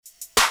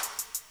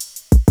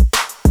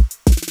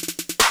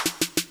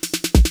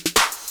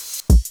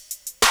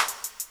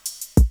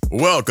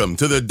Welcome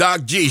to the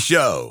Doc G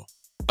Show,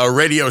 a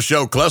radio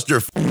show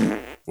cluster.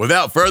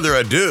 Without further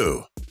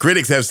ado,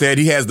 critics have said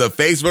he has the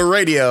face for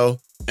radio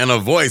and a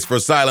voice for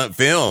silent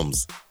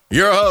films.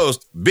 Your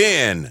host,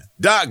 Ben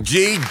Doc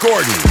G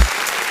Gordon.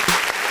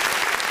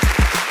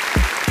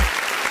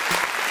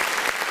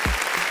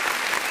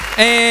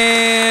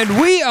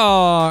 And we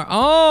are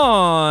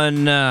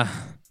on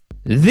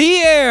the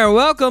air.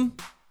 Welcome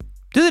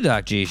to the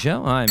Doc G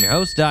Show. I'm your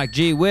host, Doc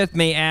G. With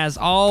me, as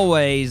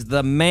always,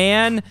 the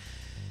man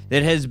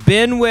that has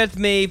been with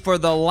me for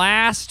the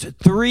last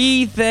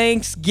 3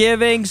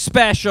 Thanksgiving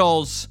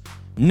specials,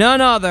 none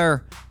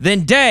other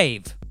than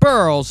Dave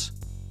Burles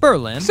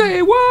Berlin.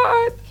 Say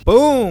what?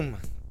 Boom.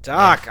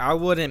 Doc, I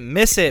wouldn't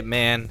miss it,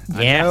 man. Yes.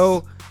 I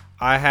know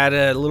I had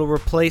a little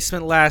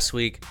replacement last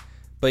week,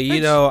 but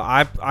you know,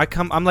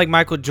 I'm like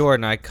Michael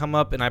Jordan. I come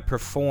up and I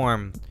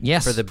perform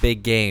for the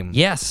big game.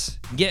 Yes.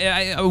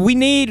 We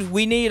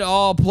need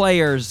all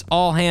players,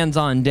 all hands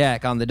on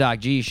deck on the Doc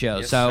G Show.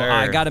 Yes, so sir.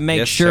 I got to make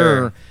Yes,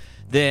 sure sir.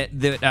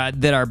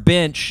 that our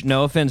bench,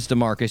 no offense to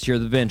Marcus, you're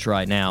the bench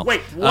right now.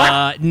 Wait,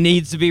 what?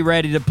 Needs to be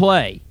ready to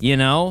play, you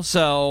know?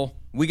 So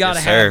we got to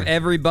Yes, have sir.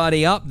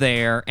 everybody up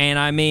there. And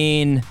I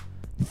mean,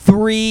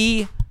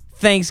 3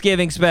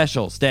 Thanksgiving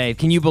specials, Dave.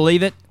 Can you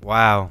believe it?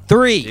 Wow.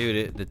 3.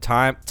 Dude, the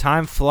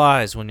time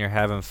flies when you're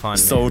having fun.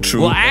 So man.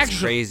 true. Well, That's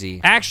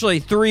crazy. Actually,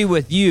 3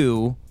 with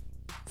you,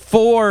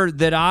 4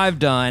 that I've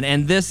done,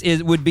 and this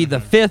would be the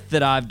 5th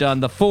that I've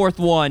done, the 4th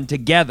one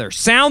together.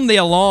 Sound the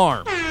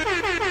alarm.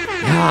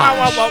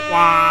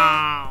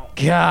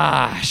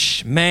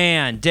 Gosh,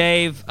 man,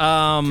 Dave.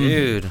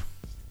 Dude.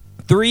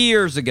 3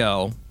 years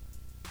ago,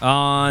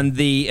 on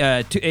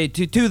the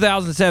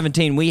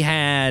 2017, we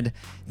had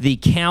the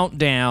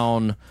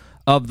countdown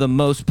of the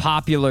most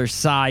popular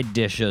side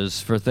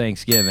dishes for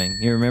Thanksgiving.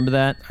 You remember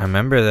that? I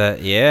remember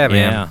that. Yeah,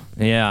 man.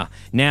 Yeah.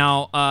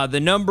 Now, the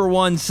number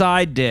 1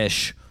 side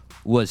dish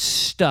was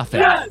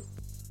stuffing.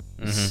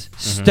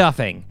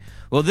 Stuffing.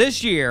 Well,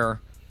 this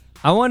year,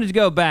 I wanted to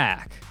go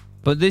back,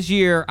 but this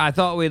year, I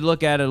thought we'd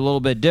look at it a little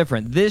bit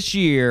different. This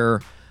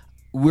year,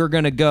 we're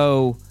going to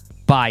go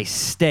by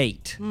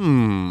state.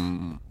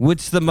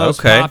 What's the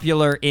most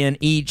popular in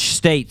each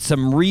state?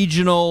 Some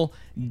regional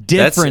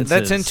differences.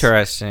 That's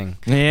interesting.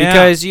 Yeah.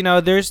 Because, you know,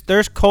 there's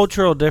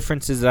cultural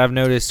differences that I've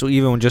noticed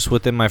even just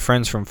within my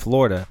friends from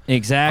Florida.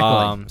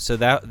 Exactly. So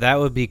that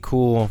would be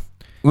cool.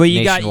 Well,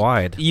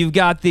 nationwide. You've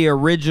got the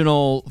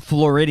original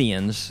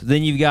Floridians,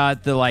 then you've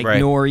got the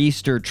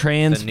nor'easter The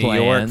transplants. New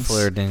York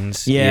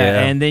Floridians.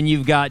 Yeah, and then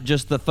you've got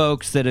just the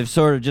folks that have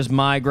sort of just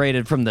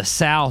migrated from the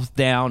south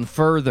down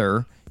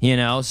further, you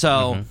know.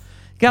 So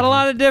got a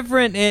lot of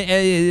different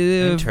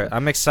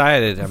I'm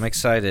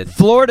excited.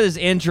 Florida's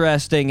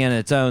interesting in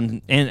its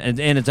own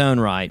in its own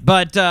right.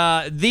 But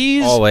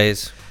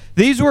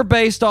these were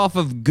based off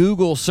of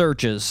Google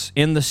searches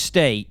in the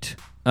state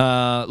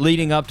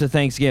leading up to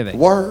Thanksgiving.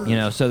 Word. You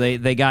know, so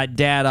they got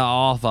data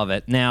off of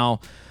it. Now,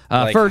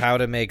 Like first, how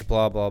to make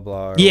blah, blah,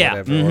 blah, or Yeah,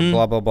 whatever, or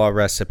blah, blah, blah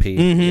recipe.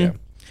 Yeah.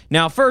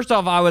 now, first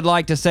off, I would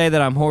like to say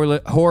that I'm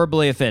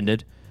horribly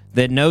offended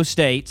that no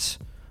states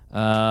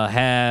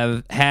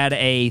have had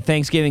a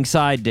Thanksgiving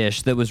side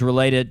dish that was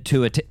related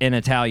to an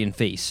Italian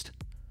feast.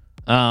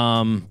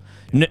 No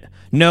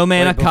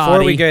manicotti.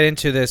 Before we get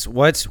into this,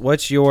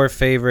 what's your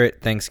favorite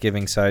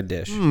Thanksgiving side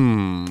dish?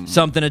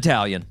 Something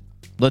Italian.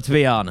 Let's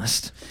be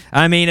honest.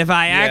 I mean, if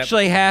I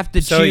actually have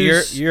to So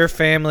choose... your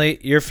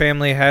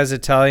family has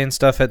Italian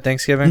stuff at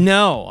Thanksgiving?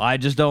 No, I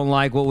just don't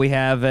like what we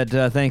have at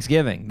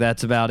Thanksgiving.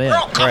 That's about it.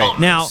 Right.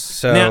 Now,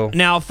 So,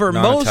 now for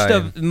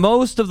non-Italian.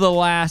 most of the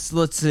last,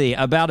 let's see,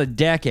 about a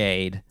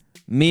decade,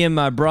 me and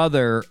my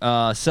brother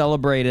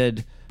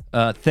celebrated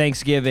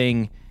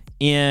Thanksgiving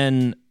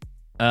in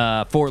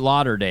Fort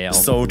Lauderdale.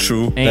 So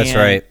true. And That's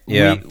right,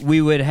 yeah. we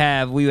would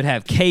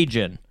have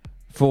Cajun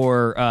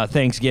for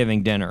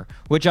Thanksgiving dinner,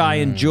 which I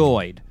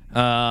enjoyed.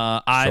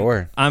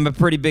 Sure. I'm a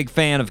pretty big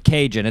fan of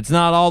Cajun. It's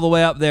not all the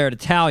way up there at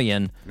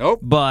Italian. Nope.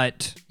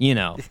 But,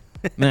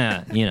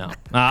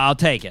 I'll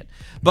take it.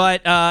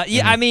 But,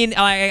 I mean,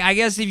 I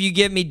guess if you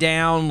get me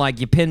down, like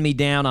you pin me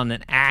down on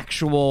an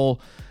actual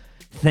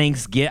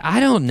Thanksgiving, I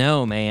don't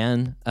know,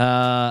 man.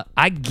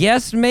 I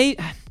guess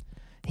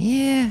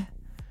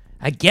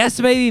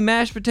maybe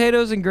mashed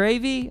potatoes and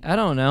gravy. I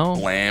don't know.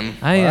 Lamb.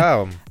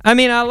 Wow. I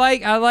mean, I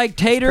like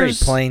taters.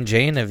 Pretty plain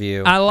Jane of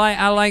you. I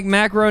like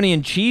macaroni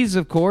and cheese,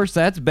 of course.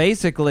 That's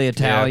basically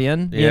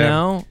Italian, Yeah. you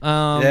know.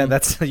 Yeah,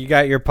 that's you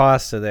got your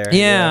pasta there.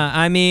 Yeah,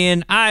 I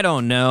mean, I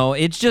don't know.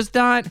 It's just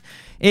not.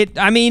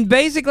 I mean,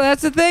 basically,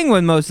 that's the thing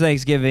with most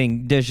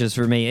Thanksgiving dishes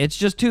for me. It's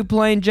just too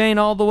plain Jane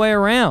all the way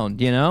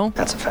around, you know.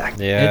 That's a fact.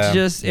 Yeah. It's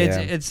just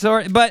it's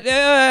sort of, but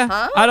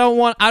I don't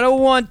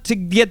want to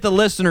get the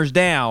listeners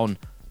down.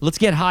 Let's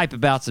get hype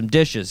about some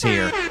dishes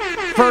here.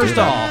 First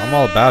off, I'm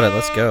all about it.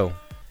 Let's go.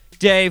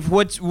 Dave,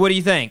 what do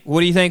you think?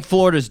 What do you think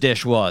Florida's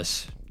dish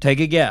was? Take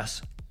a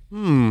guess.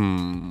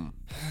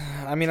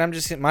 I I mean,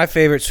 my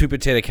favorite sweet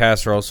potato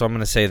casserole, so I'm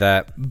gonna say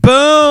that.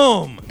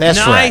 Boom! That's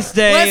nice, right.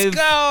 Dave. Let's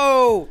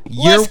go.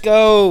 Let's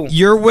go.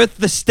 You're with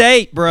the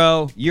state,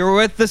 bro. You're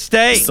with the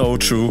state. So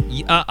true.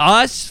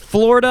 Us,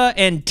 Florida,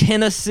 and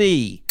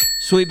Tennessee.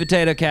 Sweet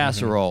potato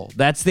casserole.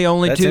 That's the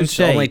only two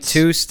states.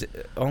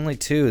 Only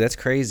two. That's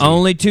crazy.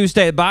 Only two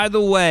states. By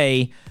the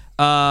way,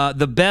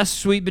 the best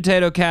sweet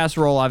potato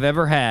casserole I've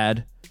ever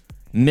had,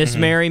 Miss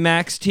Mary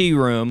Mac's Tea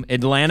Room,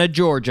 Atlanta,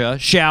 Georgia.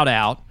 Shout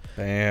out.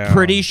 Damn.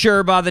 Pretty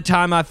sure by the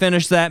time I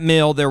finished that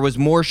meal, there was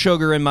more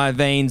sugar in my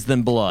veins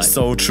than blood.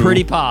 So true.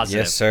 Pretty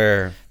positive. Yes,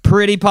 sir.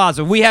 Pretty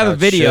positive. We have How a it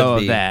video should of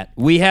be. that.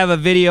 We have a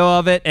video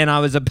of it, and I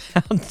was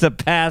about to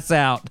pass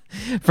out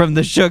from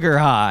the sugar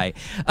high.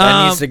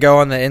 That needs to go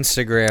on the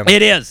Instagram.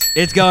 It is.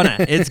 It's gonna.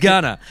 It's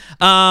gonna.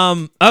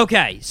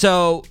 Okay,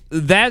 so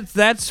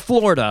that's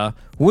Florida.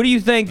 What do you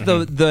think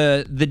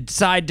the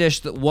side dish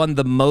that won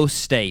the most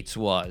states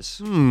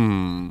was?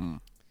 Man,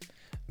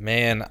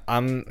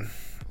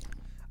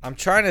 I'm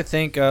trying to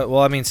think. Well,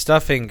 I mean,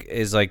 stuffing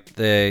is like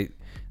the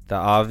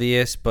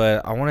obvious,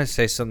 but I want to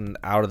say something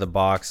out of the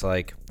box,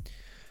 like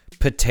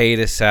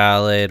potato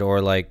salad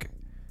or like.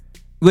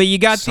 Well, you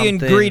got something.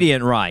 the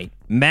ingredient right.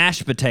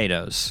 Mashed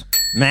potatoes.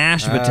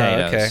 Mashed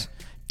potatoes. Okay.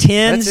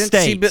 10 That's it.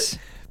 states. See,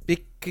 but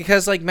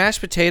because like mashed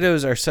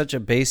potatoes are such a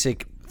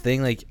basic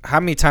thing. Like, how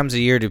many times a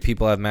year do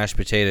people have mashed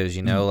potatoes?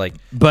 You know, like.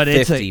 But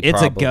 50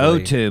 it's a probably.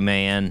 go-to,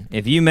 man.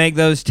 If you make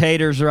those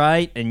taters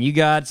right and you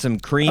got some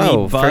creamy,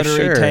 for buttery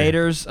sure.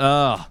 taters,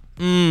 I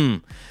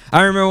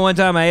remember one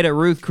time I ate at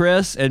Ruth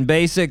Chris, and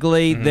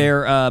basically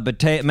their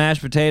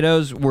mashed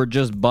potatoes were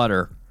just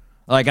butter.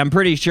 Like, I'm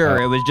pretty sure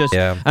it was just.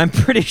 Yeah. I'm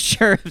pretty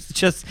sure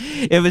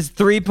it was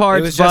 3 parts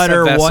It was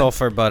butter. just a vessel one,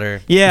 for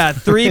butter. Yeah,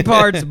 3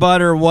 parts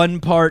butter,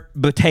 1 part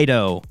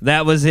potato.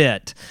 That was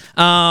it.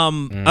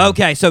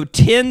 Okay, so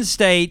 10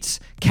 states,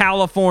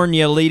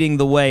 California leading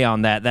the way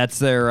on that. That's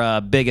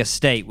their biggest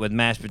state with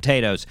mashed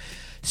potatoes.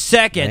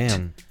 Second,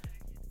 Damn.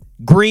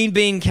 green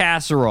bean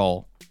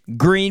casserole.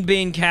 Green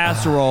bean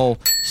casserole,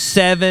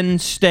 7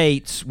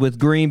 states with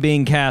green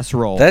bean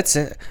casserole. That's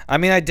it. I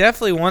mean, I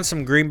definitely want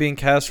some green bean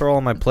casserole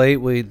on my plate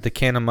with the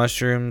can of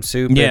mushroom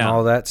soup and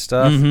all that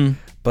stuff.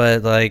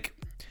 But like,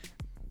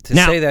 to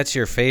say that's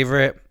your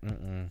favorite.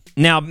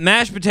 Now,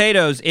 mashed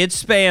potatoes, it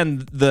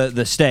spanned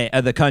the state,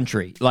 the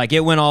country. Like,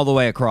 it went all the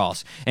way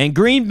across. And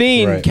green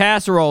bean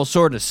casserole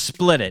sort of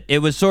split it. It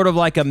was sort of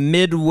like a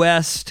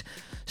Midwest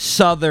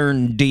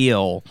Southern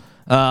deal.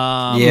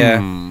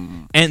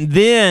 And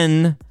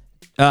then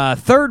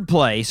third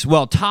place,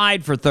 well,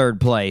 tied for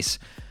third place,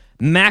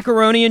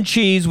 macaroni and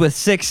cheese with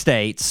 6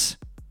 states.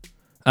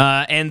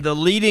 And the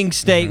leading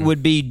state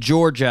would be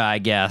Georgia, I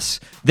guess.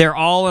 They're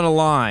all in a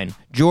line.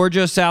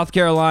 Georgia, South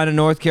Carolina,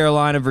 North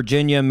Carolina,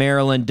 Virginia,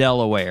 Maryland,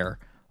 Delaware.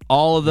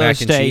 All of those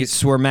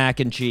states were mac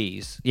and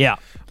cheese. Yeah.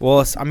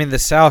 Well, I mean, the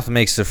South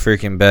makes the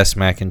freaking best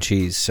mac and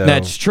cheese. So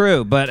that's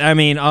true, but I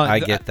mean, I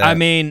get that. I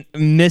mean,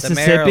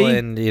 Mississippi,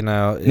 Maryland, you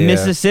know,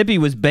 Mississippi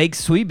was baked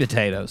sweet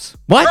potatoes.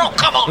 What? Bro,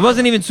 come on. It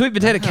wasn't even sweet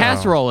potato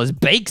casserole. It was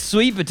baked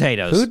sweet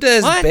potatoes. Who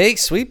does what?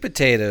 baked sweet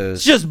potatoes?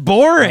 It's just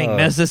boring,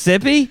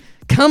 Mississippi.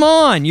 Come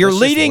on, you're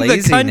That's leading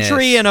just the country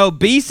laziness. in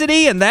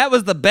obesity, and that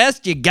was the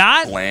best you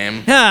got?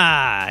 Lamb.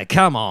 Ah,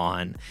 come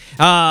on.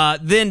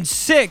 Then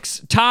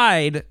 6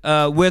 tied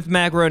with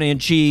macaroni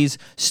and cheese,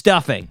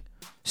 stuffing.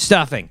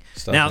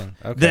 Now,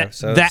 okay,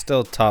 so it's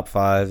still top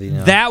 5. You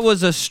know, that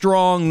was a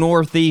strong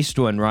Northeast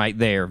one right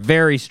there.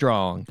 Very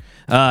strong.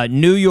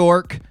 New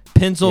York,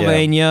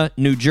 Pennsylvania,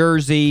 New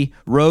Jersey,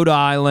 Rhode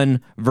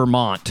Island,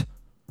 Vermont.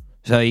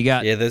 So you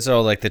got those are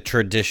all like the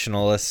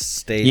traditionalist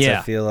states.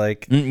 Yeah. I feel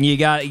like you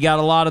got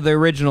a lot of the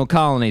original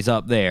colonies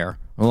up there.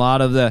 A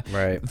lot of the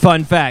Right.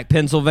 Fun fact: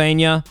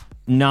 Pennsylvania,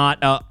 not.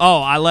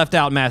 I left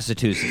out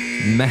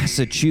Massachusetts.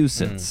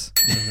 Massachusetts.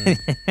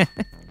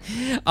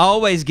 I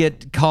always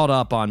get caught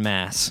up on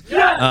Mass.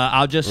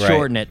 I'll just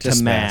shorten it Just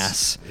to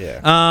Mass.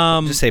 Yeah.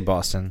 Just say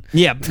Boston.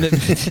 Yeah,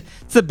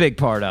 it's a big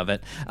part of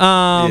it.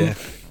 Yeah.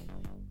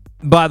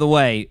 By the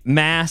way,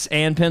 Mass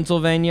and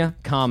Pennsylvania,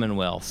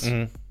 commonwealths,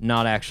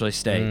 not actually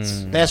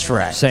states. That's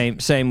right.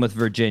 Same with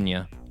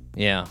Virginia.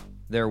 Yeah,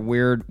 they're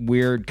weird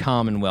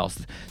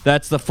commonwealths.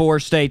 That's the 4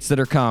 states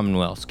that are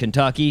commonwealths: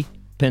 Kentucky,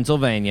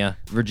 Pennsylvania,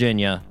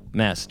 Virginia,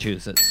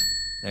 Massachusetts.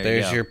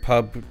 There's your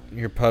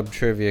pub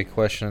trivia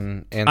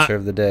question answer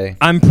of the day.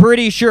 I'm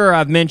pretty sure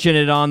I've mentioned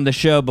it on the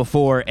show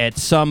before at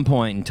some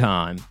point in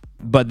time,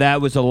 but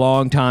that was a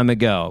long time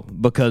ago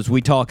because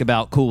we talk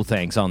about cool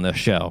things on this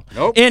show.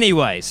 Nope.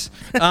 Anyways,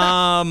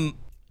 let's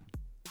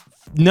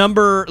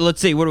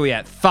see, what are we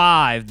at?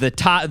 5, the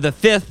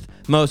 5th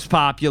most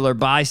popular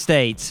by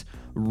states,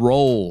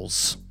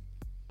 rolls.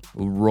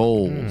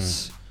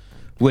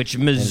 Which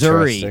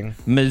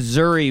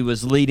Missouri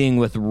was leading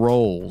with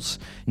rolls.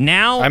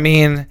 Now, I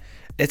mean,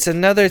 it's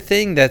another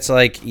thing that's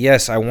like,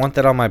 yes, I want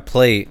that on my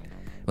plate.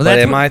 Well, but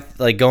am I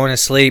like going to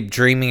sleep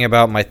dreaming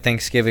about my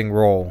Thanksgiving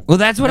roll? Well,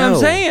 that's what I'm No.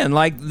 saying.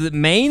 Like,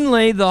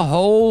 mainly the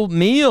whole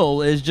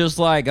meal is just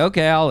like,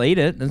 okay, I'll eat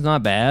it. It's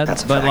not bad.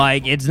 That's but fact.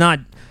 like, it's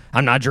not.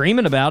 I'm not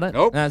dreaming about it.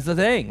 Nope. That's the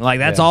thing. Like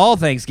that's all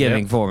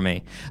Thanksgiving for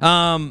me.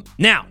 Now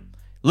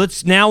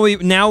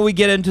we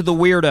get into the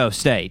weirdo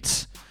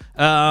states.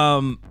 I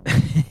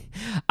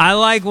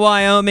like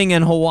Wyoming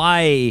and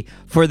Hawaii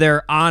for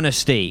their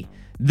honesty.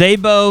 They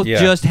both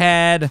just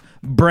had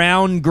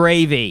brown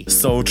gravy.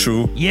 So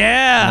true.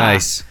 Yeah.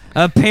 Nice.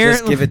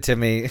 Apparently, Just give it to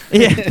me.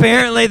 yeah,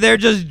 apparently they're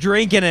just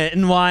drinking it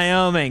in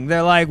Wyoming.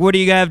 They're like, "What do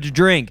you have to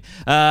drink?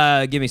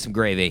 Give me some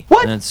gravy."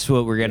 What? That's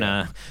what we're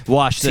gonna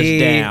wash Tea,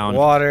 this down.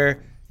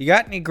 water. You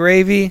got any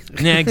gravy?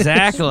 Yeah,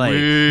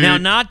 exactly. Now,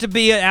 not to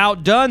be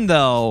outdone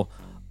though,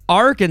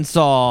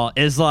 Arkansas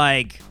is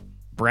like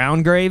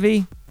brown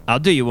gravy. I'll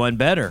do you one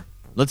better.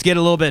 Let's get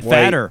a little bit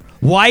fatter.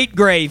 White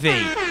gravy.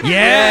 Yeah.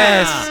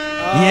 Yes.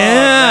 Oh,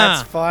 yeah.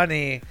 That's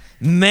funny.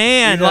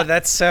 Man, You know,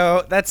 that's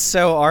so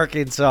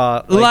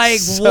Arkansas. like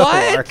so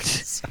what?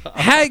 Arkansas.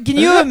 Can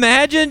you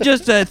imagine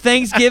just a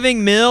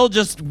Thanksgiving meal,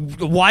 just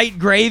white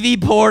gravy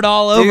poured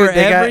all over Dude,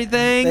 they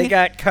everything? They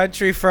got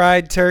country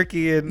fried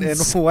turkey and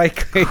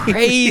white gravy.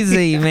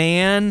 Crazy,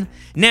 man.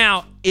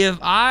 Now, if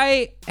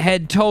I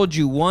had told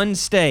you one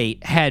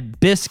state had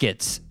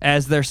biscuits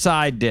as their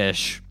side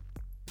dish,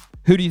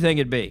 who do you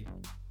think it'd be?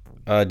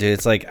 Dude,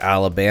 it's like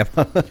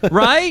Alabama.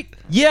 Right?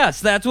 Yes,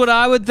 that's what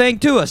I would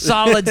think too. A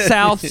solid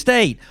South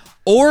state.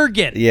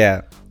 Oregon.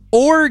 Yeah.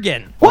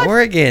 Oregon.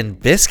 Oregon,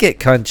 biscuit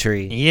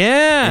country.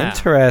 Yeah.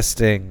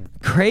 Interesting.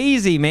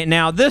 Crazy, man.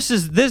 Now, these are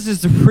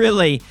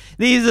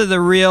the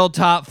real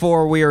top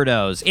 4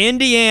 weirdos.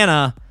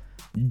 Indiana,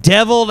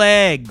 deviled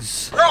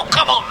eggs. Girl,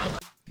 come on.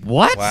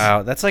 What?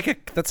 Wow, that's like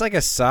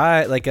a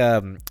side, like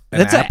an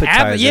That's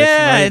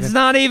appetizer. it's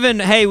not even.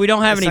 Hey, we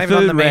don't have It's any not even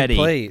on food the main ready.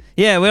 plate.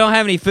 Yeah, we don't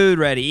have any food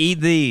ready.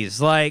 Eat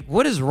these. Like,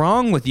 what is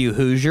wrong with you,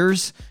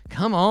 Hoosiers?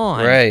 Come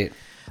on. Right.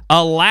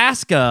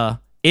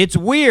 Alaska, it's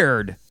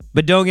weird,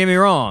 but don't get me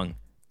wrong.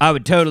 I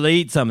would totally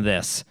eat some of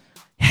this.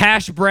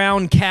 Hash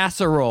brown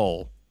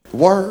casserole.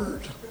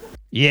 Word.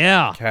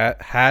 Yeah.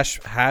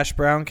 Hash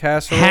brown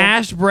casserole.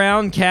 Hash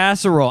brown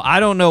casserole.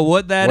 I don't know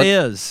what that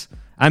is.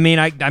 I mean,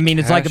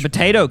 it's like a Hash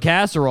potato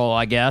casserole,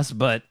 I guess,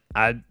 but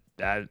I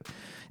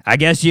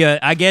guess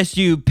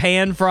you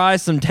pan fry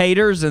some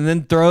taters and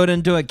then throw it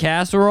into a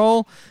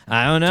casserole.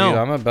 I don't know. Dude,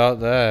 I'm about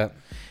that.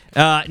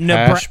 Nebraska.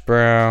 Hash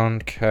brown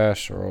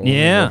casserole.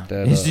 Yeah,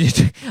 Let me look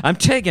that up. I'm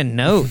taking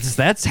notes.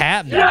 That's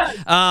happening.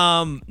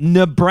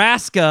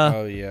 Nebraska.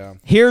 Oh yeah.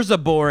 Here's a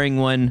boring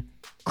one.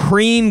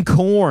 Cream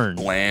corn.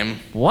 Glam.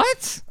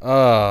 What?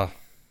 I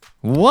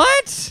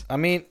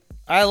mean,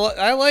 I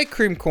like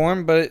cream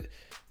corn, but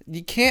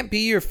you can't be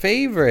your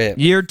favorite.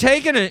 You're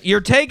taking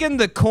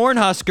the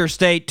Cornhusker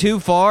state too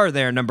far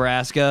there,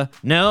 Nebraska.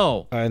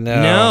 No. I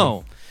know.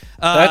 No.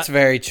 That's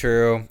very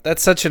true.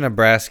 That's such a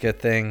Nebraska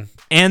thing.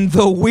 And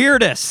the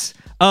weirdest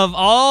of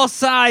all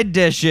side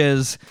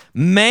dishes,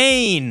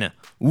 Maine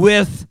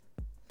with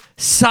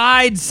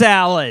side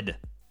salad.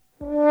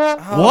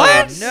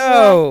 What?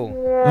 No.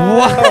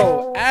 What?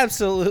 No,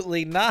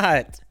 absolutely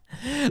not.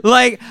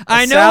 Like,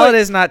 I know Salad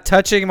is not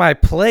touching my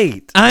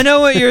plate. I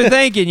know what you're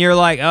thinking. You're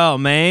like, oh,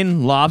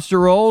 Maine, lobster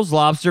rolls,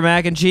 lobster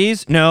mac and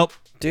cheese. Nope.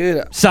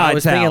 Dude, Side I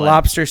was thinking salad.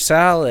 lobster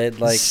salad,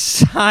 like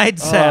Side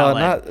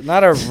salad.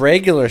 not a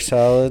regular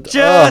salad.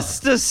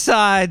 Just a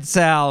side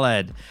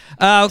salad.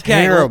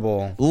 Okay.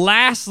 Terrible.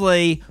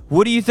 Lastly,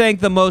 what do you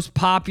think the most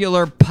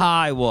popular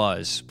pie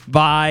was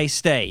by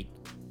state?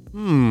 I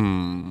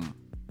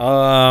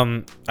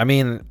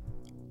mean,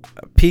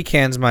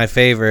 pecan's my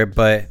favorite,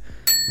 but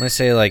I'm gonna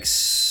say like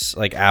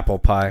apple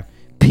pie.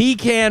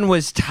 Pecan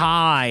was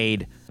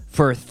tied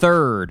for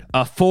third,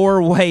 a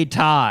 4-way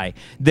tie.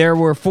 There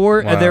were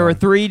four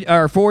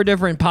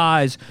different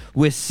pies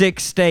with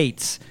 6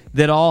 states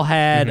that all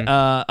had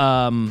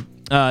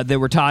they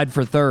were tied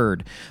for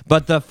third.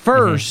 But the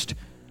first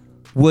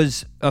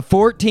was a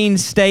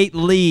 14-state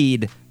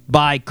lead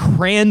by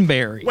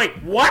cranberry.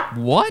 Wait, what?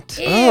 What?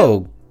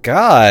 Oh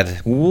God.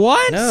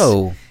 What?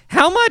 No.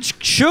 How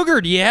much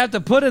sugar do you have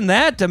to put in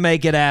that to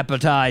make it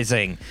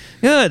appetizing?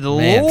 Good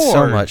Man, Lord.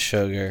 so much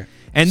sugar.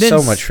 And then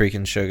so much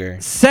freaking sugar.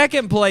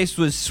 Second place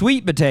was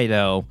sweet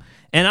potato,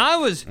 and I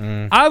was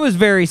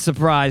very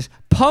surprised.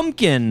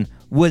 Pumpkin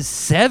was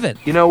 7th.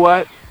 You know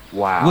what?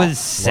 Wow. Was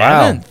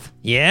 7th.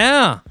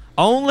 Yeah.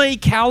 Only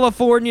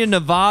California,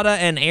 Nevada,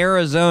 and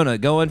Arizona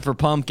going for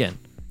pumpkin.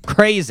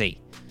 Crazy,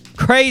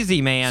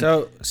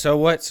 man. So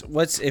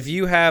what's if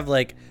you have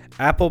like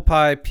apple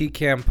pie,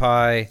 pecan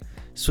pie,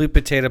 sweet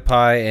potato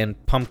pie,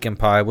 and pumpkin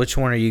pie, which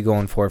one are you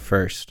going for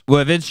first?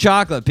 Well, if it's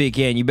chocolate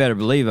pecan, you better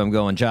believe I'm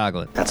going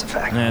chocolate. That's a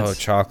fact. Oh,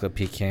 chocolate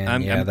pecan.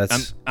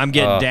 I'm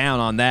getting down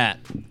on that.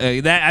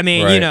 You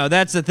know,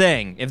 that's the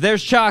thing. If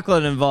there's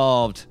chocolate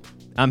involved,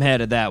 I'm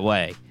headed that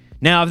way.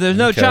 Now, if there's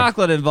no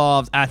chocolate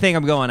involved, I think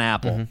I'm going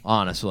apple.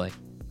 Honestly,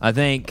 I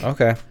think.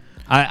 Okay.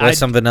 I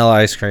some vanilla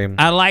ice cream.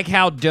 I like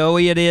how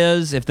doughy it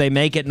is. If they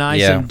make it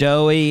nice and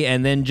doughy,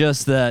 and then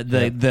just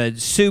the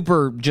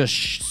super just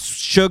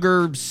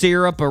sugar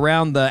syrup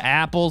around the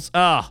apples.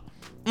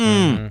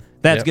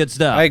 That's good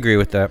stuff. I agree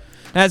with that.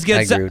 That's good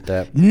I stuff. agree with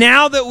that.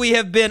 Now that we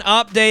have been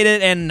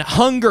updated and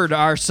hungered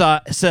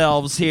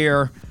ourselves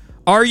here,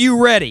 Are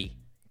you ready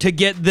to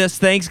get this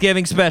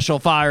Thanksgiving special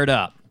fired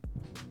up?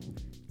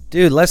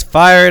 Dude, let's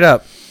fire it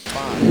up.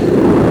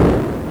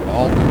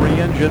 All 3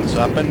 engines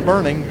up and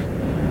burning.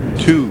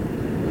 2,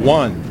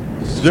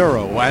 1,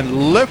 0,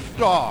 and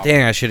lift off.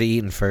 Dang, I should have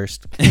eaten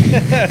first. Dave,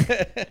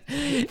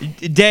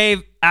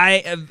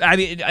 I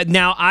mean,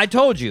 now I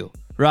told you,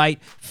 right?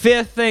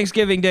 5th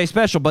Thanksgiving Day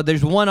special, but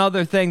there's one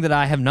other thing that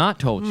I have not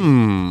told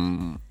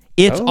you.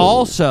 It's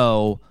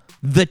also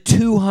the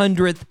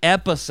 200th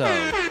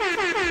episode.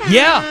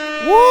 Yeah.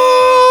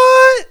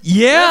 What?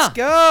 Yeah. Let's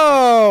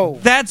go.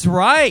 That's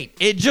right.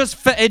 It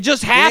just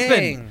happened.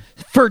 Dang.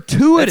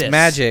 Fortuitous. That's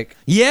magic.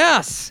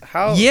 Yes.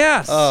 How?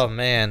 Yes. Oh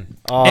man,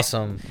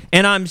 awesome.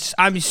 And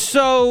I'm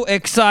so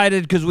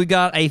excited because we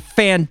got a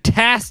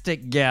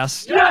fantastic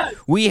guest. Yes!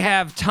 We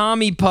have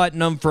Tommy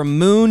Putnam from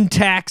Moon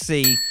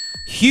Taxi,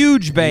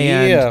 huge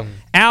band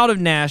out of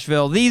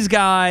Nashville. These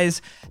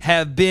guys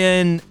have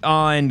been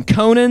on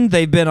Conan,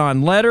 they've been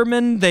on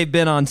Letterman, they've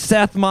been on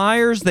Seth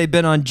Meyers, they've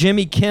been on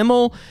Jimmy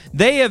Kimmel.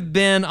 They have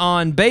been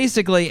on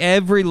basically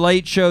every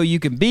late show you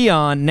can be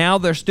on. Now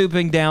they're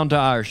stooping down to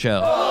our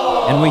show.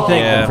 And we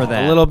thank them for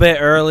that. A little bit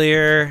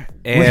earlier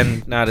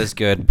and not as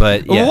good,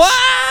 but yes.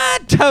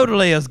 What?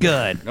 Totally as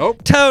good.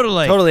 Nope.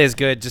 Totally as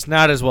good, just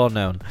not as well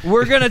known.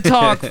 We're gonna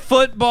talk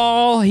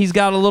football. He's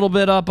got a little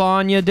bit up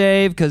on you,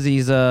 Dave, because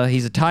he's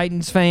a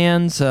Titans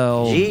fan.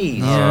 So,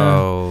 Jeez.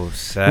 Oh,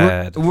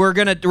 sad. We're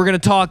gonna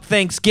talk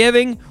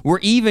Thanksgiving. We're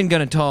even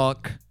gonna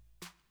talk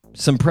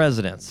some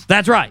presidents.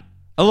 That's right.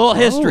 A little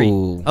history.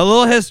 Oh. A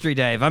little history,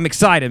 Dave. I'm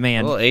excited,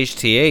 man. A little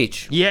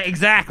HTH. Yeah,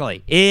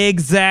 exactly.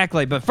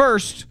 Exactly. But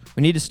first,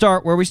 we need to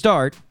start where we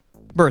start.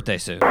 Birthday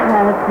suit.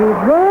 Happy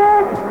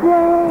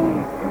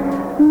birthday,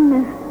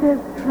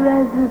 Mr.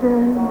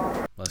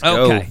 President. Let's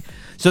go. Okay.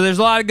 So there's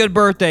a lot of good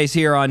birthdays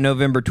here on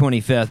November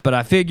 25th, but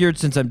I figured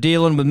since I'm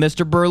dealing with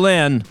Mr.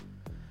 Berlin,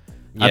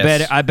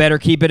 Yes. I better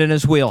keep it in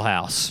his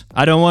wheelhouse.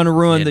 I don't want to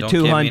ruin the don't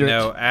 200th. give me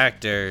no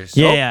actors.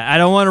 Yeah, I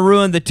don't want to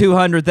ruin the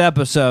 200th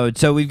episode.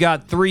 So we've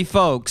got 3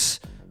 folks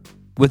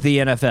with the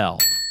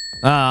NFL.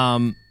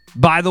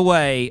 By the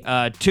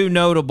way, 2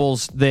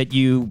 notables that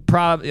you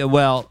probably,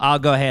 well, I'll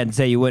go ahead and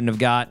say you wouldn't have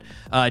got.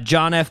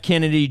 John F.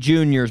 Kennedy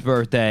Jr.'s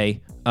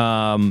birthday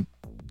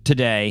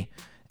today,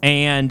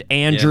 and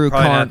Andrew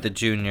probably not the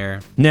junior.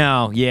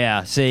 No,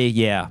 yeah, see,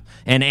 yeah.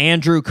 And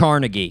Andrew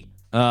Carnegie,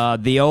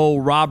 the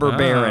old robber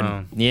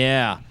baron.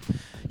 Yeah.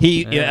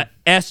 He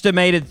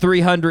estimated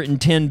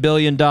 $310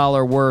 billion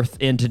worth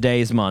in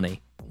today's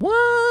money.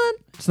 What?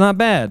 It's not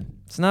bad.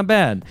 It's not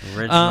bad.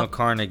 Original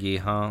Carnegie,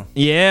 huh?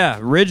 Yeah,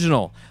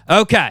 original.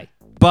 Okay,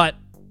 but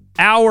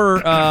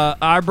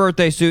our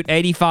birthday suit,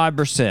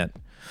 85%.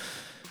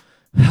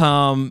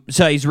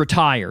 So he's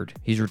retired.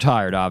 He's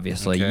retired,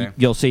 obviously. Okay.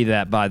 You'll see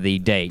that by the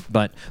date.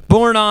 But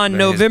born on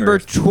November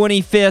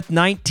 25th,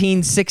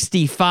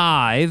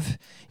 1965,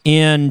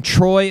 in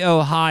Troy,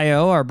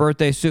 Ohio. Our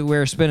birthday suit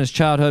wearer spent his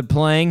childhood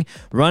playing,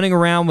 running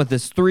around with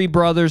his 3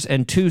 brothers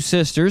and 2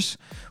 sisters.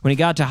 When he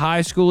got to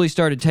high school, he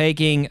started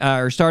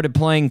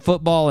playing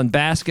football and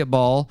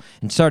basketball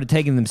and started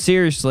taking them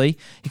seriously.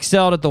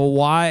 Excelled at the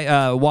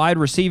wide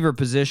receiver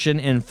position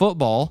in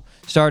football.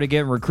 Started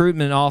getting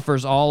recruitment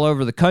offers all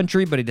over the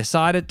country, but he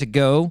decided to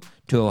go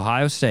to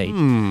Ohio State.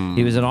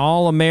 He was an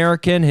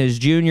All-American his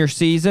junior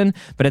season,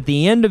 but at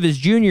the end of his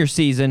junior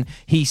season,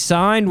 he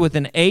signed with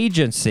an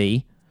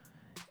agency.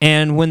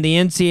 And when the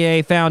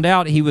NCAA found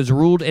out, he was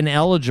ruled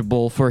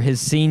ineligible for his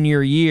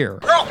senior year.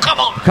 Oh, come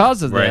on!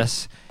 Because of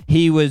this,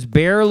 he was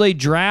barely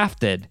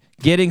drafted,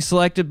 getting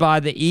selected by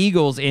the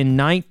Eagles in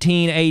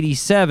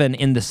 1987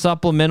 in the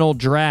supplemental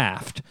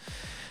draft.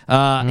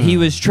 He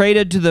was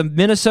traded to the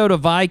Minnesota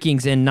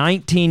Vikings in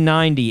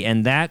 1990,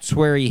 and that's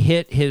where he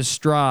hit his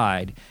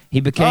stride. He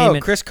became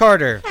Chris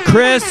Carter.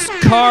 Chris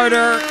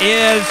Carter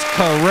is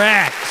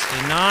correct.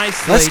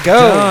 Nicely Let's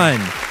go.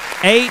 done.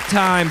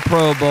 8-time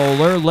Pro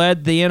Bowler,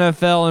 led the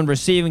NFL in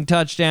receiving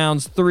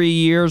touchdowns 3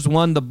 years,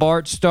 won the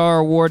Bart Starr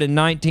Award in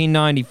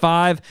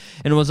 1995,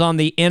 and was on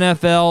the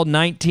NFL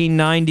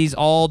 1990s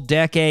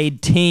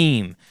All-Decade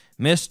Team.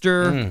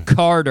 Mr.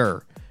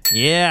 Carter.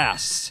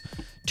 Yes.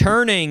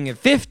 Turning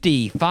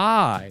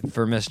 55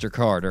 for Mr.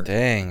 Carter.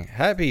 Dang.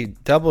 Happy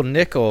double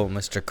nickel,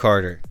 Mr.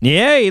 Carter.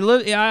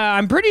 Yeah,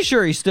 I'm pretty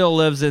sure he still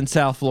lives in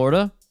South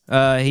Florida.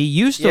 He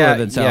used to live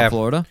in South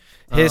Florida.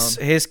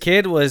 His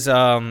kid was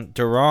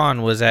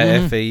Duran was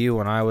at FAU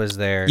when I was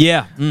there.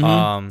 Yeah.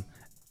 And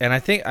I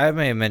think I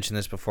may have mentioned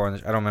this before. I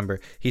don't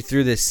remember. He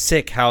threw this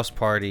sick house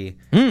party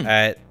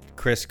at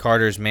Chris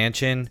Carter's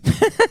mansion.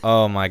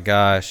 Oh my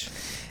gosh!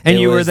 And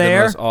it you were was there?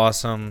 The most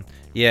awesome.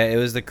 Yeah, it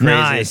was the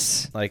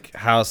craziest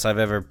house I've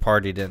ever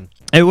partied in.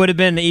 It would have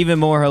been even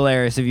more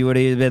hilarious if you would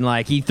have been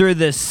like, he threw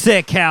this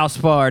sick house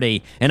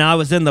party, and I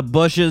was in the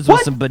bushes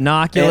with some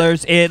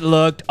binoculars. It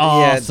looked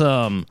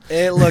awesome.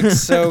 It looked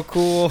so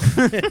cool.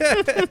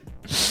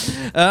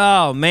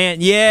 Oh, man.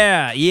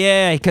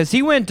 Yeah. Because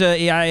he went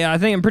to,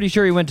 I'm pretty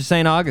sure he went to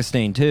St.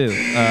 Augustine, too.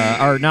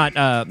 Or not,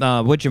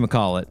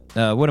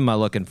 whatchamacallit. What am I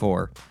looking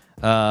for?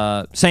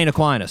 St.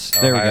 Aquinas.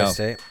 There Ohio we go.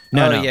 State?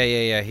 No, oh, no.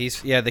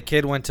 yeah. The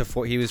kid went to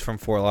he was from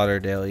Fort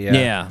Lauderdale.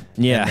 Yeah.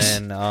 Yeah.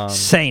 And then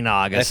St.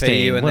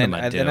 Augustine. FAU, and what then am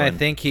I doing? I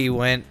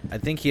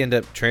think he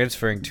ended up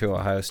transferring to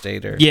Ohio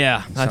State or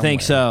Yeah, I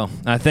think so.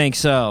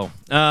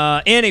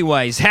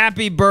 Anyways,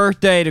 happy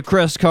birthday to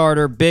Chris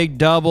Carter. Big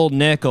double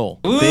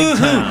nickel. Big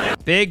time.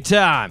 Big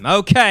time.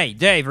 Okay,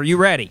 Dave, are you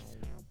ready?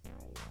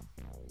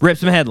 Rip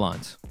some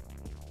headlines.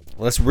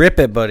 Let's rip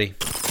it, buddy.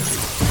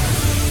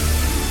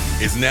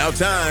 It's now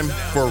time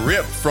for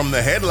Rip from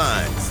the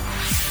Headlines.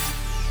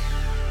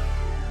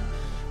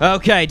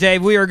 Okay,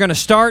 Dave, we are going to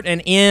start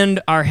and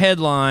end our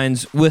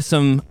headlines with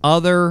some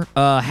other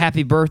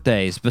happy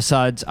birthdays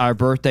besides our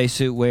birthday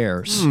suit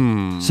wearers.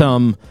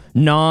 Some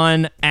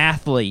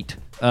non-athlete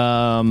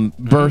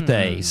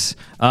birthdays,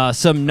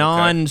 some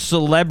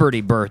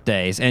non-celebrity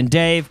birthdays. And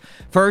Dave,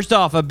 first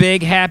off, a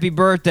big happy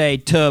birthday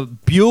to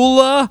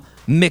Beulah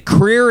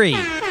McCreary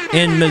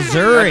in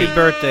Missouri. Happy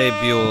birthday,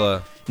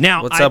 Beulah.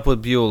 Now, what's up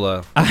with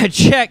Beulah? I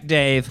checked,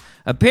 Dave.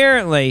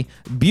 Apparently,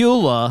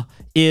 Beulah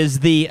is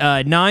the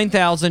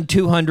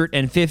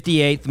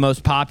 9,258th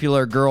most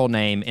popular girl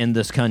name in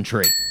this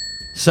country.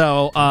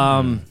 So,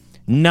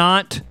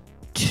 not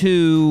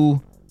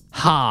too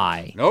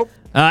high. Nope.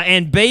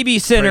 And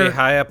Babycenter. Pretty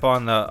high up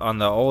on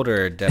the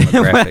older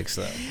demographics,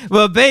 though.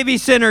 Well,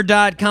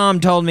 Babycenter.com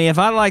told me if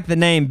I like the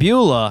name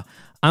Beulah,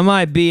 I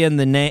might be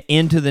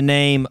into the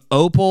name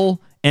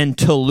Opal and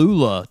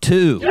Tallulah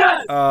too.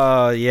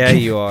 Oh, yeah,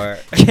 you are.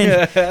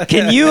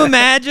 Can you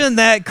imagine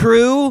that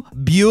crew?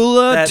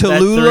 Beulah, that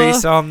Tallulah,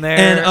 threesome there,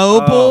 and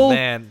Opal. Oh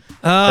man,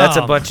 that's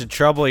a bunch of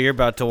trouble you're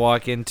about to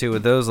walk into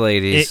with those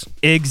ladies.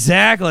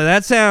 Exactly.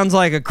 That sounds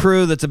like a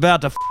crew that's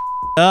about to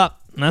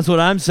up. That's what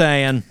I'm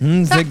saying.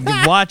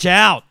 Watch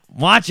out.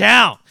 Watch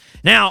out.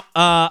 Now,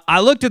 I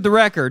looked at the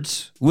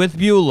records with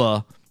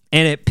Beulah,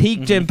 and it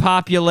peaked in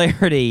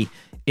popularity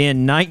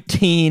in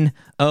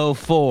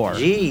 1904.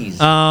 Jeez.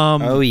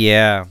 Oh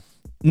yeah.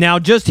 Now,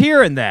 just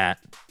hearing that,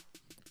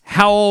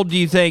 how old do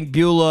you think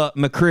Beulah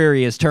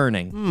McCreary is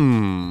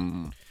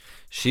turning?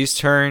 She's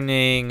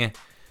turning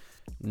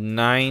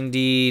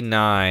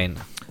 99.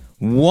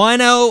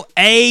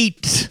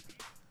 108.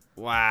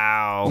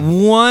 Wow.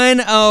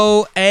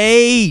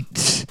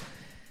 108.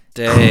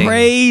 Dang.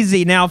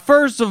 Crazy. Now,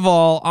 first of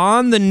all,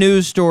 on the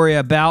news story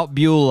about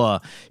Beulah,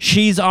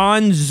 she's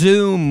on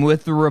Zoom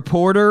with the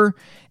reporter,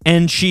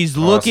 and she's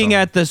looking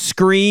at the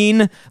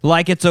screen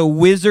like it's a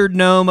wizard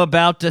gnome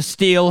about to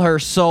steal her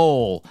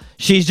soul.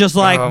 She's just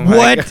like, Oh my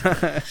what?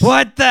 gosh.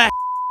 What the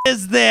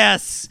is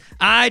this?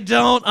 I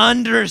don't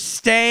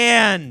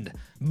understand.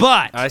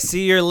 But I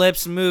see your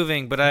lips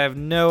moving, but I have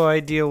no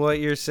idea what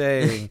you're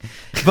saying.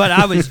 But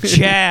I was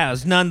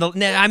jazzed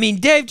nonetheless. I mean,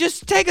 Dave,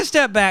 just take a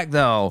step back,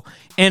 though,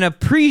 and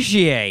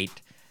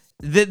appreciate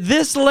that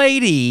this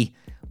lady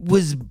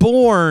was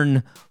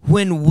born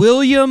when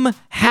William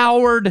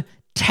Howard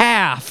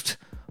Taft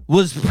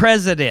was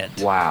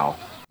president. Wow.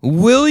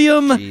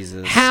 William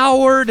Jesus.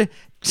 Howard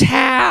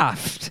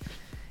Taft.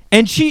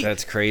 And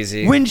That's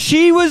crazy. when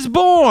she was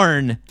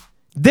born,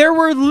 there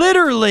were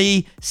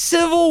literally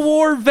Civil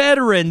War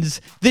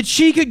veterans that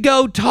she could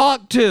go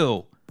talk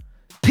to.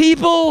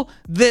 People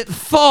that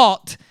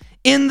fought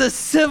in the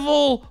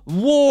Civil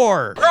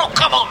War. Bro,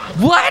 come on.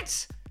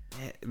 What?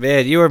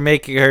 Man, you were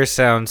making her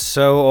sound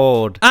so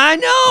old. I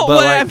know.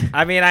 But but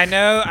like,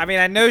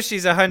 I know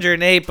she's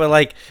 108, but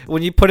like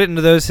when you put it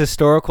into those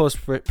historical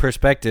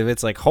perspective,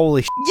 it's like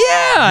holy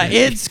yeah,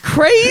 it's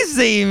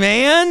crazy,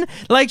 man.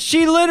 Like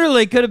she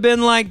literally could have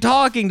been like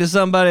talking to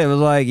somebody that was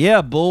like,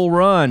 yeah, Bull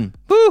Run.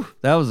 Whew,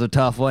 that was a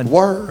tough one.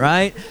 Word.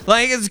 Right?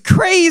 Like it's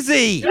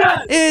crazy.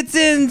 Yes. It's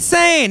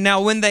insane.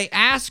 Now, when they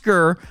ask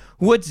her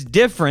what's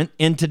different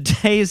in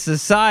today's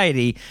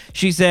society,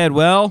 she said,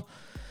 well,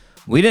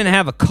 we didn't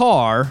have a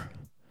car.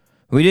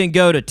 We didn't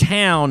go to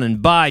town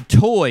and buy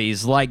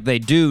toys like they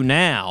do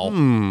now.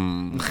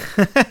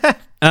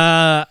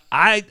 I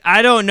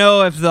don't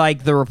know if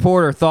like the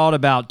reporter thought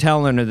about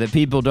telling her that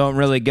people don't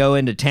really go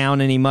into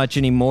town much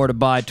anymore to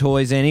buy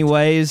toys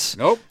anyways.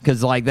 Nope.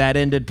 Because like that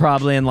ended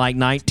probably in like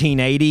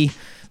 1980.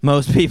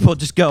 Most people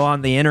just go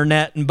on the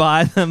internet and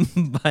buy them,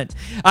 but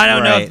I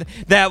don't know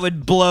if that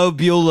would blow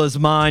Beulah's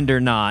mind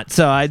or not.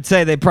 So I'd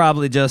say they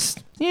probably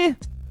just, They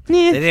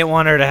didn't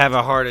want her to have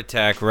a heart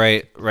attack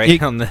right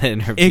on the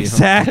interview.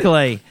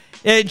 Exactly.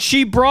 And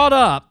she brought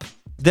up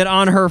that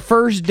on her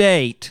first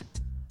date,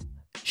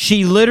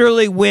 she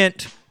literally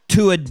went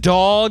to a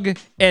dog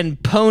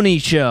and pony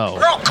show.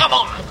 Bro, come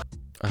on.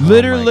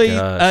 Literally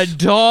a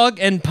dog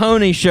and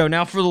pony show.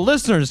 Now, for the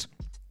listeners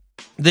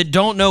that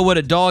don't know what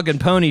a dog and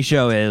pony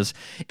show is,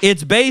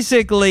 it's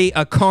basically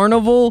a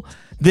carnival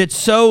that's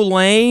so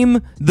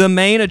lame, the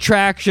main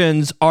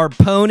attractions are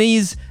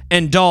ponies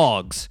and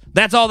dogs.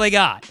 That's all they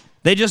got.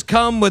 They just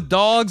come with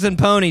dogs and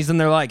ponies, and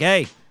they're like,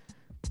 "Hey,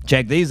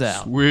 check these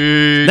out."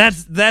 Sweet.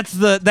 That's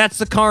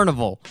the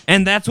carnival,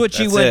 and that's what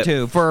she went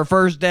to for her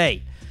first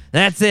date.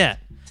 That's it.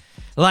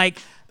 Like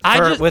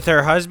With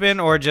her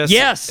husband or just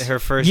her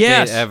first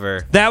date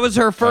ever? That was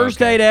her first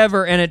date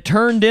ever, and it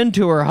turned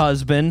into her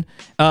husband.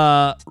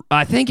 I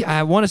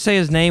want to say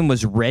his name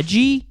was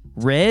Reggie.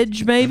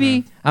 Reg,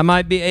 maybe? I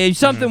might be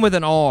something with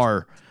an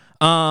R.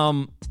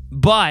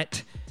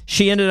 But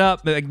she ended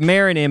up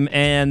marrying him,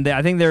 and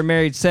I think they were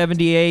married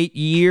 78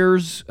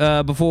 years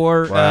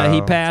before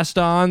he passed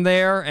on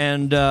there.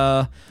 And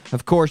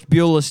of course,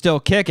 Beulah's still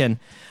kicking.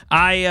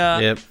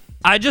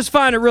 I just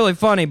find it really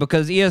funny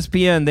because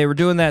ESPN, they were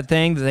doing that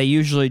thing that they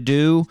usually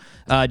do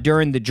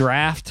during the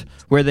draft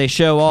where they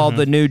show all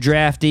the new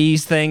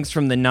draftees things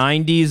from the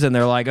 90s, and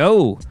they're like,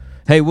 oh,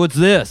 hey, what's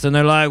this? And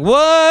they're like,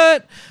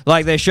 what?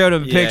 Like they showed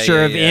a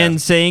picture of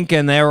NSYNC,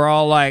 and they were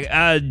all like,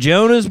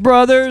 Jonas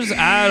Brothers?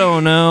 I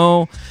don't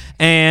know.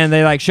 And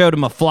they like showed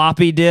him a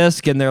floppy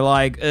disk, and they're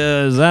like,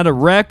 is that a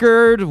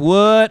record?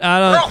 What? I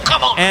don't know.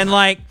 Come on. And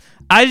like,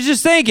 I was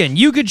just thinking,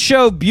 you could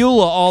show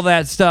Beulah all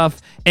that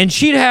stuff, and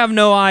she'd have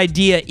no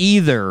idea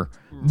either.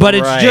 But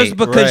it's just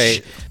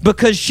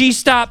because she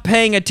stopped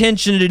paying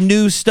attention to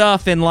new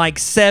stuff in like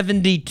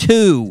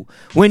 72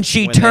 when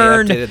she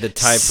turned the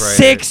typewriter.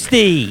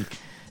 60.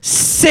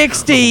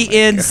 60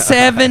 in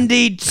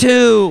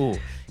 72.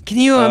 Can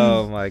you?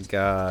 Oh my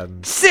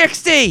God.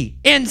 60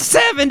 in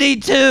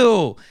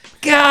 72.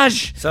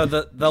 Gosh. So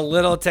the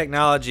little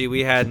technology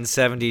we had in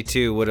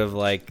 72 would have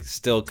like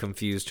still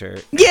confused her.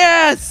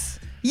 Yes.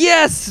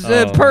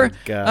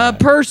 A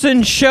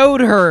person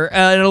showed her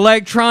an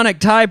electronic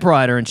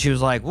typewriter, and she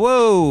was like,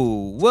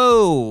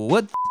 whoa,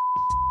 what the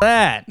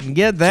that?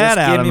 Get that Just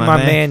out give of me my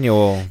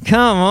manual.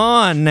 Come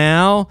on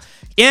now.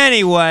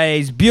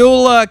 Anyways,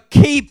 Beulah,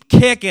 keep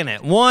kicking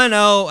it.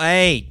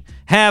 108.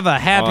 Have a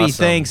happy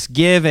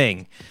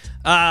Thanksgiving.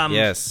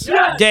 Yes.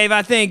 Dave,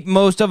 I think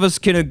most of us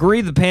can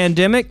agree the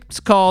pandemic's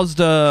caused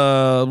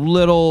a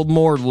little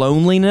more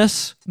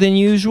loneliness than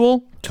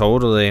usual.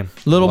 Totally. A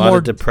lot more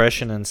of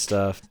depression and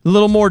stuff. A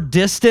little more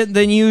distant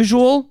than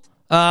usual.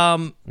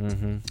 A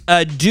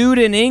dude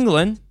in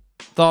England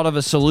thought of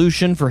a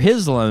solution for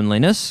his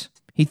loneliness.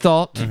 He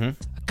thought a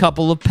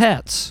couple of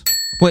pets,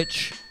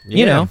 which,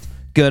 you know,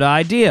 good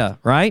idea,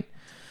 right?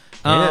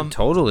 Yeah,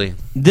 totally.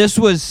 This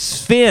was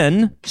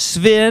Sven,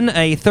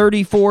 a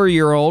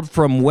 34-year-old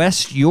from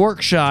West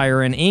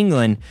Yorkshire in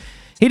England.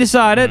 He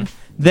decided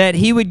that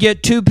he would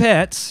get 2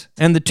 pets,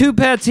 and the 2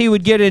 pets he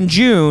would get in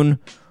June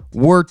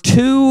were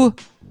 2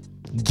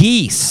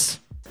 geese.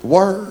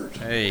 Word.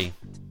 Hey.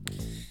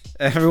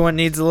 Everyone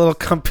needs a little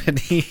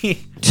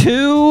company.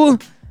 2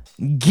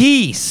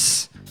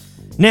 geese.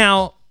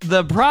 Now,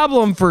 the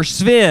problem for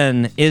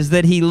Sven is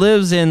that he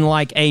lives in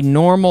like a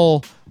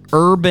normal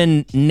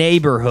urban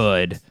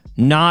neighborhood,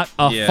 not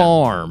a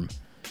farm.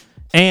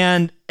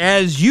 And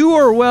as you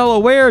are well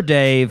aware,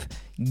 Dave,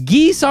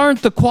 geese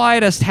aren't the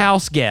quietest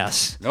house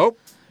guests. Nope.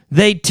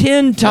 They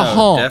tend to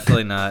honk.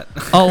 Definitely not.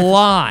 A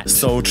lot.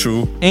 So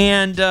true.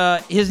 And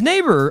his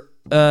neighbors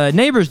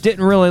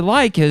didn't really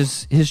like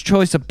his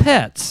choice of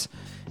pets.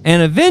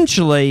 And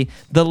eventually,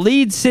 the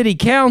Leeds City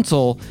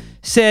Council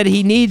said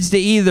he needs to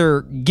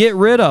either get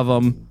rid of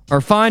them or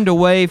find a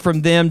way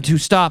from them to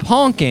stop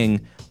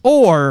honking,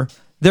 or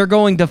they're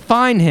going to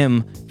fine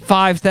him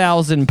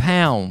 £5,000.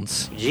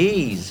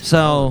 Jeez.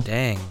 So,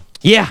 dang.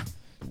 Yeah,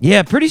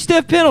 pretty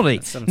stiff penalty.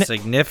 That's some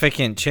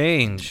significant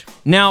change.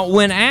 Now,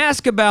 when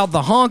asked about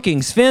the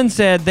honking, Sven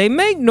said they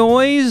make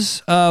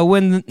noise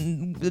when,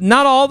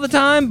 not all the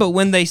time, but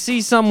when they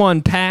see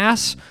someone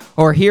pass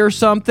or hear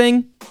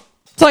something.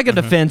 It's like a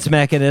defense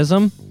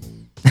mechanism.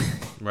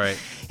 Right.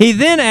 He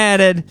then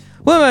added,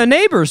 what my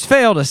neighbors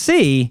fail to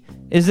see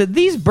is that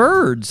these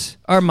birds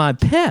are my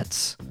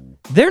pets.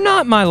 They're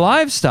not my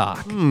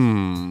livestock.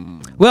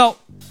 Well,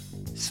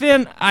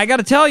 Sven, I got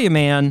to tell you,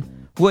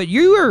 man, what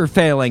you are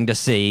failing to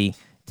see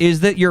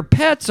is that your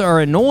pets are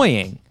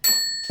annoying.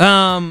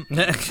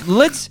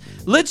 Let's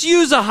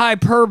use a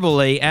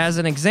hyperbole as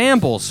an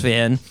example,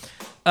 Sven.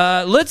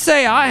 Let's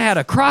say I had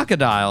a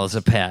crocodile as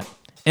a pet,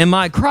 and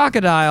my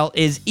crocodile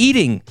is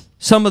eating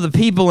some of the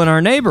people in our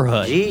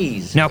neighborhood.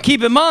 Jeez. Now,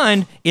 keep in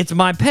mind, it's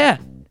my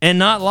pet and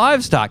not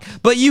livestock.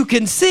 But you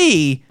can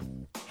see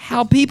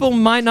how people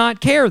might not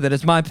care that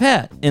it's my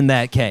pet in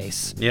that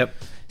case. Yep.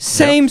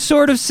 Same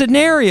sort of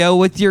scenario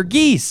with your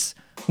geese.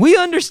 We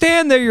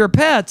understand they're your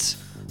pets,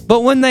 but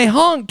when they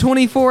honk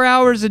 24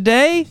 hours a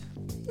day,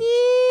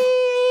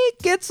 it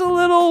gets a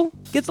little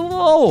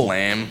old.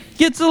 Lamb.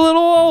 Gets a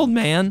little old,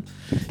 man.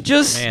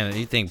 Man,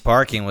 you think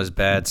barking was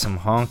bad? Some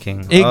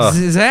honking.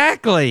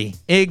 Exactly.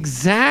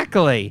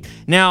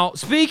 Now,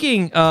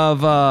 speaking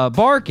of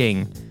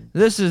barking,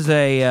 this is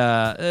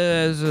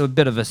a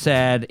bit of a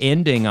sad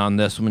ending on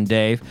this one,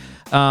 Dave.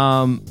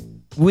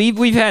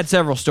 We've had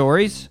several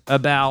stories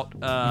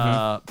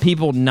about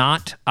people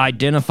not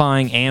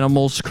identifying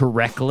animals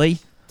correctly.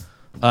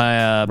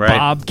 Right.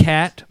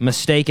 Bobcat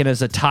mistaken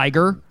as a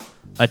tiger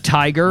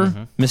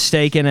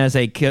mistaken as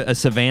a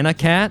savanna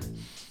cat.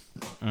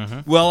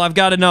 Well, I've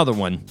got another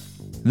one.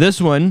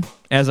 This one,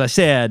 as I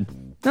said,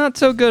 not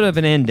so good of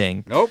an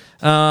ending. Nope.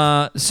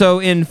 So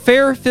in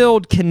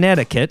Fairfield,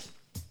 Connecticut,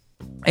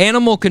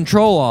 animal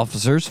control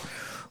officers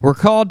were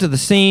called to the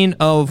scene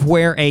of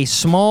where a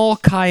small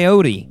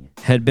coyote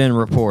had been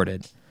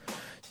reported.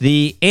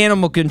 The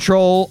animal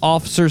control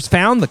officers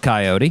found the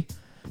coyote,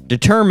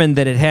 determined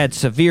that it had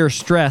severe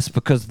stress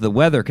because of the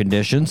weather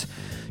conditions,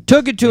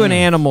 took it to an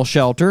animal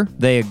shelter.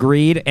 They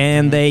agreed,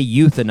 and they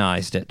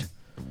euthanized it.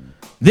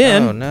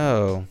 Then, Oh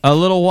no. a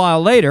little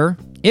while later,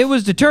 it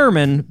was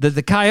determined that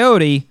the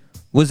coyote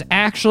was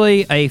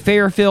actually a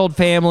Fairfield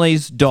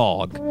family's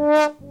dog.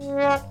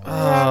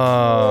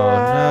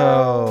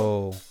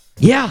 Oh no.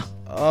 Yeah,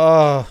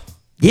 Oh.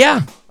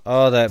 yeah.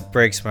 Oh, that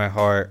breaks my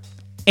heart.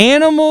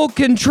 Animal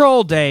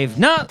control, Dave.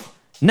 Not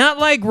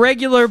like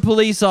regular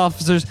police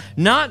officers,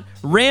 not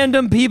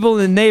random people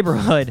in the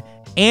neighborhood.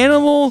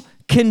 Animal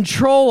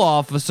control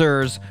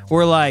officers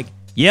were like,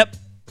 yep,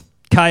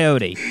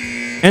 coyote.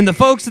 And the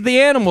folks at the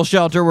animal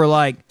shelter were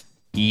like,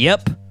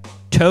 yep,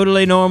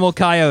 totally normal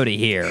coyote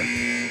here.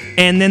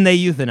 And then they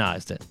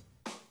euthanized it.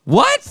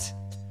 What?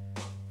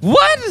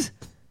 What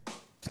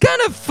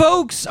kind of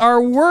folks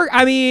are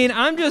I mean,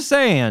 I'm just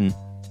saying,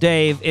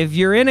 Dave, if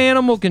you're in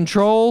animal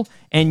control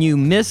and you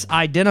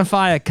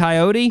misidentify a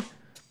coyote,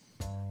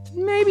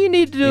 maybe you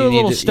need to do a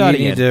little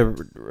studying. You need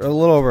a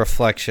little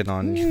reflection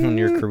on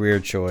your career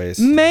choice.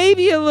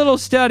 Maybe a little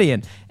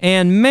studying.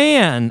 And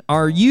man,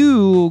 are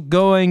you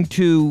going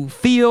to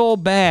feel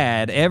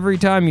bad every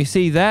time you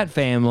see that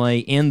family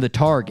in the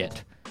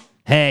Target.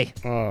 Hey,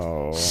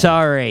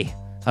 sorry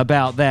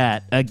about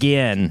that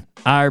again.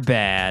 Our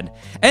bad.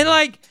 And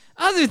like,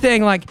 other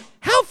thing, like,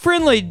 how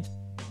friendly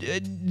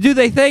do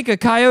they think a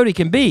coyote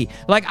can be?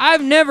 Like,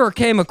 I've never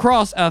came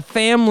across a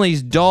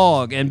family's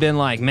dog and been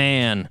like,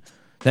 man,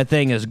 that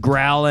thing is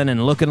growling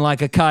and looking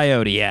like a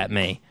coyote at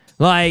me.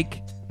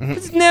 Like,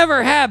 it's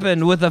never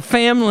happened with a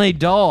family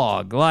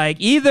dog. Like,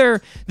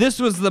 either this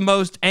was the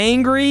most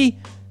angry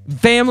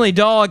family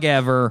dog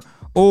ever,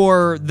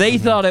 or they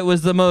thought it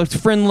was the most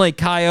friendly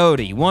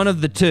coyote. One of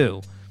the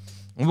two.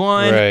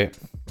 One Right.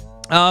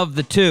 of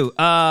the two.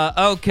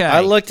 Okay.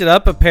 I looked it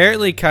up.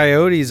 Apparently,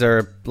 coyotes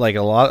are like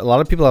a lot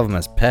of people have them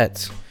as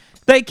pets.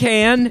 They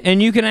can,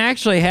 and you can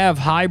actually have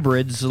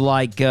hybrids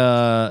like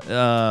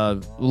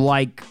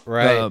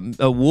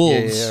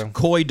wolves, Yeah.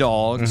 coy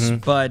dogs.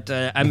 But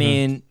I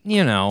mean,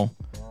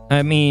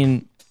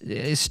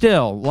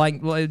 still,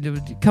 like,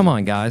 come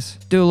on, guys,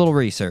 do a little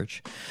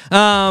research.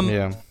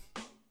 Yeah.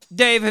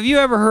 Dave, have you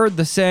ever heard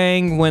the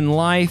saying, "When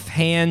life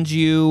hands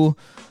you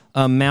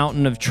a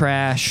mountain of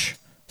trash,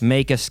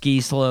 make a ski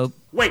slope"?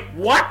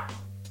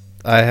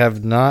 I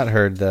have not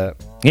heard that.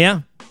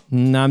 Yeah,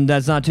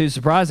 that's not too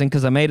surprising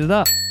because I made it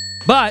up.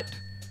 But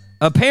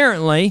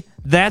apparently,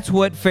 that's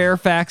what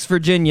Fairfax,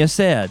 Virginia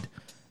said,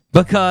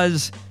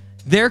 because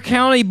their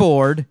county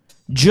board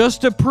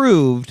just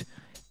approved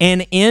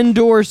an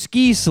indoor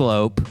ski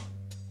slope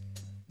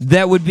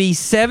that would be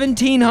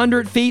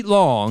 1,700 feet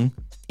long,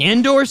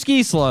 indoor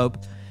ski slope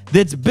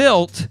that's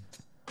built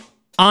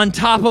on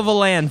top of a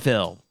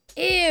landfill.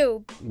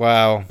 Ew.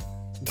 Wow.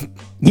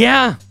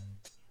 Yeah.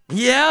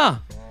 Yeah.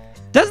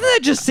 Doesn't that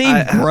just seem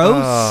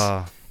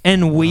gross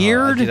and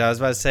weird? Dude, I was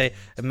about to say,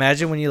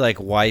 imagine when you like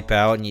wipe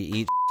out and you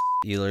eat,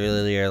 you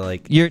literally are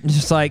like, You're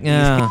just like,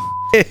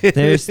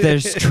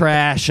 there's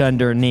trash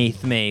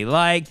underneath me.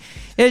 Like,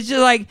 it's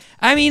just like,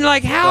 I mean,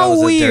 like, that how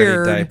was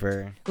weird. a dirty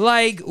diaper.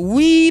 Like,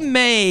 we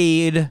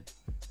made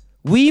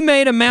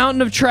a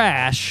mountain of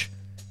trash,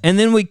 and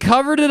then we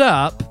covered it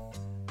up,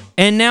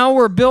 and now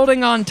we're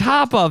building on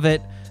top of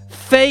it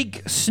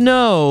fake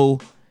snow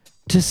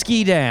to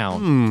ski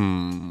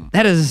down.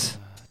 That is,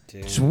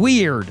 it's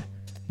weird.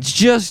 It's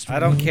just, I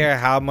don't care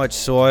how much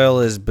soil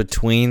is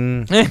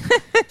between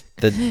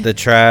the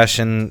trash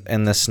and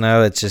the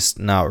snow. It's just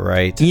not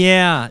right.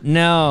 yeah,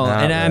 no.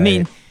 Not And I right.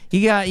 mean,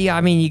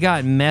 you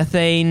got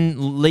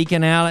methane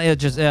leaking out. It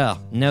just,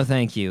 no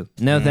thank you.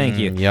 No thank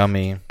you.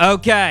 Yummy.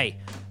 Okay,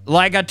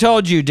 like I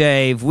told you,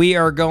 Dave, we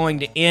are going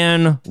to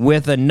end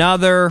with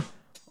another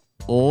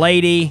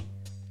lady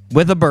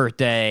with a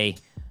birthday.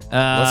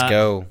 Let's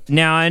go.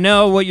 Now, I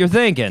know what you're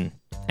thinking.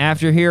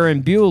 After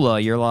hearing Beulah,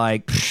 you're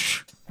like,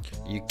 psh,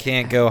 You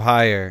can't go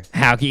higher.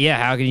 how can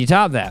you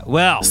top that?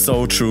 Well,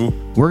 So true.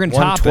 we're going to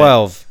top it.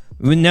 112.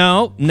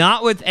 No,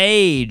 not with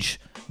age,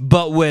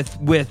 but with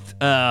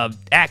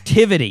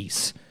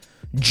activities.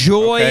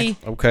 Joy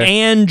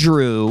Okay.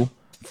 Andrew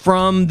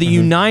from the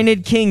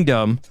United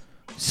Kingdom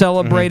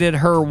celebrated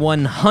her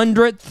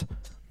 100th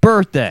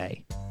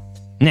birthday.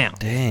 Now,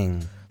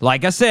 Dang.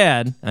 like I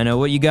said, I know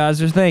what you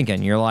guys are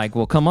thinking. You're like,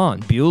 well, come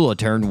on. Beulah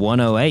turned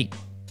 108.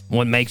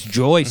 What makes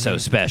Joy so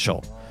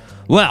special?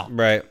 Well,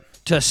 Right.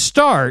 to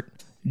start,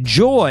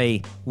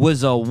 Joy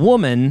was a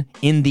woman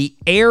in the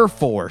Air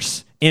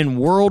Force in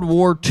World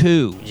War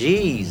II.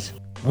 Jeez.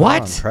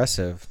 What? Oh,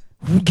 impressive.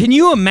 Can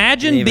you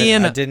imagine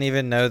being I didn't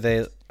even know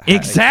they.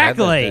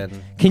 exactly? had that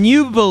then. Can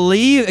you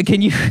believe?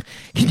 Can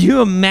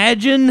you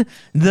imagine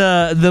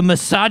the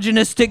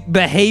misogynistic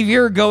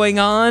behavior going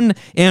on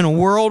in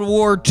World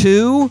War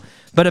II?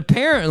 But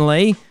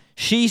apparently,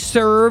 she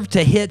served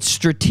to hit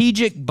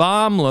strategic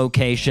bomb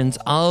locations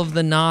of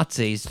the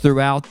Nazis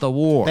throughout the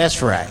war.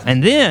 That's right.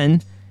 And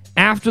then,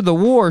 After the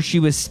war, she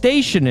was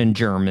stationed in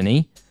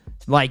Germany,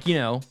 like,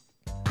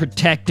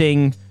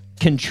 protecting,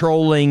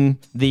 controlling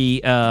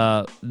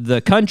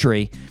the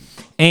country.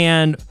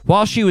 And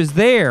while she was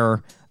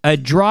there, a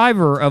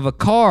driver of a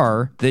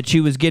car that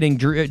she was getting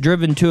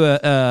driven to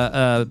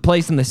a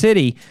place in the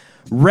city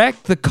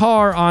wrecked the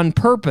car on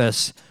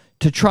purpose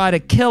to try to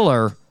kill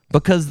her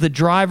because the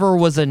driver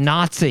was a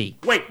Nazi.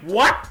 Wait,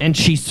 what? And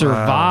she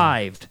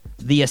survived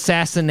the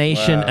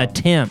assassination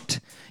attempt.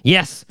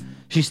 Yes,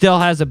 she still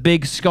has a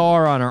big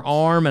scar on her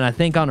arm and I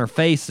think on her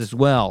face as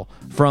well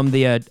from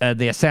the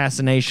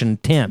assassination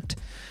attempt.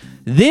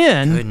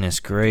 Then, Goodness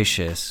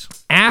gracious.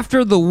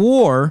 after the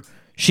war,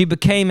 she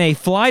became a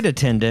flight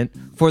attendant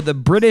for the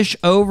British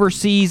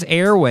Overseas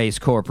Airways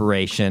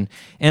Corporation.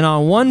 And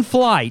on one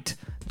flight,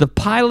 the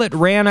pilot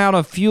ran out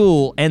of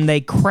fuel and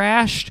they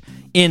crashed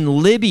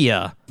in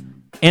Libya.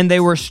 And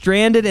they were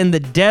stranded in the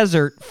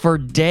desert for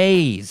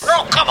days.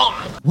 Oh, come on!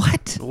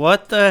 What?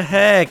 What the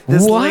heck?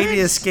 This What?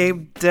 lady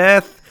escaped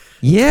death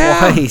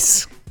Yeah.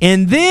 twice.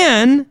 And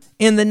then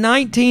in the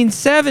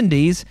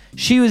 1970s,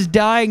 she was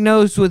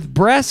diagnosed with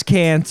breast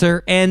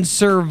cancer and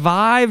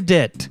survived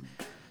it.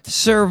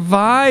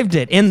 Survived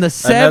it in the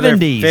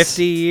 70s. Another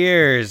 50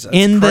 years. That's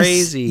in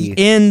crazy.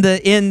 in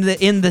the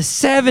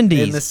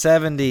 70s. In the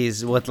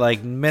 70s with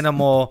like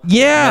minimal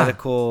Yeah.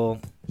 medical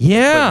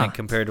Yeah. equipment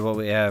compared to what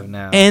we have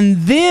now.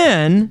 And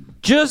then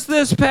just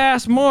this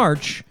past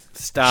March,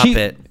 Stop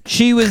it.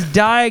 she was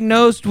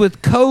diagnosed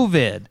with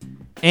COVID,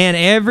 and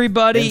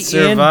everybody And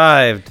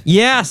survived.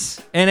 Yes,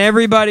 and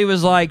everybody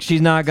was like,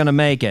 she's not gonna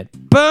make it.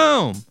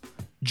 Boom!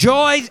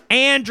 Joy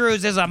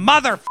Andrews is a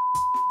mother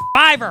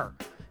survivor.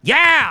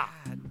 Yeah,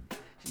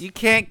 You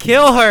can't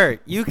kill her.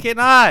 You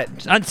cannot.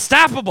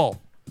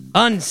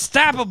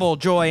 unstoppable,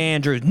 Joy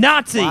Andrews.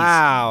 Nazis,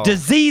 Wow.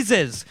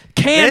 diseases,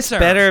 This cancer.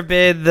 better have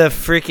been the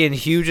freaking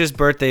hugest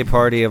birthday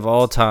party of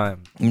all time.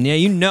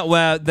 Yeah,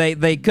 well, they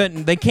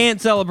can't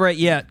celebrate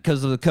yet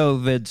because of the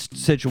COVID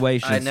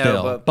situation. I know,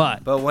 still,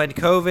 but when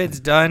COVID's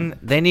done,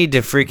 they need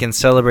to freaking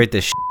celebrate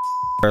the shit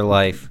of their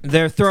life.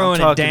 they're throwing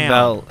I'm it talking down.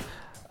 about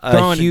a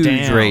Throwing it huge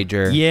down.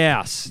 rager.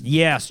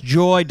 Yes.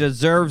 Joy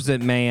deserves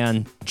it,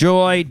 man.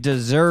 Joy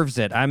deserves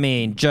it. I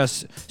mean,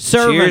 just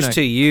serving Cheers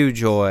to you,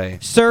 Joy.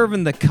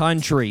 serving the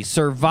country,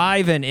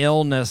 surviving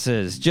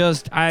illnesses.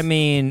 Just, I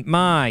mean,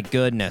 my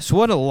goodness,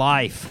 what a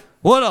life.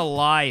 What a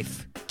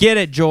life. Get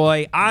it,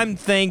 Joy. I'm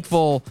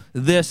thankful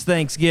this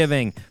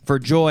Thanksgiving for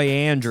Joy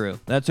Andrew.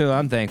 That's who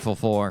I'm thankful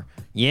for.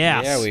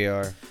 Yes. Yeah, we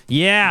are.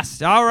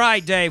 Yes. All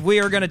right, Dave. We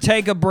are going to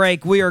take a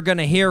break. We are going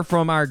to hear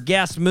from our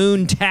guest,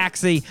 Moon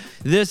Taxi.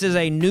 This is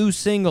a new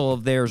single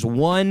of theirs,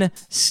 One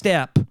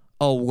Step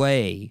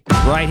Away,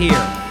 right here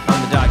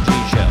on the Doc G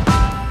Show.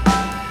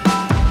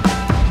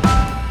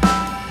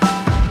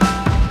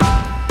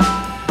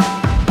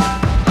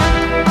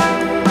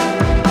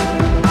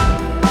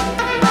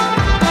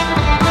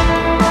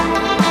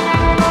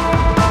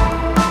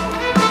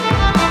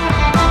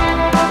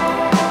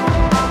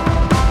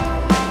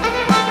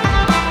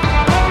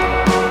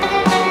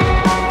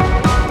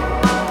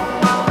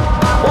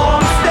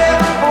 One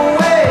step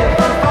away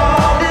from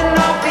falling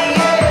off the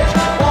edge.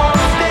 One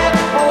step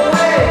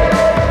away,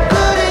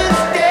 good is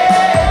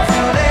dead.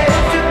 Too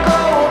late to go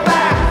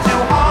back,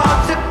 too hard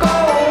to go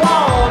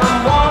on.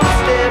 I'm one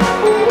step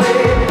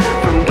away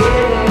from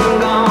getting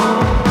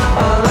gone.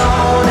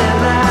 Alone at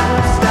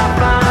last, I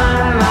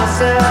find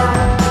myself,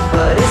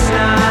 but it's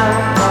not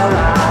all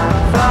I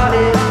thought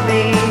it'd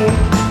be.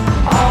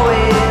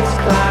 Always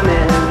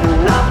climbing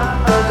up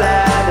the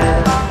ladder,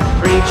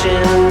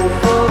 reaching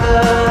for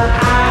the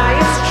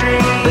highest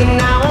tree. But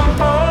now I'm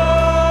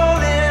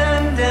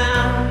falling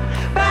down,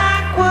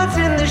 backwards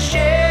in the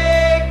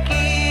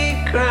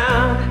shaky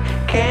ground.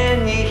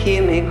 Can you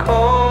hear me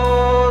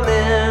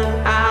calling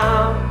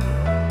out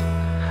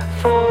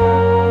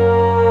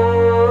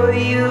for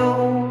you?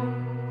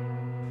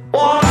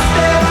 One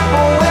step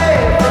away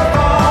from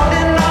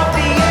falling off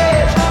the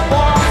edge.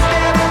 One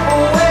step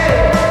away,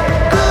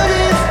 good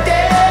is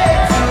dead.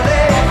 Too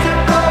late to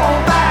go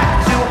back,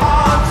 too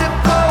hard to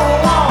go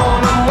on.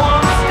 I'm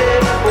one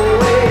step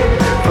away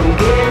from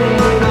getting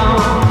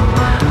gone.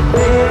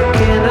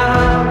 Waking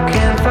up,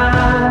 can't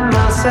find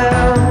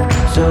myself.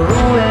 So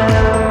who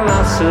am I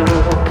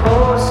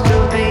supposed to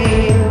be?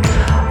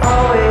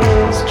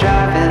 Always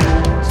driving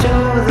to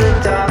the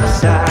dark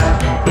side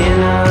in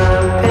a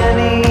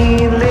penny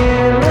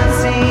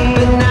limousine.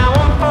 But now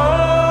I'm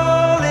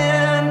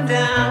falling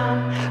down,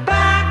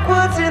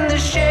 backwards in the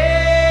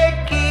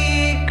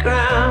shaky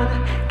ground.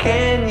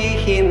 Can you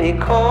hear me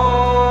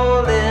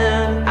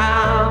calling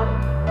out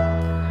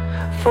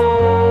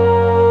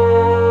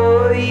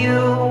for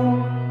you?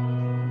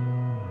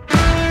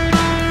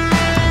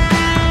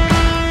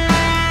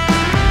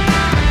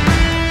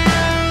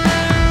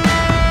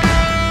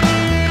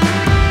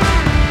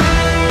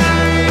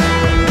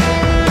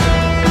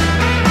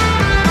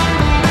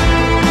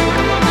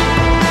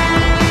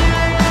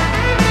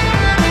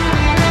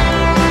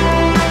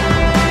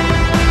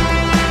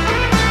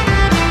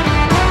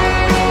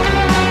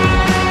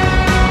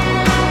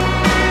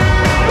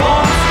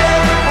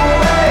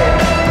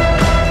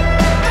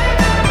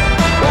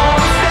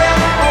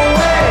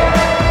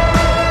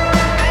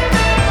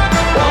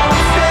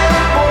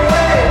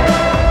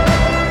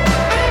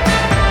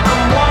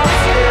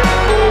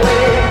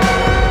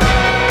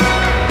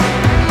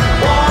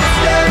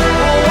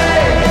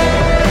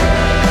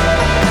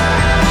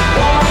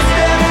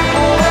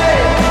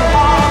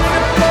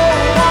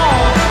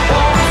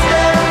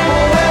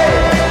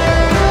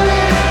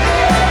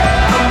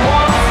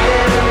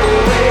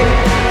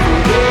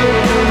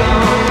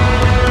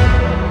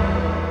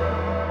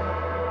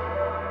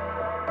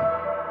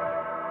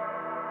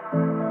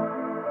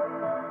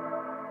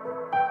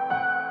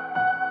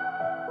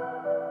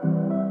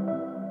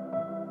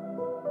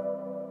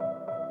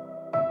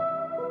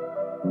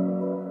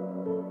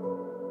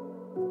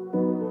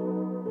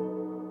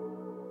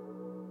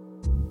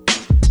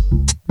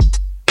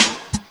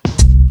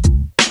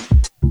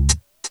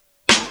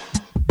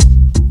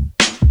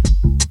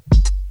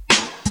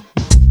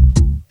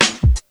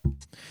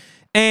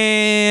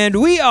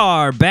 And we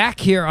are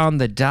back here on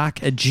the Doc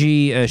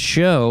G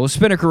Show.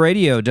 Spinnaker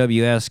Radio,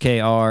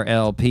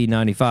 WSKRLP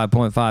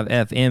 95.5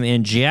 FM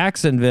in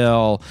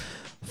Jacksonville,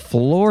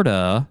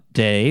 Florida.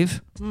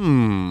 Dave?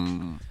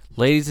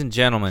 Ladies and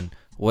gentlemen,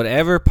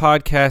 whatever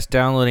podcast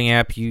downloading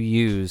app you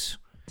use,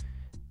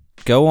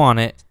 go on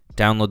it,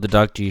 download the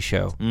Doc G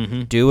Show.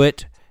 Do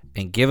it,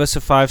 and give us a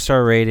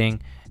 5-star rating,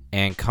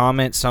 and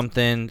comment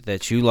something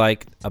that you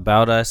like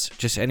about us,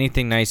 just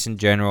anything nice in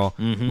general.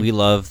 We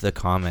love the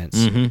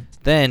comments.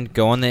 Then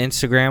go on the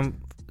Instagram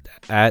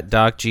at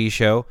Doc G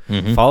Show.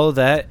 Follow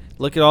that.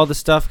 Look at all the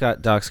stuff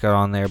Doc's got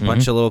on there. A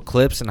bunch of little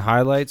clips and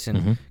highlights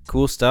and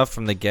cool stuff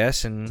from the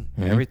guests and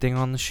everything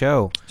on the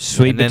show.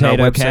 Sweet and then our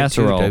potato website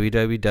casserole. too,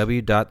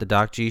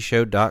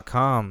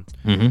 www.thedocgshow.com.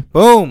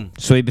 Boom.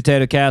 Sweet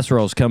potato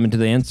casserole's coming to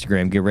the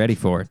Instagram. Get ready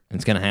for it.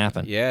 It's going to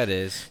happen. Yeah, it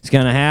is. It's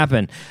going to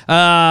happen.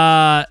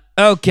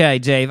 Okay,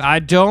 Dave. I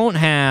don't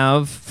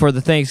have, for the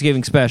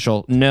Thanksgiving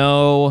special,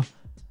 no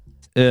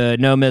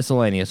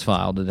miscellaneous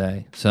file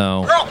today.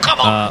 So,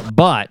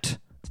 but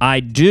I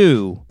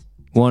do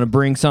want to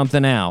bring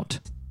something out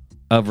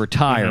of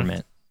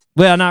retirement.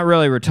 Well, not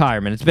really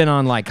retirement. It's been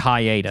on like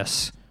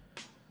hiatus.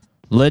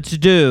 Let's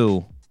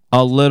do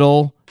a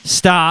little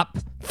Stop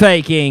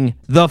Faking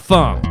the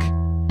Funk.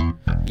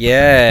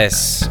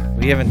 Yes.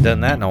 We haven't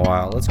done that in a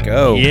while. Let's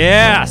go.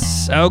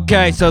 Yes.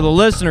 Okay, so the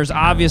listeners,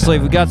 obviously,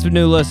 we've got some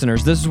new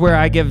listeners. This is where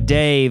I give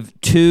Dave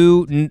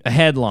two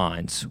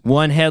headlines.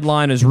 One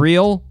headline is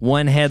real,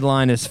 one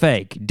headline is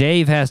fake.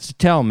 Dave has to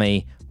tell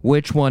me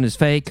which one is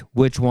fake,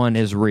 which one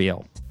is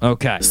real.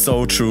 Okay.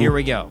 So true. Here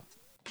we go.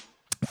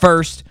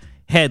 First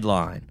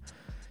headline.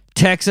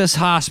 Texas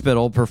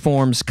hospital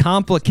performs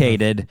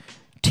complicated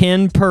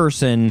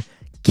 10-person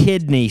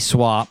kidney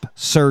swap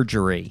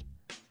surgery.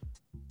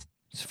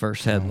 It's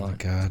first headline. Oh, my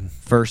God.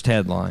 First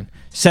headline.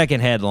 Second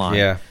headline.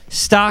 Yeah.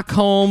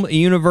 Stockholm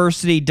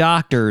University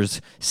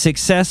doctors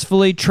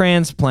successfully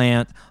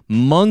transplant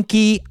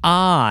monkey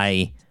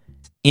eye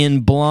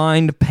in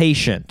blind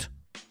patient.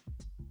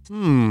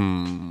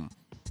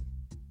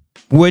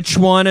 Which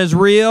one is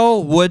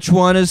real? Which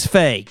one is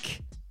fake?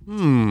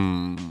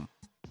 I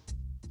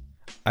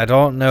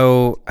don't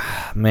know.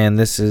 Man,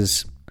 this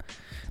is...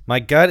 My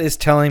gut is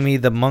telling me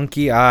the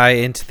monkey eye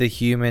into the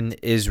human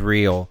is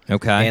real.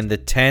 Okay. And the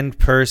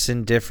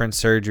 10-person different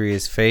surgery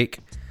is fake.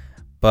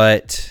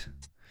 But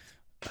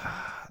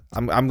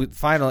I'm going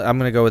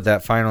to go with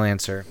that final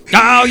answer.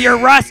 Oh, you're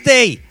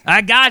rusty.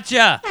 I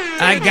gotcha.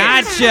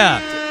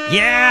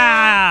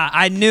 Yeah.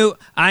 I knew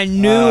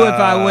if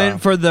I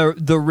went for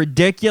the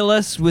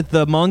ridiculous with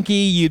the monkey,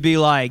 you'd be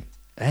like,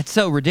 that's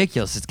so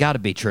ridiculous. It's got to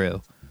be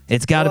true.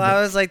 It's got to be.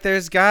 I was like,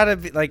 there's got to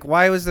be, like,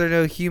 why was there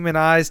no human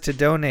eyes to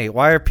donate?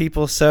 Why are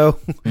people so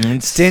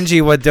stingy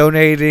with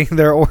donating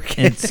their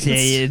organs?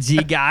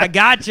 I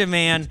gotcha,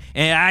 man.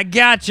 And I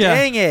gotcha.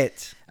 Dang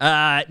it.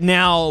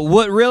 Now,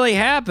 what really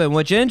happened,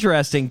 which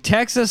interesting,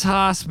 Texas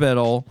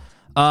Hospital,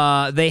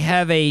 they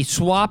have a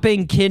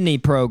swapping kidney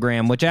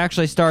program, which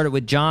actually started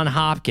with John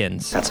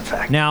Hopkins. That's a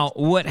fact. Now,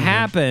 what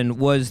happened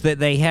was that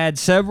they had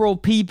several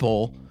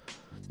people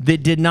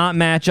that did not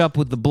match up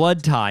with the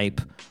blood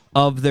type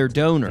of their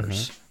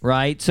donors,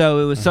 right? So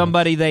it was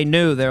somebody they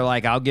knew. They're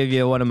like, I'll give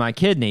you one of my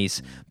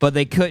kidneys, but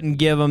they couldn't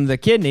give them the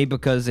kidney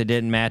because it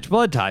didn't match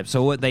blood type.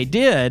 So what they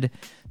did,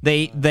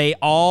 they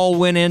all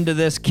went into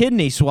this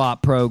kidney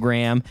swap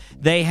program.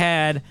 They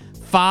had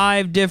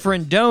 5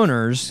 different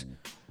donors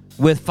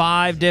with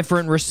 5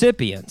 different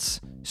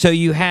recipients. So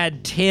you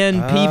had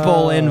 10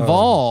 people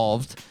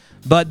involved,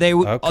 but they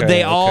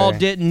all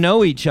didn't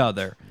know each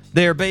other.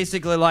 They're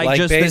basically like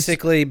just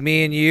basically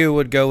me and you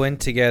would go in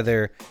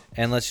together,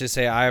 and let's just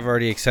say I've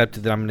already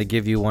accepted that I'm going to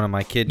give you one of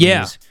my kidneys.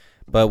 Yeah.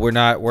 But we're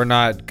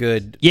not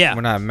good. Yeah.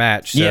 We're not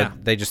matched. So Yeah.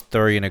 they just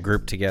throw you in a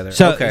group together.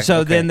 So okay,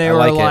 then they I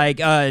were like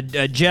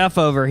like, Jeff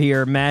over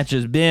here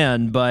matches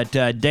Ben, but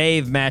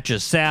Dave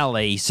matches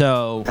Sally.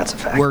 So that's a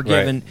fact. We're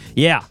giving,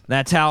 yeah,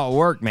 that's how it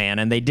worked, man.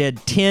 And they did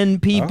 10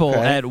 people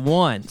at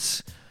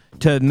once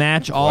to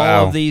match all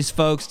of these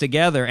folks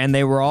together, and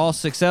they were all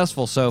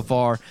successful so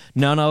far.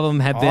 None of them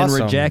have been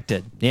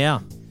rejected. Yeah.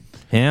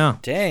 Yeah.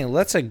 Dang,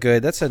 that's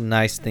a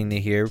nice thing to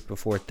hear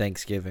before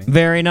Thanksgiving.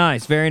 Very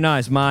nice, very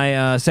nice.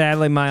 My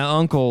sadly, my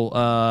uncle,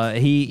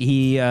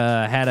 he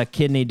had a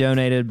kidney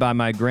donated by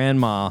my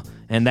grandma,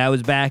 and that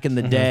was back in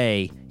the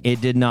day.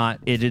 It did not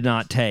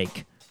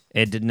take.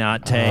 It did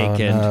not take,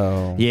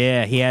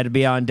 yeah, he had to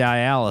be on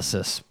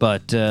dialysis.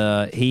 But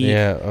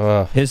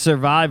his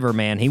survivor,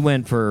 man, he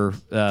went for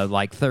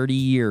like 30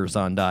 years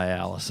on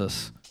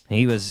dialysis.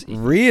 He was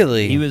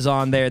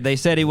on there. They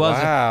said he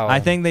wasn't. Wow. I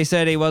think they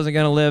said he wasn't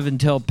going to live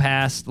until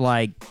past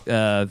like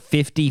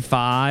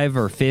 55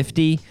 or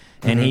 50,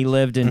 and he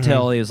lived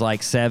until he was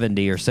like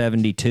 70 or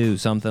 72,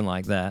 something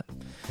like that.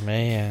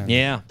 Man.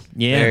 Yeah.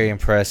 Very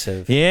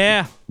impressive.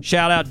 Yeah.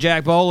 Shout out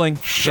Jack Bowling.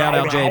 Shout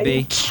out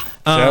JB.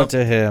 Shout out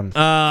to him.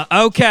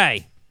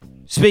 Okay.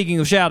 Speaking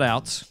of shout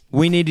outs,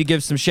 we need to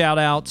give some shout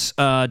outs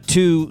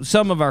to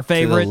some of our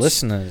favorites,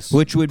 listeners.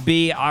 which would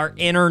be our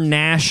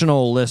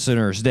international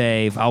listeners.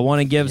 Dave, I want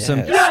to give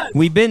some.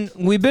 We've been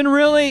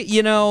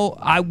really,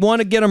 I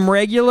want to get them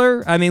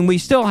regular. I mean, we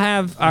still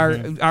have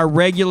our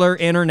regular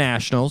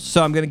internationals,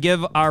 so I'm going to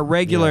give our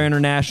regular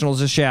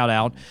internationals a shout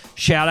out.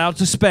 Shout out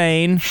to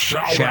Spain.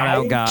 Shout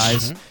out,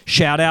 guys.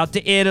 Shout out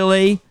to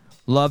Italy.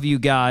 Love you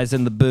guys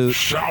in the boot.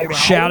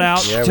 Shout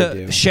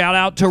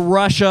out to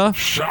Russia.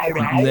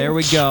 There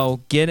we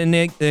go. Getting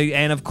it,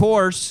 and of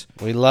course,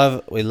 We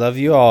love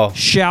you all.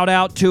 shout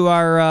out to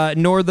our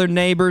northern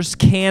neighbors,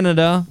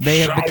 Canada. They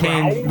have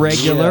became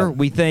regular. Yeah.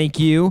 We thank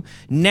you.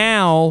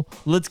 Now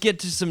let's get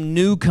to some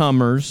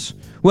newcomers.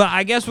 Well,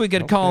 I guess we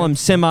could call them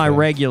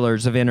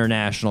semi-regulars of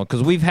international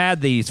because we've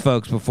had these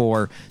folks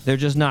before. They're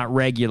just not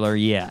regular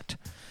yet.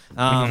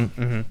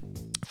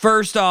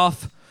 First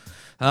off.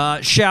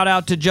 Shout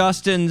out to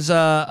Justin's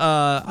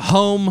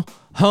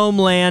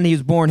homeland. He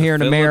was born here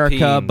in America,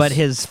 Philippines. but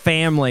his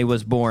family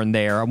was born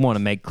there. I want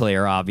to make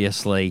clear,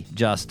 obviously,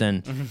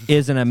 Justin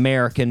is an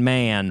American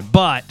man,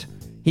 but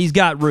he's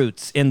got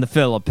roots in the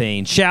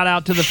Philippines. Shout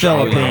out to the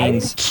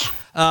Philippines.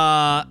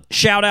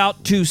 Shout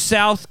out to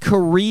South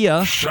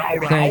Korea.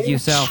 Thank you,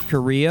 South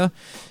Korea.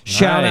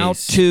 Shout out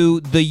Nice. to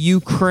the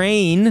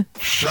Ukraine.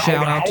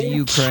 Shout out to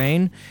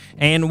Ukraine.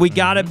 And we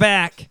got it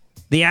back.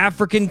 The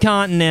African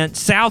continent,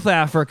 South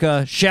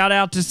Africa. Shout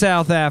out to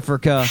South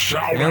Africa.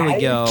 There we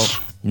go.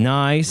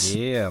 Nice.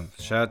 Yeah.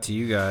 Shout out to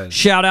you guys.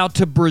 Shout out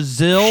to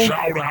Brazil.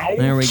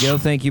 There we go.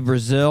 Thank you,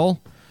 Brazil.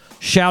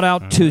 Shout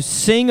out to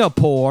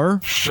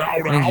Singapore.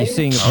 Thank you,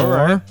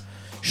 Singapore.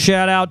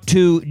 Shout out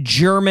to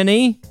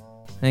Germany.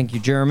 Thank you,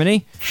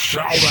 Germany.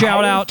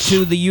 Shout out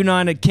to the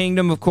United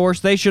Kingdom, of course.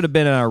 They should have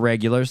been in our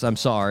regulars. I'm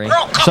sorry.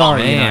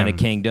 Sorry, Man. United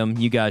Kingdom.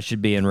 You guys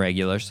should be in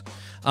regulars.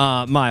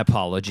 My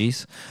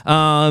apologies.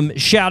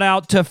 Shout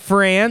out to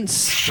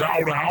France.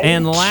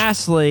 And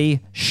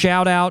lastly,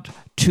 shout out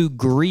to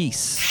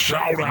Greece.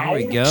 There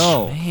we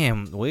go.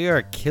 Man, we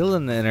are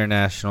killing the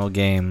international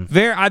game.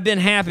 I've been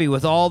happy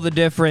with all the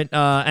different,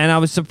 and I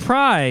was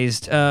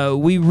surprised.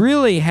 We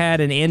really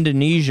had an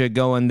Indonesia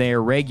going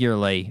there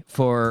regularly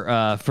for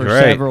Right.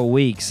 several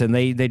weeks, and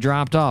they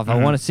dropped off. I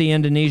want to see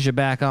Indonesia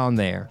back on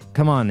there.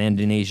 Come on,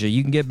 Indonesia,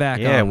 you can get back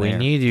Yeah, on we there.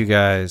 need you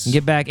guys.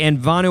 Get back, and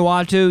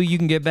Vanuatu, you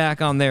can get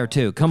back on there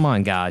too. Come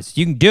on, guys,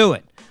 you can do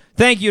it.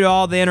 Thank you to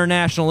all the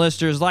international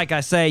listeners. Like I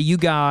say, you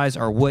guys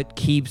are what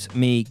keeps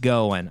me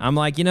going. I'm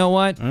like, you know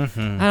what? I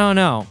don't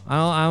know.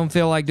 I don't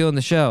feel like doing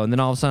the show. And then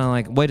all of a sudden, I'm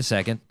like, wait a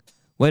second.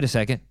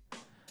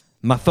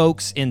 My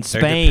folks in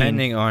Spain,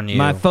 depending on you.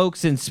 My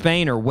folks in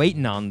Spain are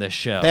waiting on this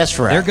show. That's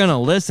right. They're gonna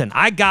listen.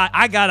 I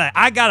gotta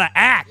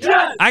act.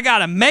 I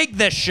gotta make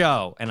this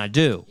show, and I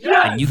do.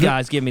 And you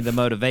guys give me the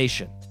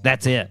motivation.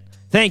 That's it.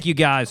 Thank you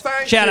guys.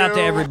 Shout out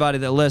to everybody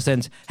that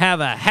listens.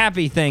 Have a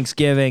happy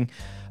Thanksgiving.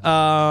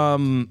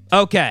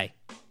 Okay.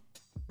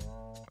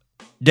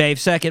 Dave,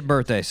 second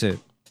birthday suit.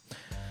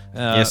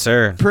 Yes,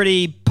 sir.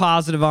 Pretty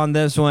positive on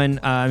this one.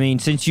 I mean,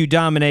 since you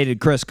dominated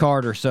Chris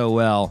Carter so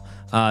well,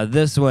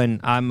 this one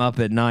I'm up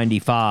at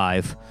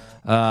 95.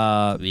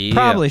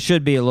 Probably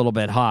should be a little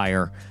bit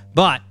higher,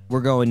 but we're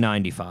going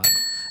 95.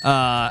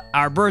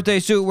 Our birthday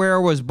suit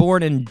wearer was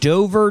born in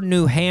Dover,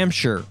 New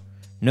Hampshire,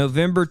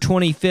 November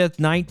 25th,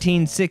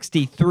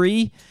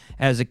 1963.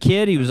 As a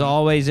kid, he was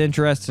always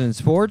interested in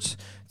sports.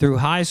 Through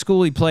high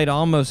school, he played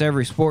almost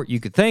every sport you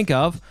could think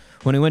of.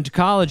 When he went to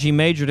college, he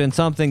majored in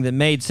something that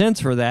made sense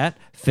for that,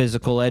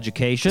 physical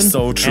education,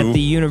 So true. at the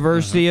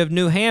University of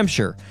New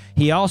Hampshire.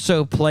 He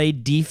also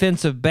played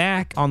defensive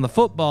back on the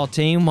football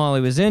team while he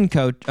was in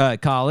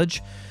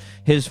college.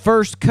 His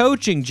first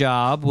coaching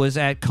job was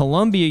at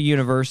Columbia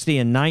University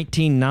in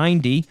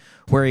 1990,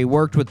 where he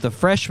worked with the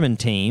freshman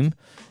team.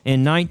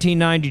 In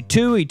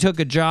 1992, he took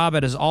a job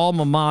at his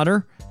alma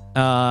mater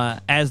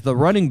as the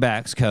running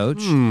backs coach.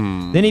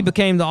 Then he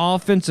became the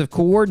offensive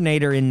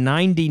coordinator in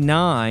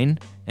 99,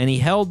 and he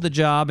held the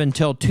job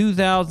until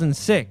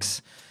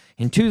 2006.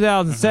 In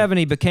 2007,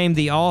 he became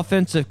the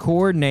offensive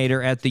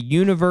coordinator at the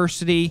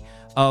University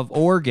of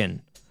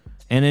Oregon.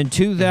 And in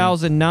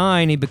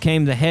 2009, he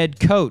became the head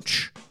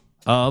coach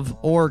of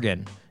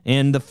Oregon.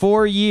 In the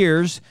 4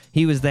 years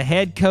he was the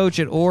head coach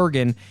at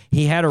Oregon,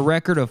 he had a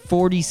record of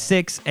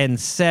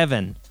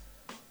 46-7.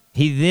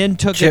 He then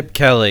took Chip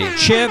Kelly.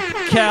 Chip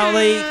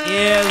Kelly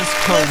is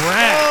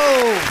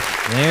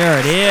correct. There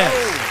it is.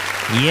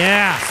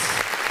 Yes.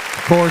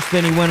 Of course,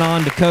 then he went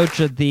on to coach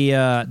at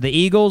the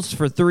Eagles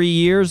for 3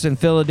 years in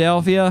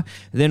Philadelphia,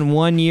 then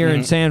 1 year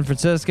in San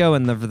Francisco,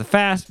 and for the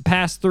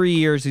past 3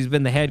 years, he's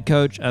been the head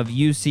coach of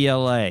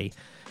UCLA.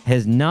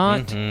 Has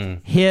not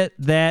hit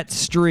that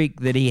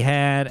streak that he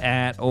had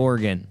at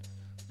Oregon.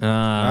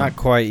 Not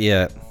quite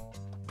yet.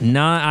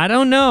 I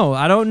don't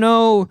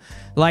know.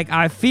 Like,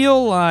 I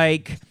feel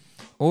like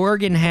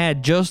Oregon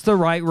had just the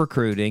right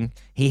recruiting.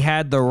 He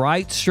had the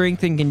right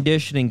strength and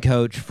conditioning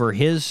coach for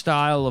his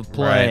style of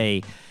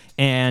play.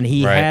 And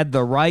he had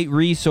the right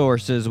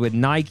resources with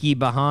Nike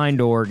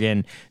behind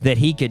Oregon that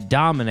he could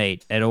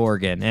dominate at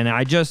Oregon. And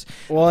I just...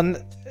 Well,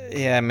 and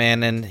Yeah,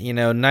 man, and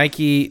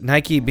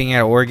Nike being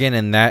at Oregon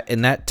in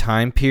that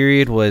time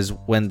period was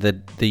when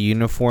the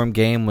uniform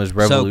game was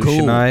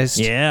revolutionized.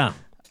 So cool. Yeah.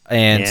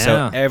 And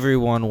so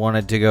everyone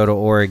wanted to go to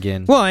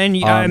Oregon. Well, and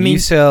I mean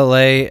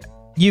UCLA,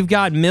 you've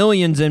got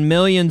millions and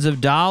millions of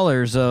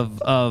dollars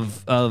of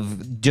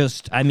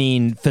just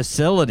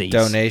facilities,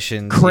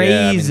 donations,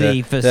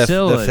 crazy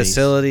facilities. The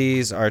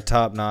facilities are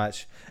top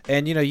notch,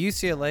 and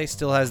UCLA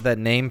still has that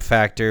name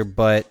factor,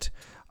 but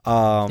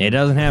it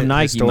doesn't have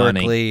Nike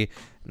money.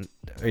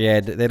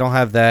 Yeah, they don't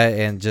have that,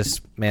 and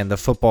just the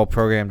football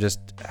program just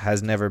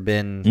has never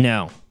been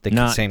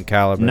the same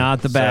caliber.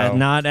 Not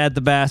at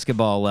the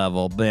basketball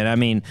level, but I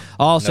mean,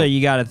 also you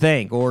got to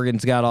think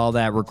Oregon's got all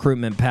that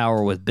recruitment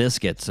power with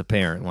biscuits,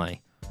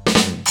 apparently.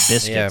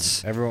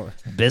 Biscuits,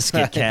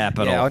 biscuit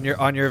capital. Yeah,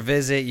 on your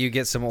visit, you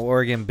get some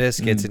Oregon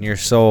biscuits, and you're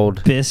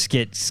sold.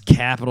 Biscuits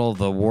capital of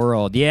the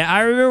world. Yeah,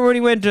 I remember when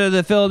he went to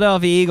the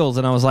Philadelphia Eagles,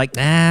 and I was like,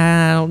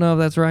 I don't know if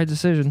that's the right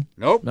decision.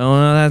 Nope. Don't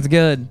know that's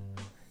good.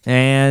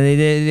 And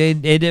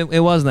it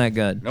wasn't that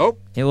good.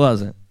 Nope. It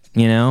wasn't. I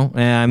mean,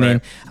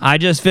 Right. I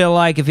just feel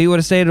like if he would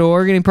have stayed at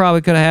Oregon, he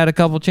probably could have had a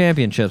couple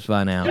championships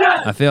by now.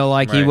 I feel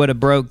like he Right. would have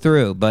broke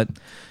through, but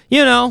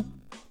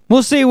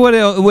we'll see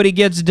what he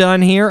gets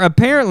done here.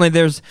 Apparently,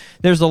 there's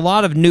a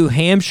lot of New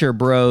Hampshire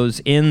bros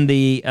in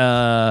the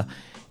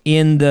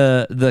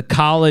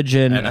college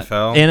and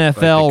NFL? NFL Like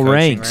the coaching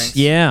ranks. ranks?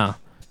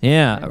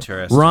 Yeah.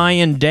 Interesting.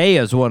 Ryan Day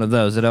is one of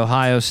those at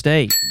Ohio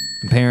State.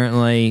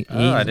 Apparently,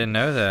 Oh, I didn't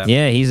know that.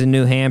 yeah, he's a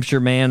New Hampshire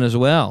man as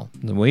well.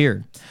 It's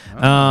weird.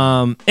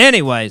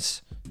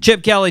 Anyways,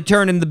 Chip Kelly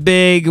turning the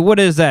big, what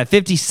is that,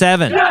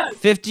 57?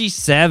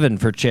 57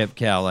 for Chip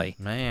Kelly.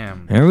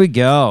 Man. There we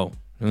go.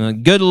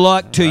 Good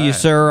luck to you,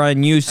 sir,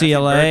 on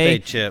UCLA. Happy birthday,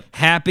 Chip.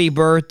 Happy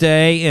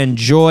birthday.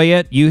 Enjoy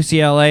it.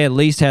 UCLA at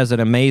least has an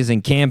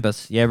amazing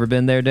campus. You ever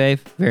been there,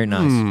 Dave? Very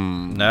nice.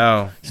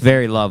 No. It's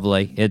very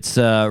lovely. It's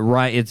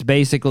It's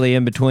basically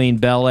in between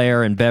Bel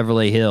Air and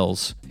Beverly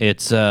Hills.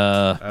 It's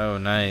Oh,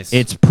 nice.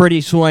 It's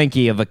pretty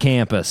swanky of a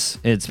campus.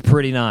 It's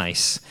pretty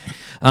nice.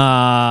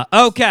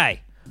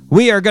 Okay,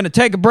 we are going to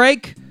take a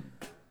break.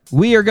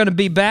 We are going to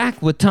be back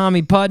with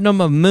Tommy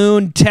Putnam of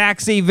Moon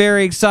Taxi.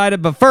 Very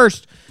excited, but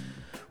first,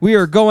 we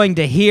are going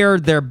to hear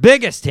their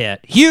biggest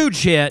hit,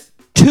 huge hit,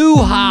 Too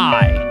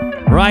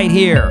High, right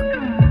here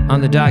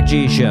on the Doc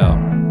G Show.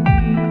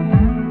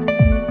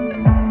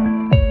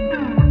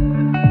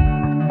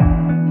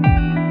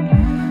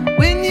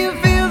 When you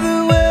feel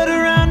the world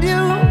around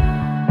you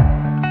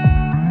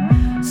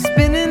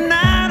spinning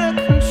out of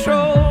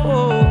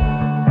control,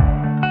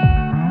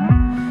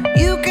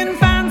 you can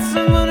find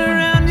someone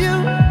around you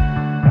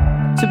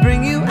to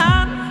bring you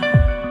out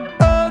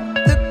of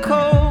the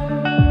cold.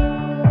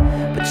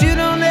 But you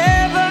don't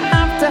ever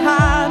have to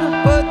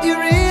hide what you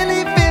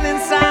really feel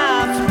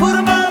inside. So put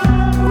 'em up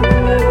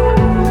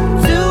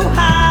too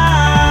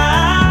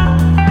high.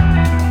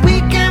 We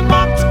can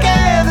walk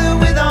together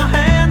with our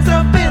hands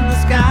up in the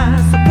sky.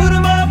 So put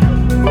 'em up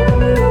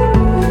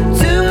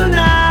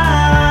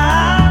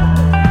tonight.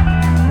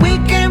 We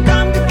can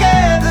come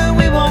together.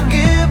 We won't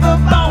give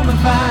up on the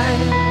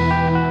fight.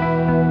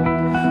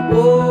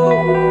 Oh,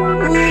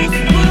 so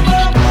put 'em up.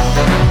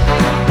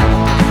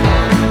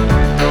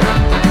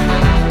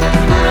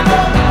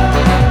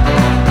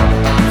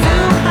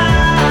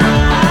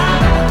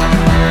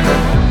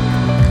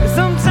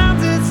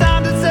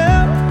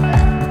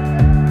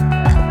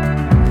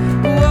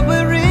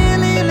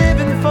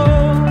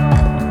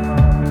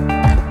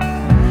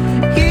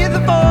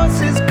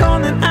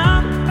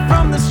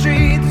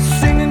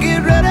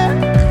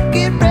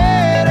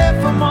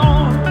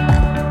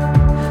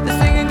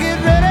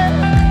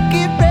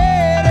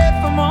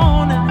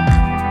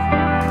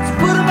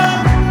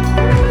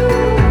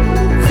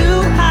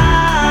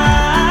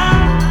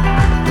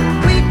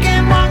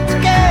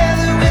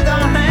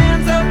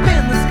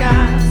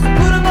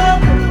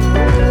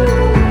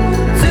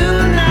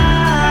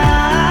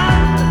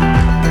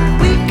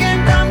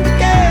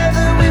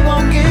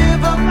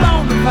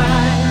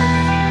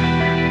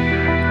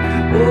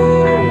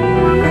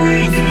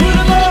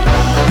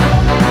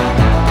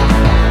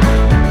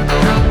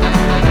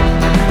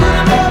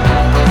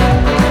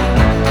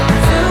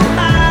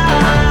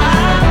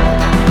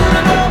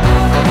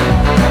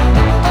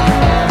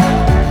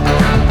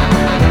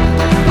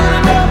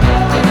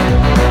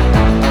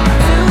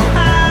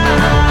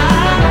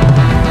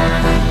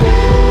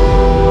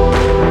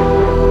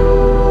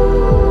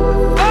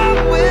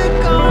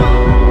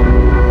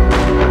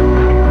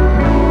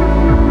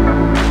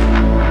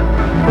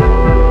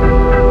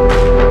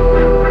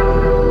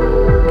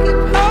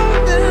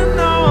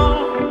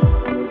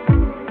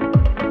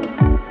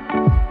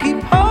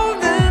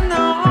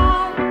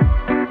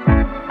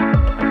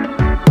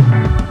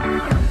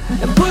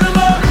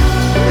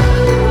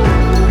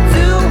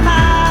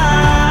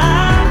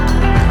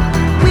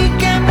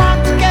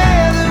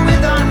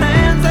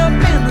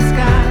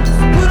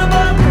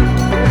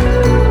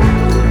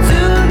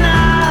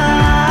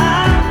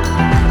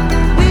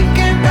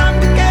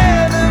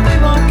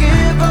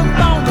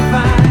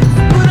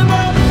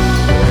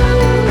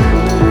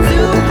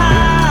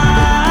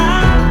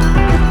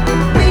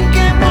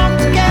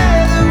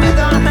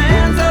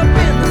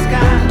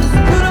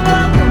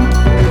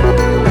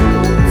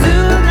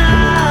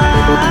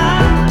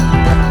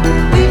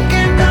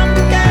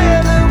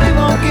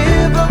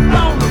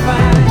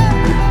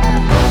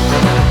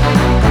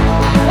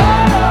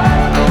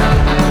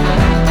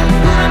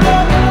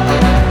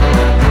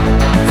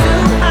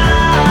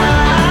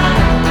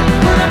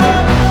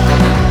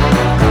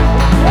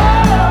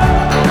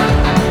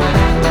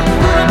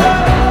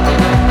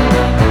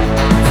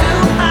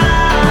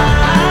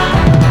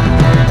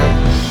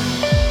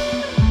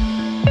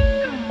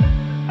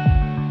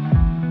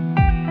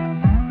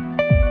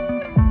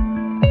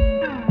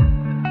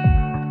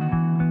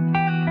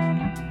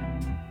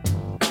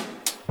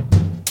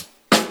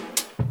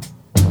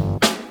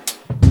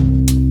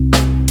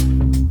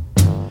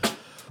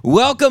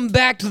 Welcome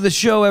back to the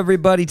show,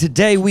 everybody.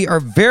 Today we are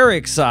very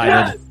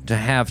excited to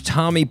have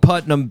Tommy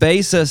Putnam,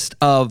 bassist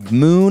of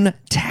Moon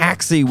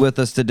Taxi, with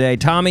us today.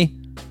 Tommy,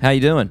 how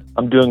you doing?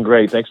 I'm doing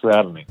great. Thanks for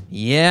having me.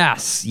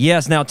 Yes.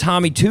 Now,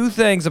 Tommy, two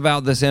things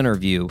about this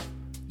interview.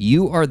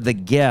 You are the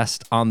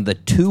guest on the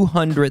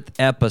 200th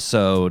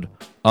episode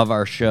of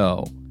our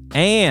show,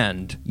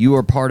 and you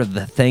are part of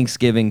the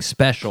Thanksgiving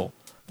special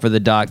for the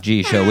Doc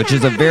G Show, which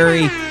is a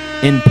very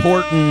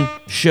important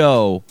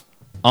show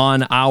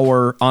on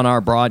our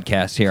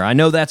broadcast here. I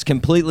know that's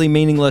completely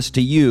meaningless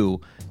to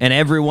you and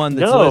everyone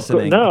that's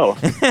listening. No,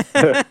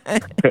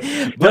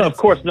 of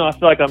course, no. I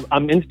feel like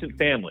I'm instant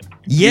family.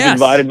 Yes. You've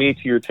invited me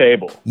to your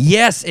table.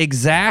 Yes,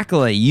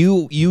 exactly.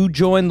 You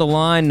joined the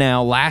line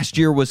now. Last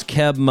year was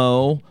Keb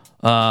Mo.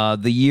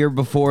 The year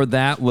before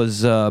that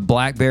was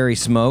Blackberry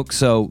Smoke.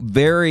 So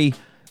very,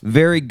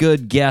 very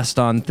good guest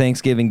on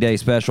Thanksgiving Day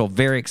special.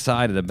 Very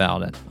excited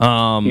about it.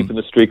 Keeping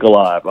the streak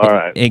alive. All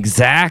right.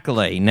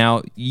 Exactly.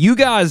 Now, you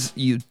guys,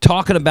 you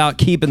talking about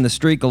keeping the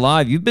streak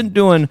alive, you've been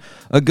doing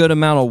a good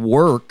amount of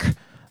work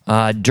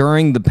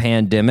during the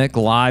pandemic,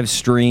 live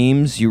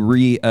streams. You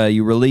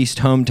released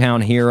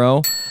Hometown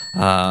Hero,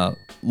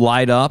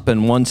 Light Up,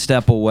 and One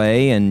Step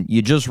Away, and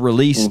you just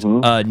released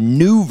a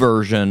new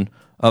version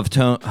of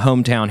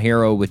Hometown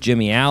Hero with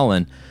Jimmy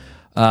Allen.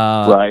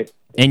 Right.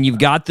 And you've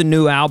got the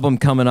new album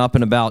coming up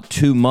in about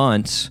 2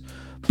 months.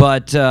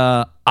 But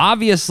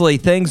obviously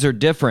things are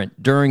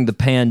different during the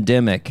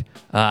pandemic.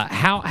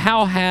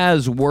 How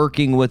has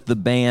working with the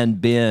band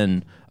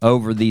been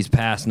over these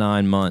past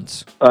 9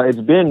 months?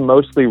 It's been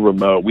mostly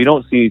remote. We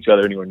don't see each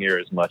other anywhere near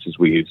as much as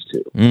we used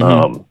to.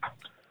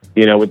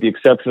 With the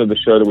exception of the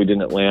show that we did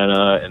in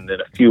Atlanta and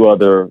then a few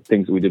other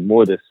things that we did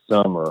more this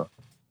summer.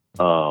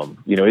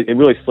 It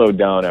really slowed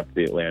down after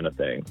the Atlanta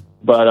thing.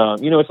 But,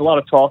 it's a lot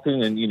of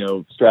talking and,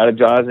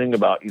 strategizing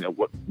about,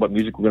 what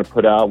music we're going to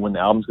put out, when the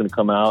album's going to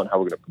come out, and how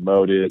we're going to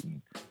promote it,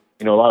 and,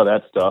 a lot of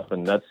that stuff.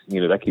 And that's,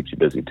 that keeps you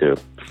busy, too.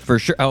 For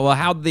sure. Oh, well,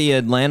 how'd the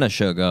Atlanta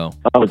show go?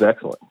 It was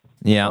excellent.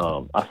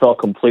 Yeah. I felt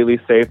completely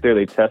safe there.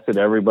 They tested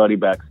everybody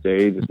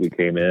backstage as we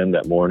came in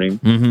that morning.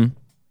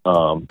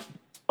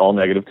 All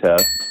negative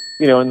tests.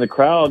 In the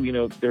crowd,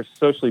 they're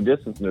socially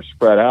distanced and they're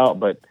spread out,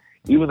 but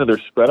even though they're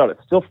spread out, it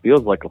still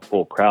feels like a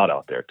full crowd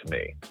out there to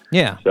me.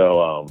 Yeah.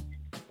 So,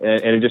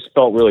 and it just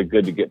felt really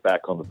good to get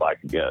back on the bike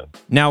again.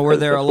 Now, were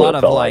there a lot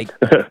of like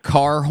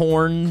car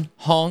horn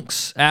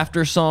honks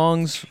after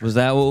songs? Was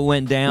that what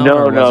went down?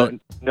 No.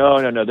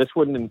 This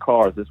wasn't in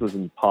cars. This was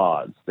in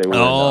pods. They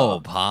were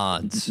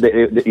pods.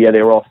 They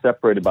were all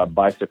separated by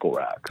bicycle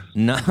racks.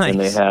 Nice. And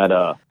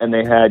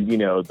they had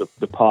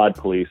the pod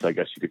police, I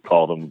guess you could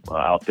call them,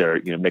 out there,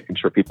 making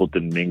sure people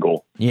didn't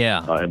mingle.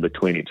 Yeah. In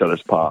between each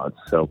other's pods.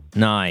 So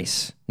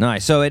nice.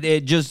 So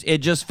it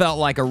just felt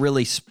like a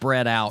really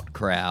spread out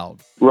crowd.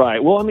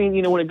 Right. Well, I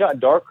mean, when it got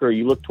darker,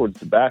 you look towards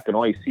the back and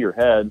all you see are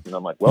heads, and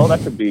I'm like, well,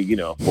 that could be,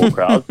 full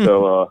crowd.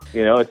 So,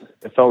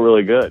 it felt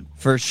really good.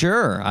 For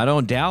sure. I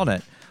don't doubt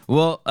it.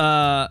 Well,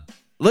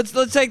 let's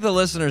take the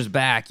listeners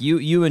back.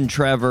 You and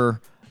Trevor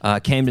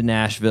came to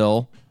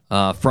Nashville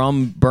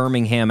from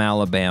Birmingham,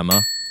 Alabama,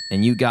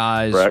 and you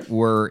guys Correct.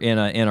 were in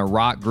a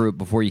rock group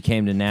before you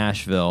came to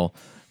Nashville.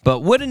 But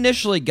what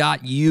initially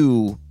got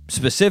you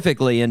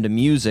specifically into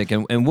music,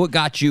 and what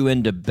got you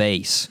into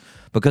bass?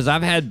 Because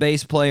I've had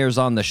bass players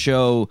on the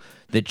show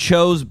that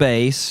chose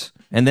bass,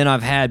 and then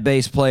I've had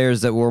bass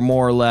players that were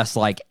more or less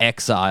like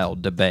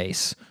exiled to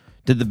bass.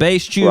 Did the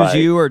bass choose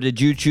you, or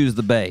did you choose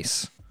the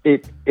bass?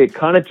 It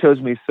kind of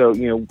chose me. So,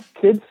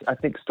 kids, I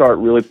think, start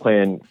really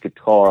playing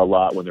guitar a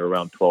lot when they're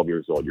around 12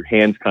 years old. Your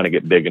hands kind of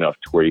get big enough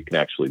to where you can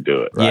actually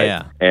do it, right?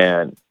 Yeah.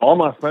 And all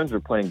my friends were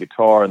playing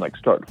guitar and,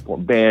 starting to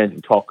form bands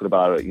and talking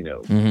about it,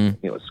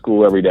 at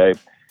school every day.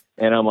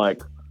 And I'm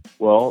like,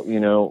 well,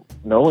 no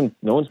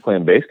one's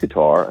playing bass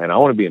guitar, and I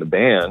want to be in a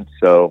band,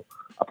 so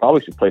I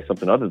probably should play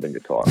something other than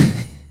guitar.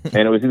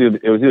 And it was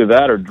either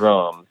that or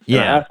drums.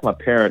 Yeah. And I asked my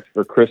parents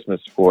for Christmas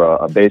for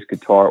a bass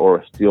guitar or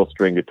a steel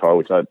string guitar,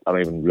 which I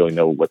don't even really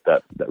know what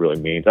that really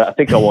means. I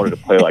think I wanted to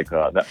play like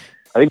that. I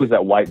think it was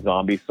that White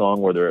Zombie song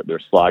where they're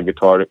slide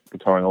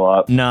guitaring a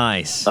lot.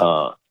 Nice.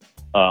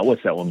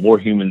 What's that one? More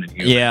Human Than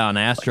Human. Yeah, on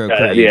Astro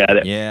Creed.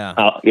 Yeah.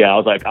 I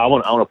was like, I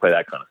want to play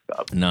that kind of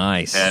stuff.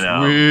 Nice.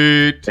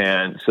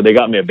 And so they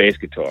got me a bass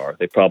guitar.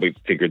 They probably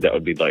figured that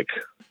would be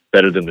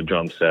better than the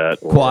drum set.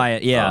 Or,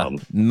 quiet, yeah.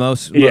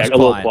 Most a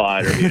little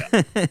quiet.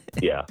 quieter,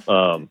 yeah.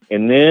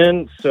 And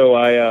then, so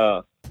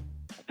I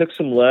took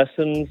some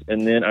lessons,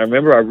 and then I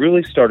remember I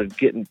really started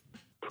getting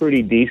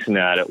pretty decent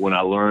at it when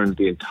I learned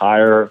the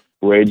entire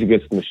Rage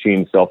Against the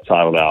Machine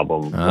self-titled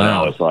album when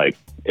I was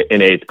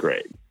in 8th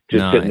grade.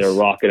 Just sitting there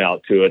rocking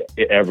out to it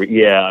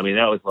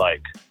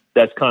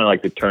that's kind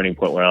of the turning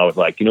point when I was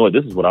like, you know what,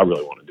 this is what I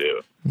really want to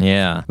do.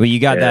 Yeah. Well, you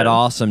got that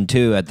awesome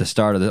too at the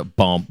start of the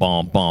bump,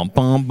 bump, bump,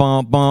 bump,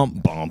 bump,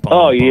 bump, bump.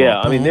 Oh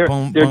yeah. I mean, there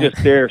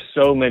are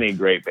so many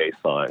great bass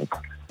lines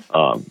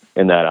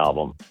in that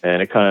album,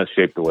 and it kind of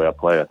shaped the way I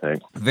play, I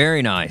think.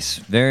 Very nice.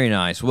 Very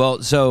nice.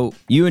 Well, so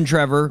you and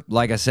Trevor,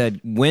 like I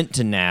said, went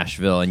to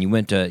Nashville, and you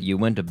went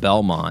to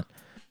Belmont.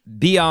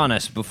 be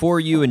honest, before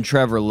you and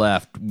Trevor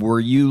left, were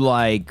you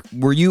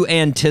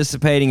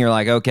anticipating, you're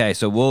like, okay,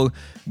 so we'll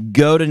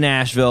go to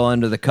Nashville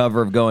under the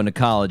cover of going to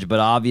college, but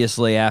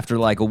obviously after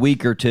like a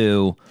week or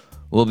two,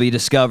 we'll be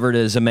discovered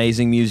as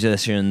amazing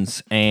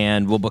musicians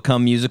and we'll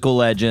become musical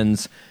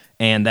legends,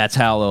 and that's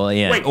how it'll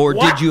end? Wait, or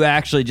what? did you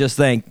actually just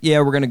think, yeah,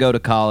 we're going to go to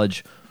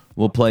college,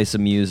 we'll play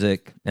some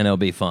music, and it'll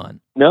be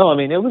fun? No, I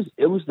mean, it was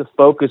the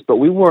focus, but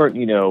we weren't,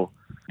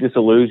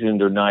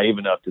 disillusioned or naive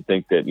enough to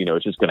think that,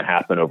 it's just going to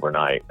happen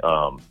overnight.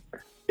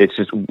 It's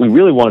just, we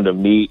really wanted to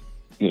meet,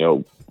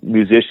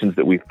 musicians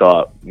that we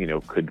thought,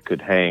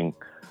 could hang.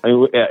 I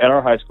mean, at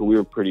our high school, we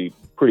were pretty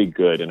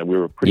good, and we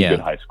were a pretty good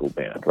high school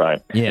band, right?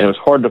 Yeah. And it was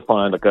hard to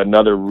find like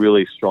another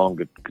really strong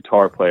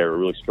guitar player, a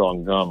really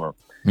strong drummer,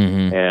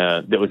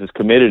 and that was as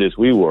committed as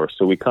we were.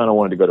 So we kind of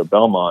wanted to go to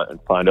Belmont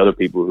and find other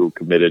people who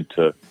committed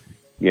to,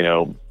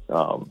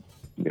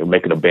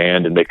 making a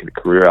band and making a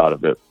career out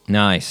of it.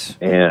 Nice.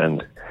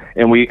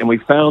 And we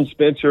found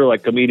Spencer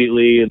like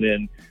immediately, and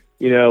then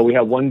we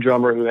had one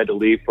drummer who had to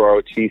leave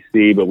for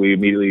ROTC, but we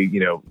immediately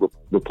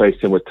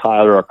replaced him with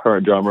Tyler, our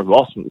current drummer, who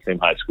also went to the same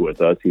high school with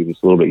us. He was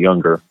a little bit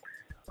younger.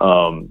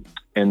 And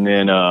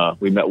then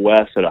we met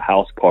Wes at a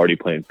house party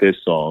playing Fish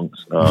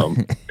songs,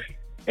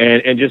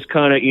 and just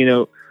kind of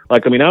I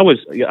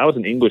was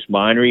an English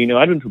minor.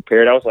 I'd been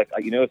prepared. I was like,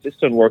 if this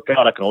doesn't work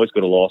out, I can always go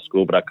to law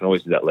school, but I can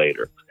always do that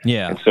later.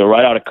 Yeah. And so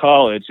right out of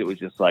college, it was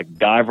just like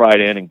dive right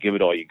in and give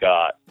it all you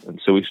got. And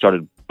so we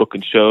started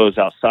booking shows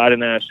outside of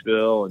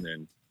Nashville, and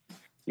then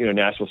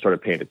Nashville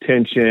started paying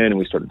attention, and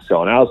we started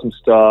selling out some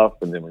stuff,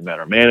 and then we met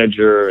our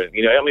manager, and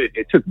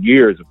it took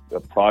years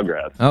of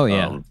progress. Oh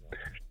yeah.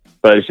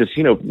 But it's just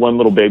one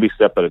little baby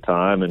step at a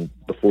time, and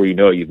before you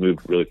know it, you've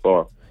moved really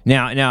far.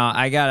 Now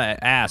I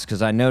gotta ask,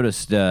 because I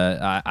noticed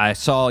I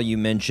saw you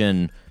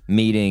mention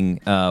meeting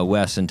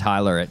Wes and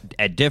Tyler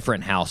at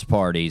different house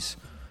parties.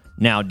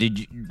 Now,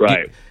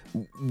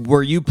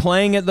 were you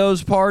playing at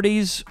those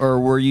parties, or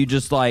were you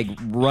just like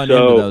running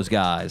into those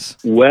guys?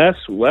 Wes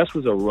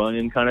was a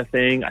run-in kind of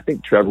thing. I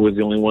think Trevor was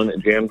the only one that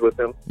jammed with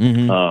him.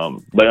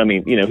 But I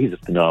mean, he's a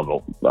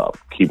phenomenal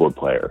keyboard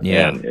player.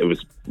 Yeah. And it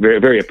was very,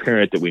 very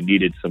apparent that we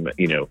needed some,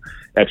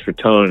 extra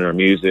tone in our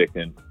music,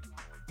 and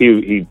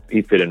he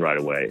fit in right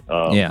away.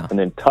 And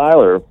then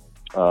Tyler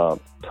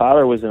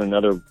was in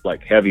another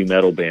like heavy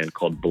metal band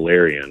called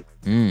Valerian.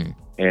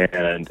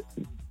 And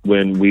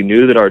when we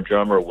knew that our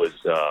drummer was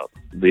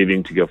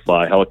leaving to go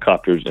fly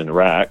helicopters in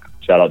Iraq,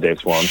 shout out Dave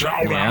Swan.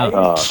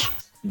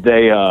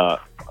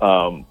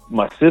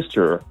 My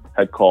sister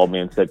had called me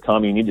and said,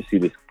 "Tommy, you need to see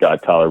this guy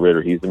Tyler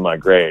Ritter. He's in my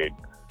grade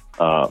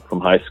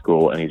from high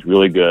school, and he's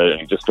really good. And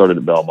he just started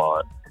at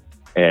Belmont,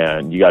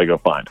 and you got to go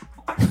find him."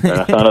 And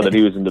I found out that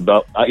he was in the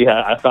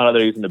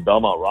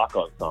Belmont Rock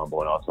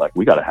Ensemble, and I was like,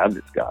 "We got to have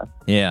this guy."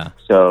 Yeah.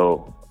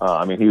 So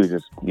he was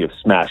just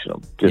smashing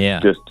them.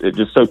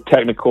 Just so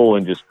technical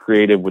and just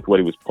creative with what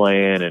he was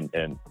playing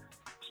and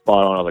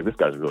spot on. I was like, this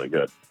guy's really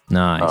good.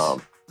 Nice.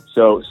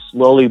 So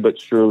slowly but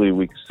surely,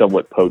 we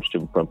somewhat poached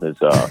him from his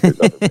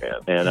other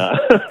band,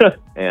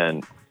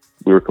 and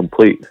we were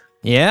complete.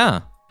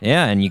 Yeah,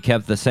 and you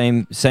kept the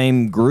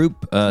same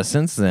group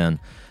since then.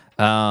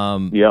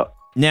 Yep.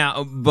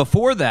 Now,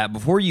 before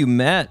you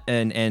met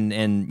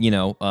and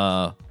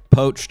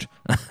poached,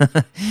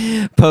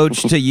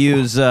 poached to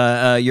use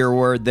your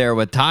word there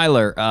with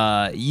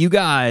Tyler, you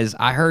guys,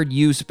 I heard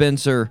you,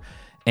 Spencer,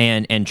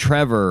 and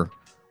Trevor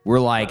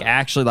were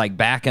actually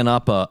backing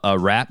up a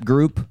rap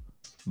group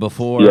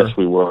before. Yes,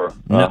 we were.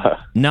 Now,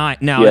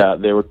 yeah,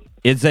 they were.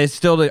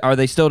 Are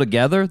they still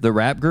together? The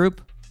rap group?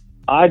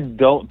 I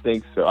don't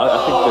think so. I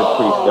think they're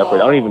pretty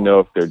separate. I don't even know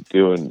if they're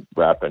doing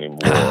rap anymore.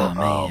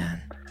 Oh man.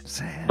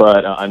 Sad.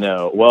 But I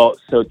know. Well,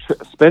 so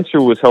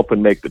Spencer was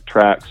helping make the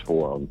tracks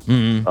for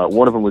them.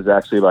 One of them was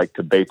actually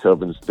to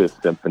Beethoven's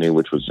Fifth Symphony,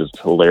 which was just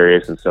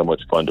hilarious and so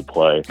much fun to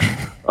play.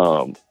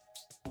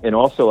 And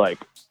also,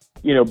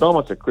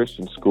 Belmont's a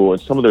Christian school,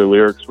 and some of their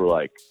lyrics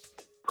were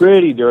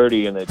pretty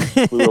dirty, and they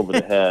just flew over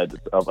the head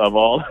of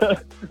all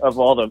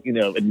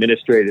the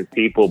administrative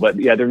people. But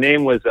yeah, their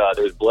name was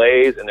there was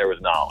Blaze and there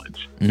was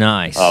Knowledge.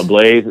 Nice.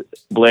 Blaze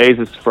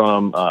is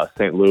from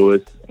St.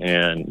 Louis,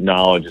 and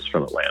Knowledge is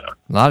from Atlanta.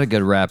 A lot of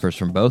good rappers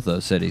from both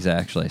those cities,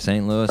 actually.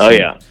 St. Louis. Oh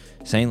yeah.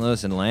 St.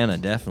 Louis and Atlanta,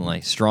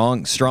 definitely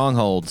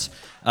strongholds.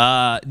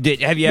 Have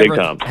you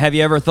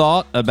ever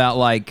thought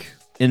about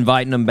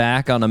inviting them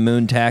back on a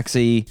Moon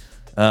Taxi,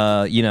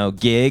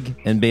 gig,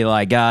 and be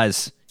like,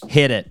 guys,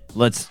 hit it.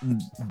 Let's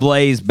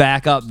Blaze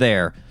back up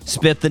there.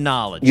 Spit the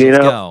knowledge. Let's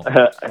go.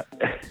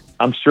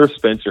 I'm sure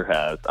Spencer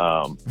has.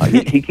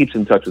 He keeps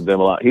in touch with them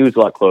a lot. He was a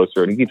lot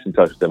closer, and he keeps in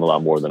touch with them a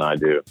lot more than I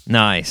do.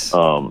 Nice.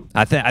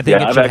 I think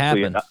it should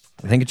happen.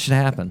 I think it should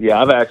happen. Yeah,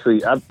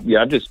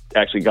 I've just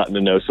actually gotten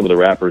to know some of the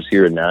rappers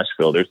here in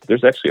Nashville.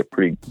 There's actually a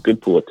pretty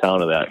good pool of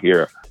talent of that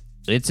here.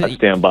 I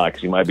stand by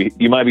because you might be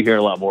hearing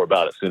a lot more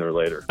about it sooner or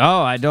later.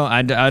 Oh, I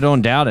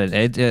don't doubt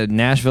it.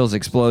 Nashville's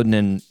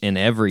exploding in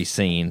every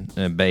scene,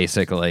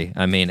 basically.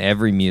 I mean,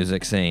 every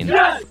music scene.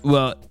 Yes!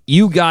 Well,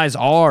 you guys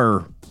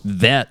are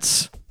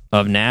vets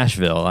of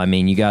Nashville. I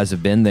mean, you guys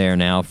have been there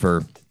now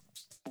for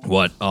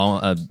what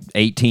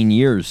 18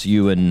 years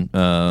you and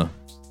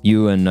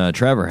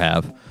Trevor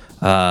have.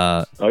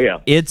 Oh yeah.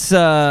 It's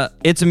a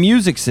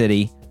music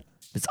city.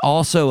 It's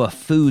also a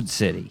food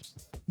city.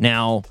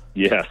 Now,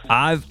 Yes.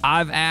 I've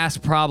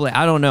asked probably,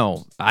 I don't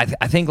know. I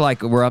think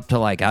like we're up to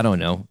like, I don't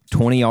know,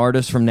 20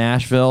 artists from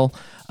Nashville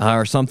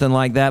or something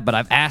like that. But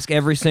I've asked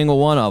every single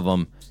one of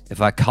them, if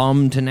I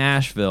come to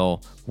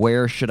Nashville,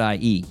 where should I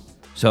eat?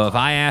 So if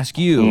I ask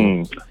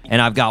you,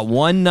 and I've got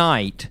one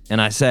night, and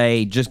I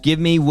say, just give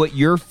me what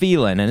you're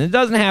feeling, and it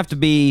doesn't have to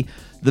be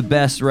the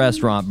best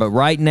restaurant, but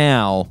right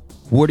now,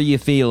 what are you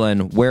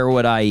feeling? Where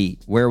would I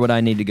eat? Where would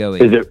I need to go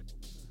eat? Is it?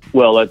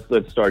 Well,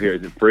 let's start here.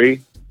 Is it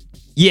free?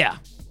 Yeah,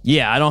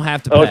 I don't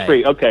have to pay. Oh, it's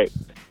free. Okay.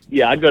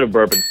 Yeah, I'd go to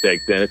Bourbon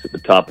Steak then. It's at the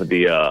top of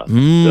the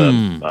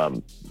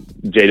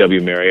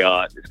JW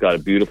Marriott. It's got a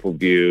beautiful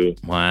view.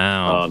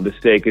 Wow. The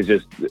steak is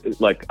just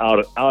like out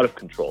of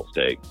control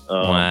steak.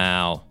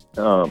 Wow.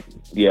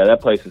 Yeah,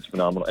 that place is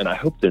phenomenal, and I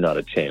hope they're not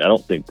a chain. I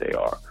don't think they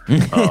are.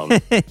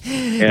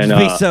 It'd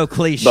be so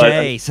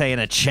cliche saying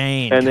a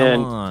chain. And Come then-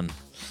 on.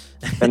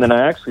 And then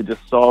I actually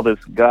just saw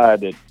this guy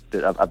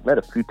that I've met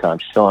a few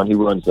times. Sean, he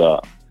runs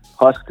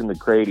Husk and the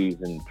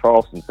Crady's in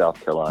Charleston, South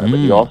Carolina. But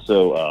he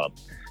also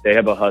they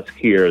have a Husk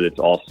here that's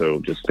also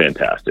just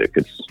fantastic.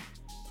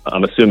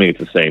 I'm assuming it's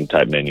the same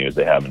type menu as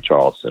they have in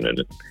Charleston,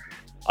 and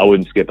I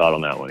wouldn't skip out on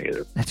that one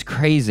either. That's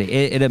crazy.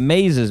 It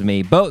amazes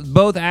me.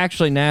 Both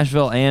actually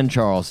Nashville and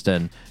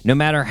Charleston. No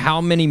matter how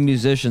many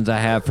musicians I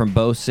have from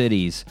both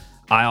cities,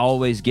 I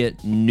always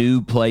get new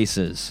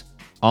places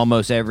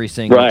almost every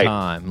single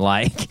time.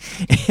 Like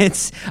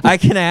I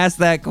can ask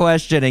that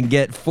question and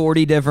get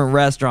 40 different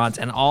restaurants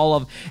and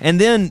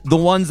then the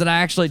ones that I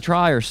actually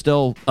try are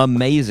still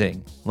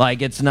amazing.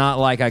 Like it's not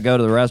like I go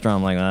to the restaurant,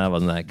 I'm like, oh, that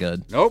wasn't that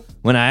good. Nope.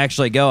 When I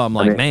actually go, I'm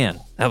like, man,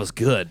 that was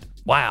good.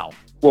 Wow.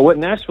 Well, what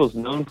Nashville's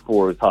known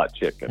for is hot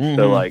chicken.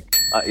 So, I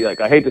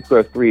hate to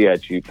throw three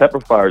at you. Pepper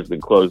Fire's been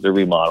closed. They're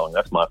remodeling.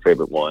 That's my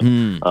favorite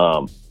one.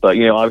 But,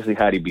 obviously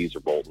Hattie B's or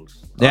Bolton's.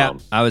 Yeah,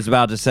 I was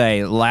about to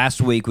say,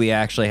 last week we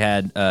actually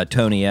had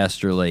Tony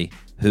Esterly,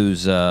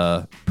 who's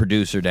a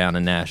producer down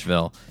in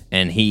Nashville,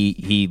 and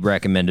he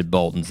recommended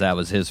Bolton's. That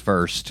was his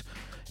first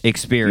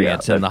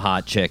experience in the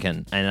hot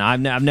chicken. And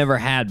I've never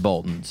had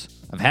Bolton's.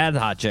 I've had the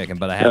hot chicken,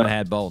 but I haven't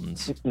had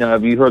Bolton's. Now,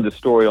 have you heard the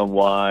story on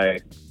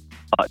why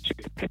hot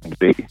chicken can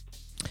be?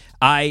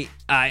 I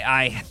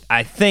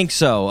think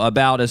so.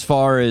 About as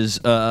far as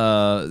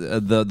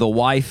the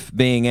wife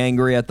being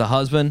angry at the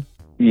husband.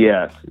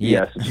 Yes.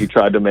 And she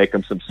tried to make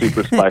him some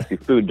super spicy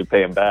food to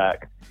pay him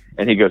back,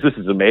 and he goes, "This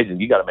is amazing.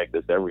 You got to make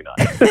this every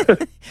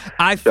night."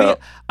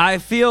 I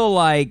feel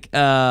like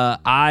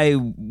I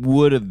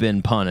would have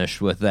been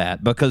punished with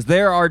that, because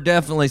there are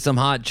definitely some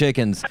hot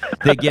chickens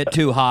that get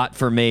too hot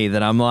for me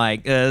that I'm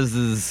like, this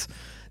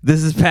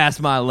is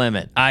past my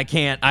limit. I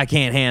can't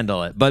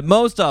handle it. But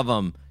most of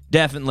them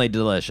definitely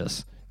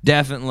delicious.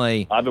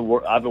 Definitely. I've been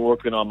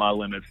working on my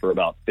limit for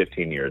about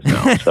 15 years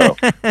now. So,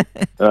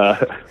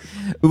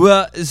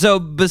 well, so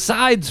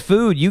besides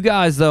food, you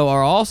guys though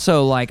are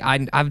also like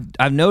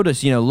I've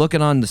noticed,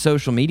 looking on the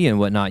social media and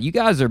whatnot, you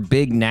guys are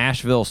big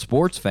Nashville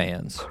sports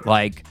fans,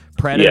 like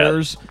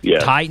Predators,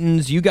 Yes.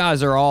 Titans. You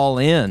guys are all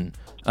in.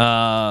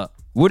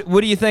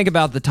 What do you think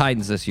about the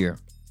Titans this year?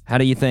 How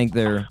do you think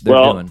they're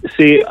doing?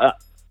 See,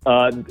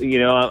 I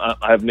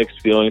have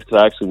mixed feelings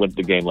because I actually went to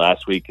the game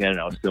last weekend and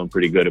I was feeling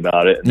pretty good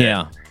about it. And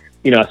Yeah.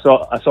 then, I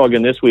saw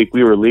again this week.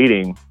 We were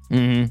leading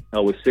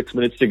with 6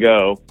 minutes to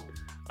go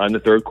in the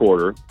third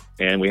quarter,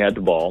 and we had the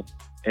ball,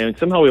 and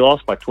somehow we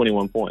lost by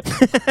 21 points.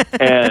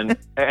 and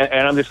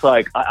I'm just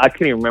like, I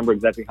can't even remember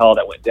exactly how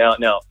that went down.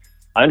 Now,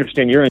 I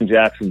understand you're in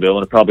Jacksonville,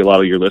 and probably a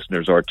lot of your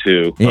listeners are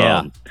too.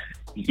 Yeah.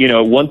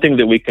 One thing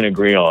that we can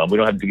agree on, we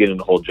don't have to get into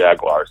the whole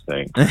Jaguars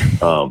thing.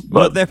 But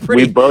Well, they're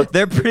pretty. we both,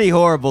 They're pretty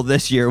horrible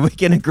this year. We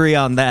can agree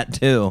on that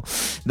too.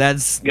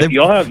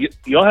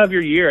 y'all have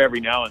your year every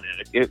now and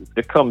then.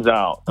 It comes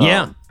out.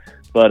 Yeah.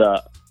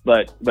 But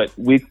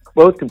we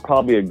both can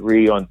probably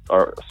agree on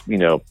our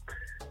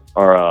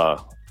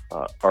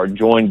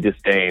joined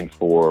disdain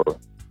for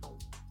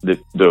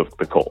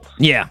the Colts.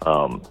 Yeah.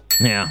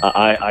 Yeah.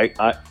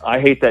 I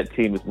hate that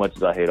team as much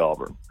as I hate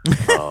Auburn.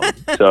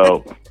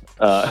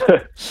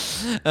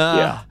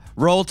 Yeah.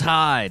 Roll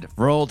Tide.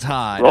 Roll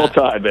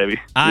Tide, baby.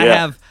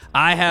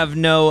 I have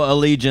no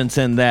allegiance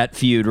in that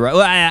feud. Right?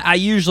 Well, I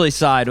usually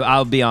side.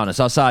 I'll be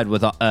honest. I'll side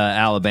with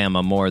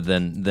Alabama more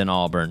than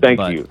Auburn. Thank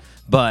you.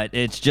 But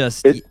it's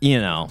just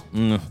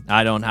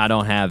I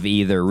don't have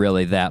either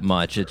really that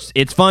much.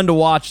 It's fun to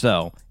watch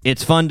though.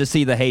 It's fun to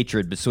see the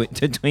hatred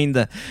between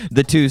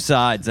the two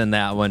sides in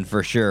that one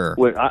for sure.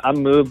 When I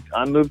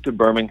moved to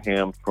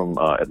Birmingham from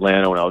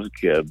Atlanta when I was a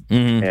kid,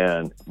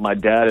 and my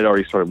dad had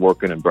already started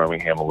working in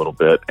Birmingham a little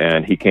bit,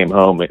 and he came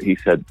home and he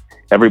said,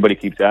 everybody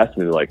keeps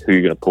asking me like, who are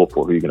you going to pull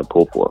for? Who are you going to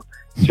pull for?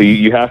 So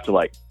you have to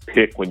like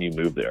pick when you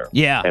move there.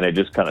 Yeah. And it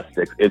just kind of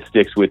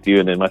sticks with you.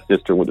 And then my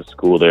sister went to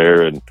school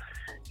there, and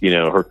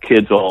her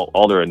kids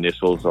all their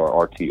initials are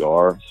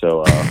RTR.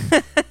 So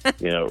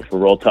for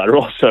Roll Tide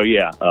Roll. So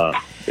yeah,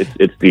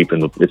 it's deep in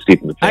the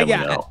family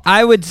now.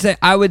 I would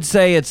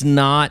say it's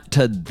not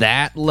to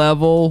that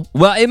level.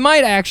 Well, it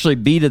might actually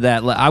be to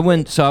that level. I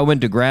went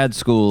to grad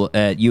school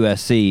at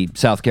USC,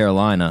 South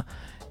Carolina,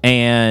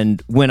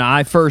 and when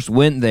I first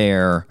went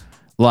there,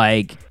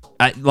 like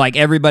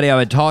everybody I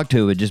would talk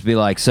to would just be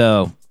like,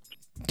 "So,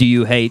 do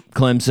you hate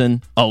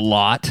Clemson a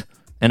lot?"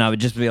 And I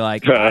would just be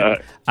like,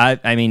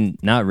 I mean,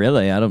 not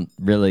really. I don't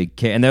really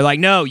care. And they're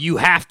like, no, you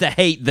have to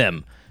hate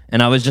them.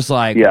 And I was just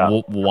like,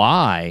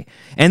 why?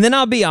 And then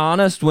I'll be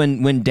honest,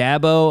 when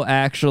Dabo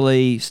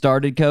actually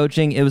started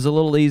coaching, it was a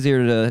little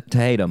easier to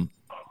hate him.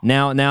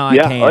 Now I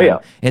can. Oh, yeah.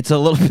 It's a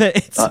little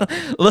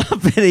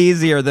bit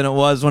easier than it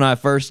was when I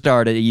first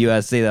started at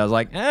USC. That I was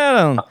like,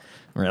 I don't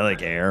really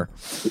care.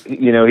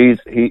 He's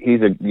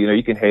a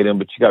you can hate him,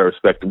 but you got to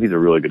respect him. He's a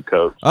really good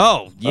coach.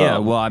 Oh yeah,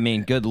 well I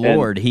mean, good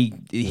Lord, they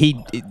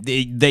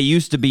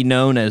used to be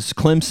known as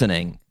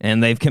Clemsoning,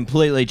 and they've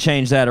completely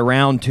changed that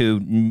around to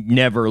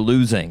never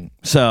losing.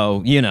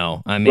 So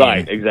I mean,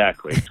 right,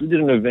 exactly. We did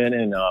an event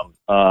in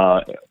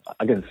I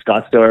guess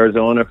Scottsdale,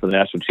 Arizona, for the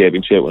national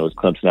championship when it was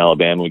Clemson,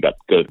 Alabama. We got to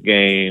go to the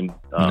game,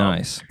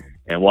 nice,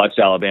 and watched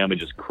Alabama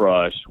just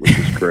crush, which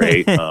was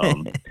great. Got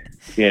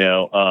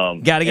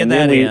to get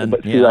that in.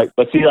 But we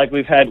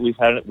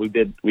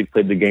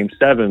played the game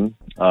 7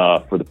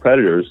 for the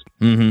Predators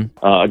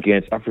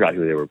against, I forgot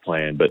who they were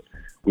playing, but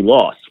we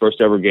lost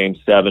first ever game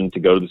 7 to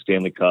go to the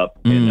Stanley Cup,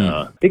 and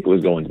I think it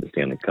was going to the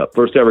Stanley Cup,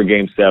 first ever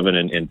game 7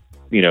 in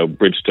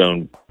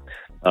Bridgestone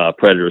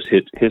Predators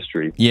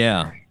history.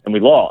 Yeah, and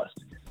we lost,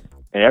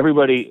 and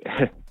everybody.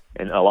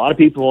 And a lot of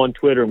people on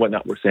Twitter and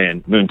whatnot were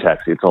saying, "Moon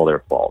Taxi, it's all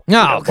their fault."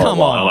 No, come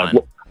on.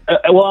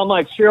 I'm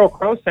like, Sheryl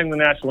Crow sang the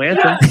national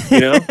anthem.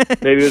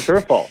 Maybe it was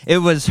her fault. It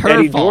was her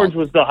Eddie fault. George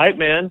was the hype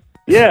man.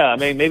 Yeah, I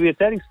mean, maybe it's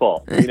Eddie's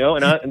fault. And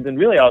then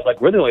really, I was like,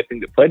 we're the only thing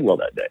that played well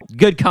that day.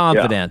 Good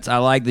confidence. Yeah. I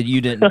like that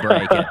you didn't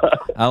break it.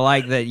 I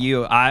like that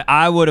you.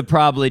 I would have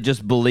probably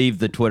just believed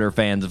the Twitter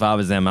fans if I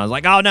was them. I was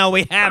like, oh no,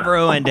 we have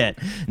ruined it.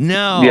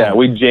 No. Yeah,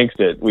 we jinxed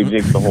it. We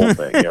jinxed the whole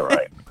thing. Yeah,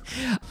 right.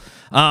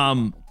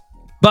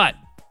 But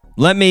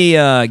let me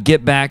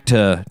get back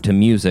to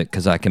music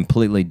because I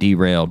completely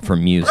derailed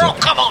from music. Oh,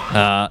 come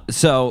on!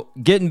 So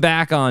getting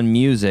back on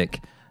music,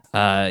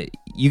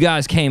 you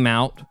guys came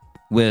out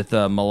with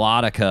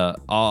Melodica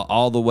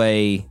all the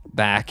way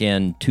back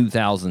in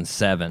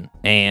 2007,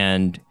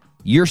 and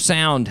your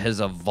sound has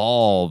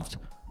evolved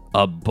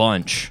a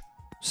bunch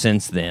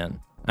since then.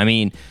 I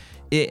mean,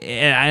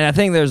 and I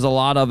think there's a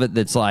lot of it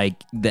that's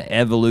like the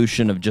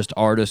evolution of just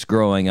artists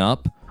growing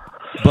up.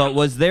 But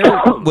was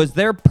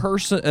there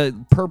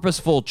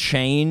purposeful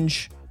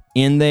change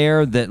in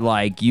there that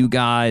like you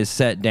guys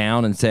sat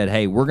down and said,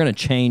 "Hey, we're going to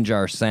change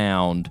our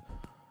sound.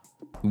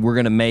 We're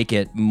going to make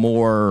it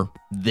more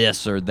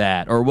this or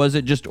that," or was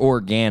it just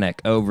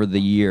organic over the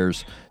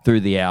years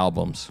through the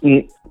albums?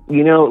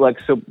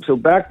 So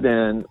back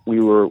then we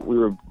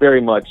were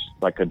very much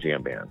like a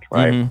jam band,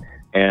 right? Mm-hmm.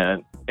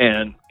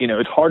 And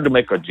it's hard to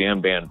make a jam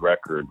band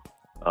record.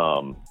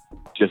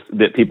 Just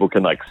that people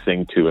can like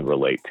sing to and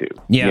relate to.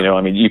 Yeah. I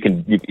mean, you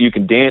can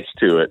dance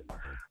to it,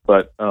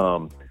 but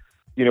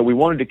we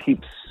wanted to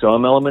keep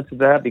some elements of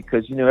that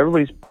because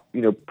everybody's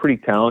pretty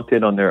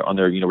talented on their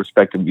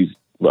respective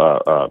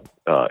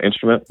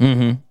instrument,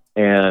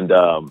 and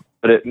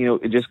but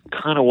it just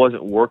kind of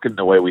wasn't working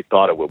the way we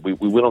thought it would. We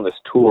went on this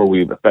tour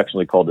we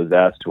affectionately called the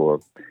Zaz Tour,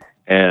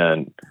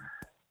 and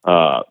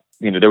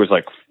there was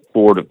like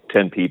 4 to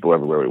 10 people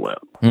everywhere we went.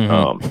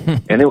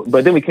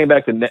 But then we came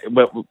back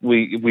but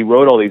we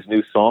wrote all these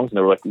new songs, and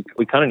they were like,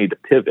 we kind of need to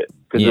pivot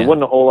because there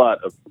wasn't a whole lot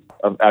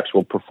of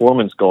actual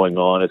performance going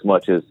on as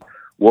much as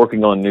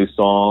working on new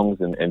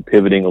songs and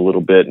pivoting a little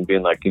bit and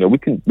being like, we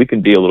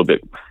can be a little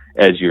bit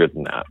edgier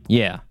than that.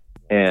 Yeah.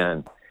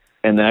 And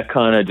that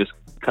kind of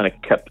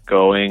kept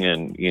going,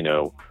 and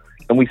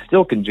we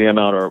still can jam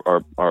out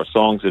our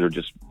songs that are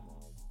just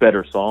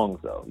better songs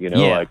though,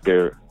 like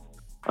they're,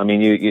 I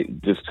mean, you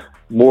just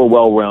more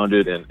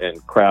well-rounded and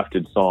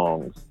crafted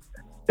songs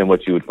than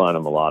what you would find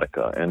on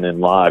Melodica. And then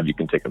live, you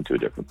can take them to a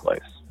different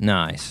place.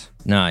 Nice.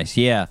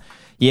 Yeah,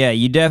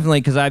 you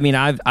definitely, because I mean,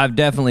 I've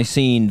definitely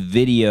seen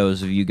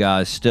videos of you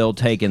guys still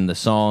taking the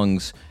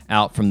songs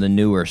out from the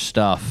newer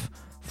stuff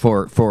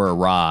for a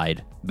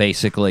ride,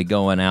 basically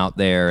going out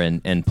there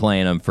and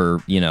playing them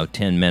for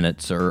 10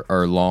 minutes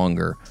or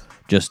longer,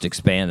 just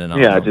expanding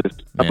on them.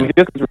 I mean,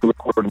 just because we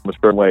record them a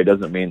certain way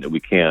doesn't mean that we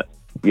can't,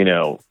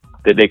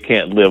 that they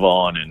can't live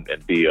on and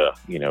be a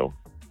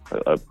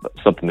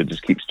something that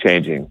just keeps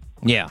changing.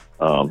 Yeah.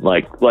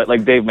 Like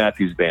Dave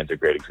Matthews Band's a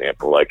great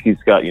example. Like he's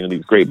got,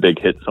 these great big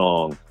hit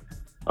songs.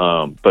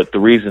 But the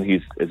reason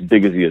he's as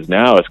big as he is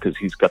now is because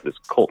he's got this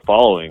cult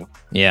following.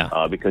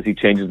 Yeah. Because he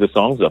changes the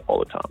songs up all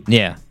the time.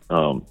 Yeah.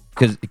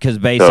 Because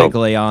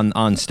basically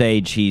on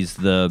stage he's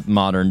the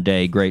modern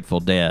day Grateful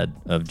Dead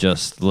of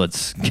just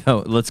let's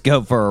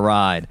go for a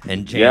ride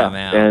and jam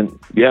out. And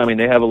I mean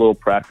they have a little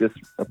practice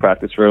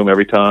room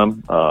every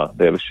time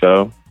they have a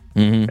show.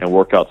 and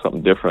work out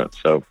something different.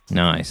 So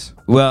Nice.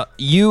 Well,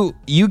 you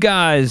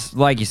guys,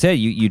 like you said,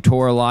 you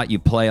tour a lot, you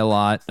play a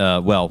lot.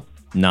 Well,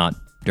 not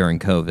during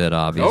COVID,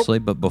 obviously,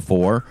 but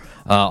before.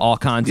 All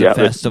kinds of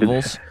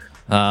festivals.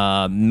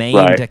 Maine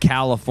Right. to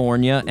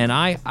California, and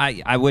I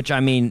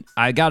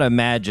gotta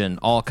imagine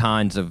all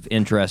kinds of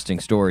interesting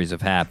stories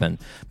have happened.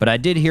 But I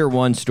did hear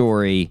one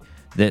story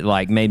that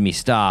like made me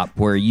stop,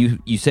 where you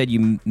said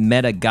you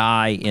met a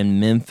guy in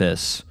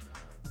Memphis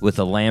with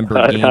a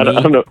Lamborghini. I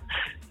don't know.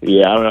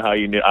 Yeah, I don't know how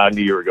you knew. I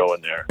knew you were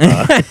going there.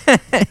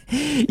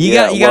 You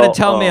got to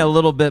tell me a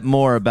little bit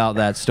more about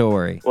that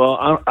story.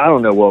 Well, I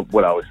don't know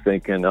what I was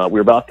thinking. We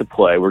were about to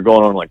play. We're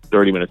going on like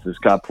 30 minutes. This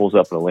guy pulls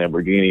up in a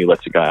Lamborghini,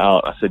 lets a guy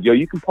out. I said, "Yo,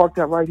 you can park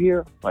that right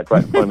here," like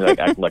right in front of me, like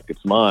acting like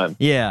it's mine.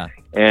 Yeah.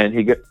 And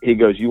he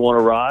goes, "You want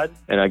to ride?"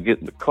 And I get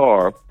in the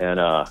car, and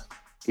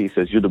he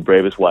says, "You're the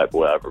bravest white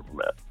boy I've ever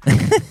met."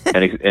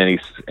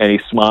 and he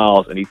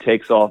smiles, and he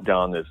takes off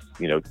down this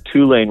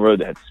 2-lane road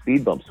that had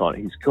speed bumps on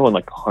it. He's going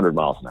like 100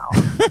 miles an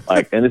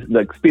hour, and this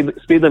like speed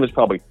limit is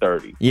probably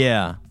 30.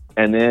 Yeah.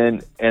 And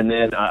then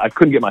I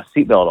couldn't get my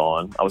seatbelt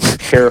on. I was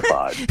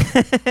terrified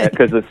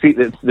because the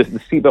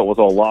seatbelt was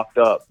all locked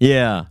up.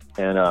 Yeah.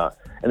 And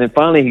then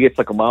finally he gets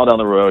like a mile down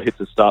the road, hits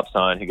a stop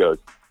sign. He goes,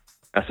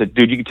 I said,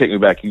 "Dude, you can take me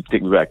back. You can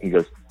take me back." And he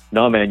goes,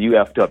 "No, man, you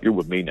effed up. You're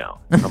with me now."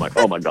 I'm like,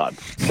 "Oh my God."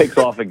 Takes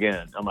off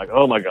again. I'm like,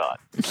 "Oh my God."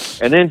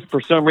 And then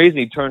for some reason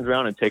he turns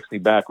around and takes me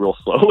back real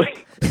slowly,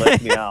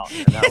 lets me out,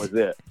 and that was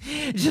it.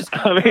 Just,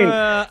 I mean,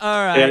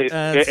 all right.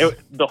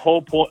 the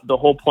whole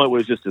point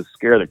was just to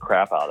scare the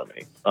crap out of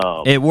me.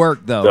 It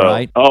worked though,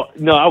 right? Oh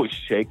no, I was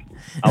shaking.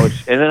 And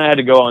then I had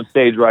to go on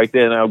stage right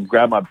then. And I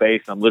grab my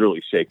bass. And I'm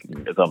literally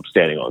shaking as I'm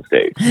standing on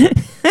stage.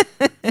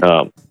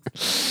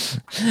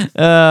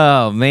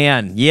 Oh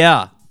man,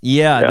 yeah,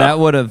 that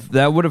would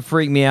have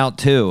freaked me out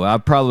too. I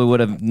probably would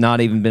have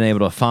not even been able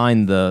to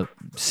find the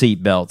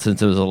seatbelt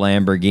since it was a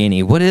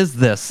Lamborghini. What is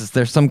this? Is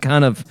there some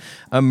kind of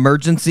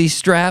emergency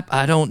strap?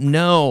 I don't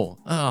know.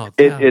 Oh,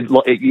 God. It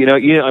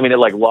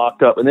like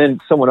locked up. And then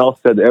someone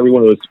else said that every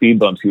one of those speed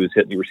bumps he was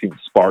hitting, you were seeing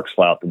sparks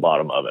fly out the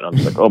bottom of it. I'm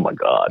just like, oh my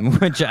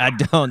God. Which I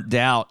don't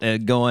doubt,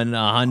 going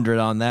 100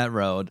 on that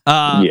road.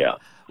 Yeah.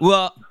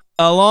 Well,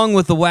 along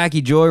with the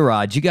Wacky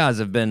Joyride, you guys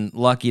have been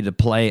lucky to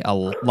play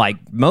like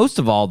most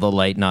of all the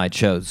late night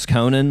shows.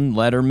 Conan,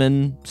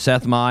 Letterman,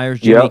 Seth Meyers,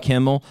 Jimmy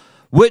Kimmel.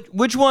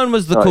 Which one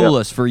was the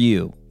coolest for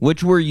you?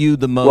 Which were you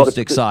the most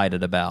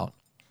excited about?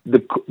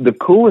 The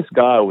coolest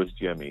guy was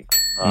Jimmy.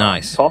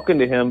 Nice. Talking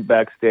to him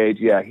backstage,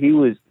 he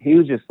was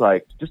just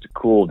a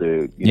cool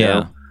dude. You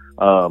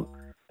know?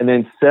 And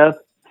then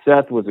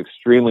Seth was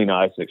extremely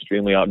nice and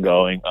extremely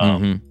outgoing.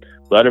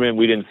 Letterman,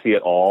 we didn't see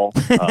it all.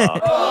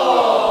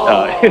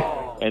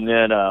 And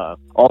then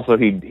also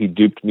he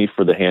duped me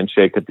for the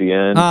handshake at the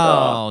end.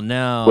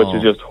 No. Which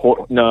is just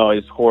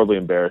it's horribly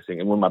embarrassing.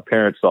 And when my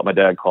parents saw it, my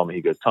dad called me.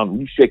 He goes, "Tom,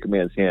 you shake a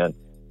man's hand,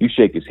 you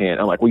shake his hand."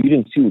 I'm like, "Well, you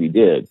didn't see what he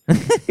did."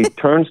 He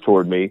turns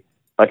toward me,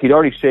 like he'd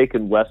already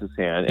shaken Wes's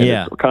hand, and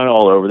it's kind of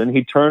all over. Then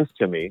he turns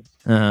to me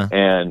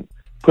and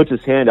puts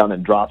his hand down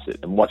and drops it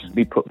and watches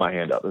me put my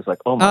hand up. It's like,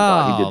 oh my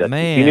God, he did that.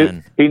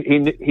 Man.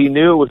 He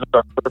knew it was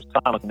our first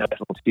time on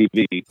national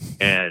TV,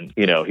 and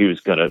he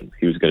was gonna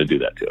do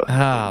that to us.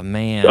 Oh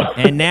man!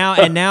 And now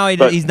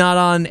he's not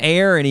on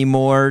air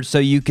anymore, so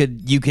you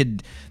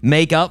could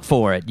make up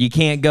for it. You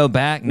can't go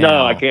back now.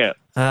 No, I can't.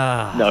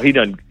 No, he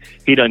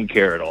doesn't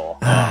care at all.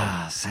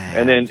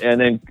 Sad.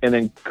 And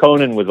then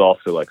Conan was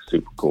also like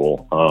super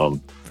cool.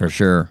 For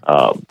sure.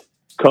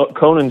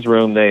 Conan's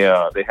room, they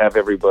have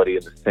everybody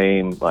in the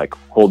same like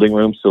holding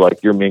room, so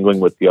like you're mingling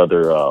with the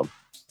other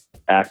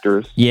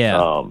actors.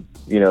 Yeah.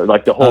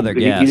 Like the whole other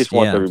guests, he just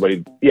wants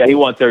everybody. Yeah, he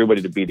wants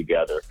everybody to be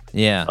together.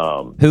 Yeah.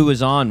 Who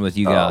was on with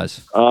you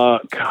guys?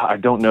 God, I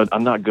don't know.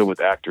 I'm not good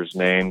with actors'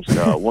 names.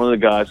 One of the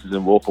guys is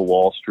in Wolf of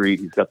Wall Street.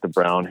 He's got the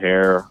brown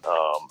hair.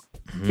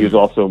 He was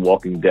also in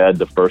Walking Dead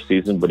the first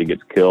season, but he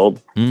gets killed.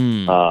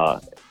 And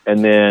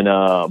then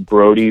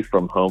Brody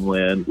from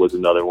Homeland was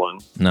another one.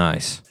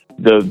 Nice.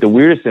 The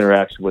weirdest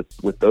interaction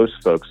with those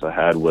folks I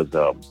had was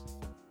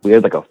we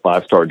had like a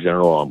 5-star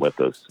general on with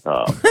us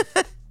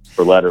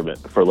for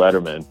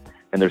Letterman.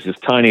 And there's this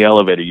tiny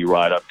elevator you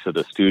ride up to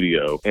the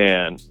studio,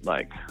 and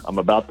like I'm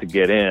about to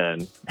get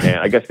in, and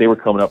I guess they were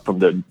coming up from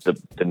the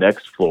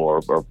next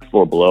floor or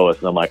floor below us,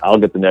 and I'm like, I'll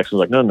get the next one.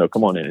 Like, no,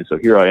 come on in. And so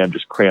here I am,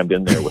 just crammed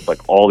in there with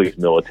like all these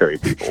military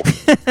people,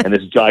 and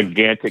this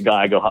gigantic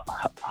guy. I go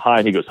hi,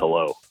 and he goes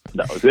hello.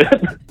 That was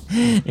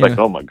it. Like,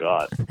 oh my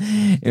God.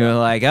 You're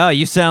like, oh,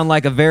 you sound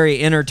like a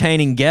very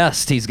entertaining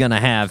guest he's gonna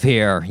have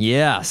here.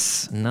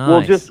 Yes,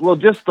 nice. I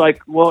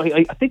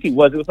think he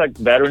was. It was like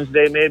Veterans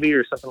Day maybe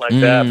or something like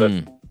that.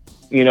 But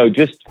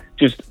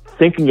just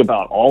thinking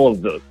about all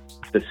of the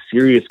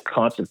serious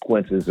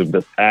consequences of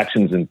the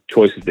actions and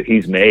choices that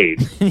he's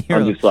made.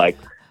 I'm just like,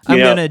 I'm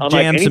gonna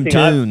jam some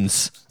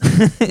tunes.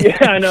 Yeah,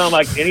 I know. I'm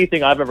like,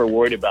 anything I've ever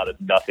worried about is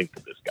nothing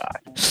to this guy.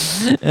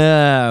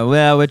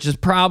 Well, which is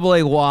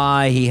probably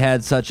why he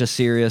had such a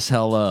serious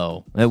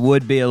hello. It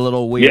would be a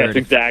little weird. Yes,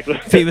 exactly.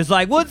 If he was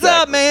like, "What's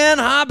up, man?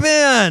 Hop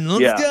in.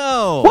 Let's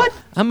go." What?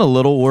 I'm a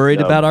little worried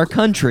No. about our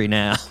country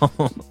now.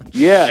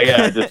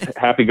 Yeah, just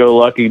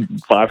happy-go-lucky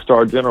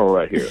 5-star general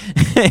right here.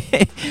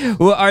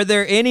 Well, are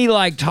there any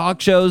like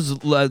talk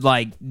shows,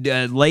 like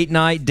late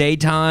night,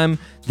 daytime,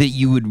 that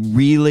you would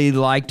really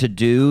like to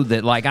do?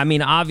 That, like, I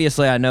mean,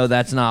 obviously, I know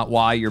that's not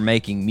why you're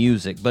making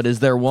music, but is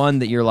there one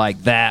that you're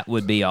like, that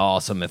would be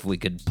awesome if we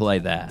could play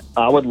that?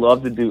 I would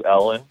love to do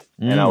Ellen,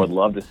 and I would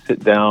love to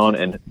sit down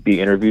and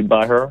be interviewed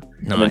by her,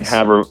 and then Nice.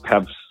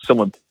 have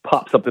someone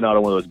pop something out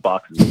of one of those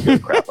boxes and get the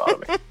crap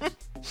out of me.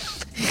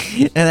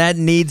 And that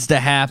needs to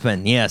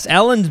happen. Yes,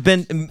 Ellen's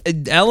been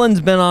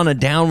on a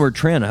downward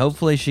trend.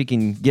 Hopefully, she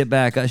can get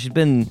back.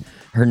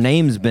 Her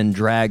name's been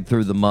dragged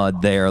through the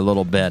mud there a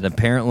little bit.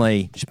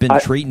 Apparently, she's been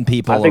treating I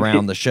people think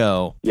around the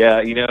show. Yeah,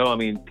 I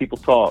mean, people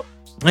talk.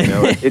 You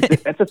know, it's a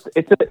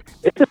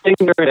thing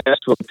here in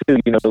Nashville too.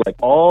 You know, like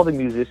all the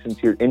musicians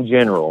here in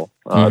general,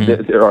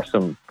 there are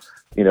some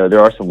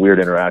weird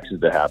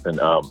interactions that happen.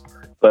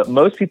 But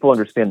most people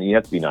understand that you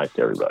have to be nice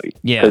to everybody.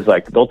 Yeah. Because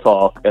like they'll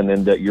talk, and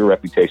then your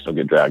reputation will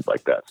get dragged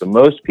like that. So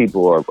most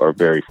people are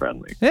very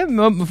friendly. Yeah,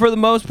 for the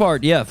most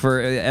part, yeah. For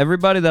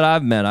everybody that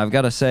I've met, I've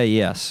got to say,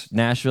 yes,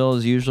 Nashville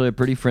is usually a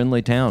pretty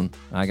friendly town.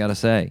 I got to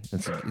say,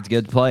 it's a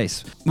good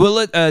place.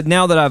 Well,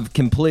 now that I've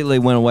completely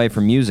went away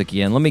from music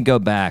again, let me go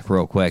back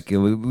real quick.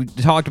 We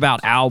talked about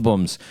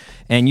albums,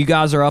 and you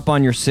guys are up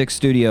on your 6th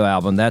studio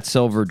album. That's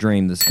Silver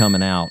Dream that's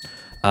coming out.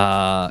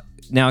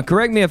 Now,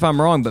 correct me if I'm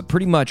wrong, but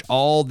pretty much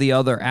all the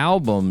other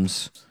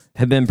albums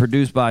have been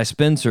produced by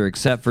Spencer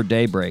except for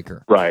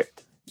Daybreaker. Right.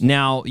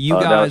 Now, you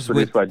That was guys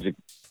produced by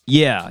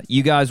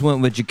you guys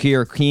went with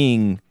Jakir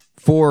King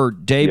for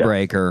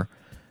Daybreaker.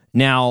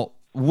 Now,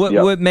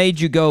 what made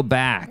you go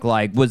back?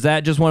 Like, was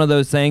that just one of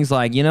those things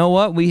like, you know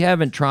what, we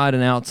haven't tried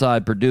an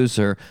outside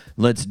producer,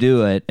 let's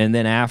do it, and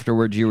then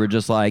afterwards you were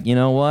just like, you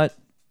know what,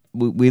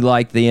 we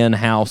like the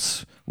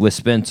in-house with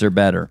Spencer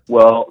better?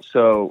 Well,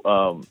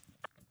 so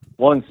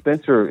one,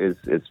 Spencer is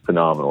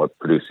phenomenal at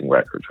producing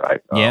records,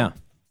 right? Yeah.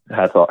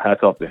 Hats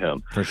off to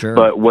him. For sure.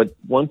 But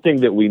one thing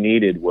that we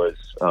needed was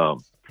to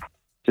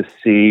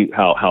see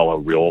how a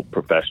real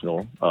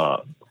professional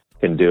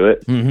can do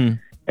it. Mm-hmm.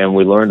 And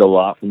we learned a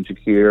lot from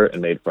Jakir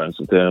and made friends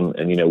with him.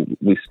 And,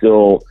 we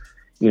still,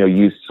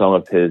 used some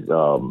of his Get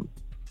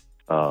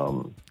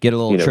a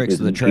little tricks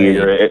his of the trade.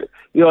 gear.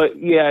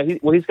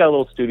 He's got a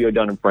little studio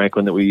down in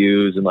Franklin that we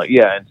use, and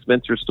and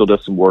Spencer still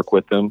does some work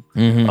with him.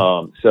 Mm-hmm.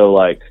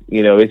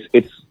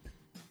 It's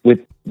with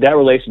that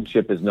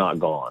relationship is not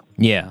gone.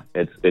 Yeah.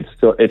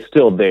 It's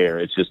still there.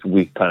 It's just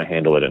we kind of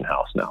handle it in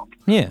house now.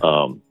 Yeah.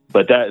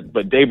 But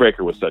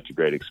Daybreaker was such a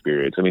great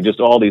experience. I mean, just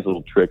all these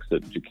little tricks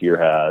that Jakir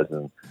has,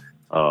 and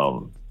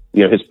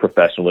his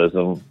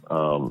professionalism,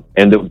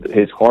 and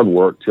his hard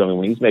work too. I mean,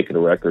 when he's making a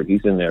record,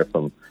 he's in there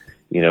from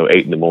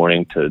 8 in the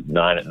morning to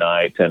 9 at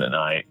night, 10 at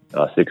night,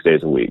 6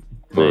 days a week.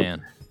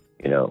 Man.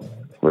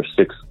 For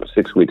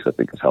 6 weeks, I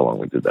think is how long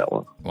we did that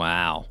one.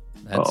 Wow.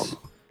 That's...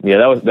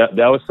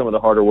 that was some of the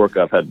harder work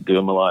I've had to do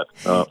in my life.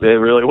 It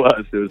really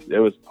was. It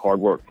was hard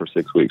work for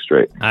 6 weeks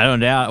straight. I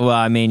don't doubt. Well,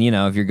 I mean,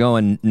 if you're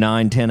going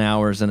 9-10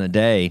 hours in a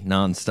day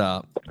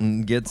nonstop,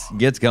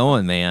 gets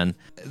going, man.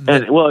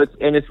 And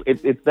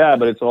it's that,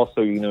 but it's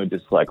also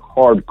just like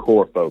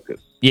hardcore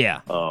focus. Yeah.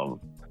 And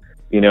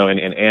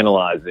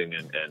analyzing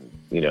and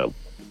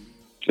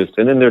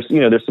and then there's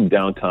some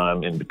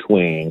downtime in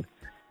between,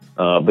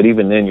 but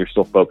even then you're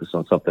still focused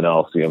on something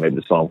else. Maybe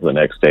the song for the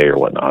next day or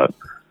whatnot.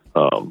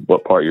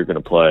 What part you're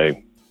going to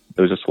play.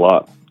 It was just a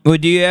lot. Well,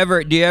 do you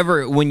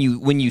ever when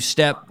you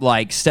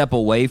step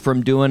away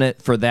from doing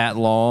it for that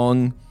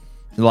long,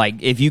 like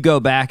if you go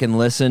back and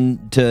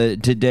listen to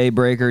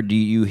Daybreaker, do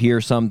you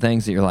hear some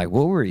things that you're like,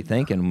 what were you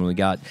thinking when we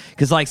got?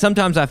 Because like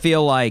sometimes I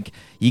feel like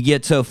you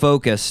get so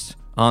focused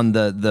on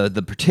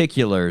the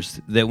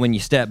particulars that when you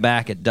step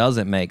back it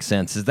doesn't make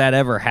sense. Has that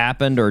ever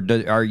happened, or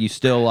are you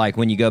still like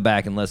when you go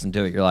back and listen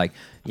to it you're like,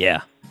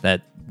 yeah,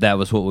 that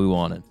was what we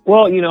wanted?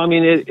 Well, I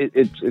mean,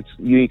 it's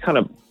you kind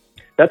of,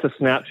 that's a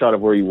snapshot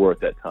of where you were at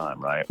that time,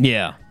 right?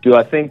 Yeah. Do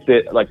I think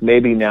that like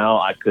maybe now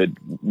I could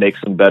make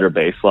some better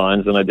bass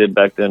lines than I did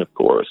back then? Of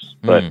course,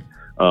 but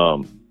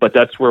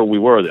that's where we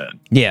were then.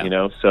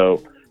 Yeah.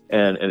 So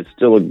and it's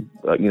still a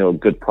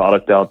good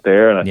product out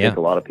there, and I think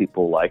a lot of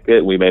people like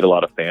it. We made a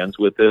lot of fans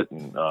with it,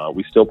 and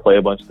we still play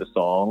a bunch of the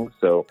songs.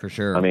 So for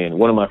sure. I mean,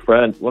 one of my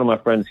friends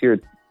here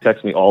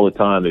texts me all the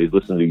time that he's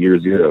listening to Year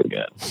Zero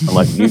again. I'm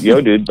like,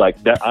 yo, dude,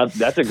 like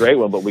that's a great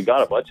one, but we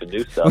got a bunch of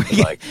new stuff. And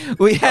like,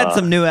 we had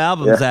some new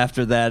albums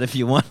after that. If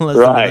you want to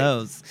listen to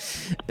those,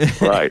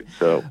 right?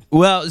 So,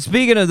 well,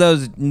 speaking of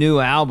those new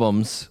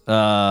albums,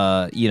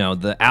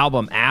 the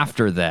album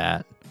after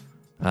that,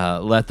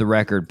 Let the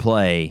Record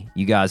Play.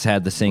 You guys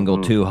had the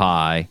single Too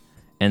High,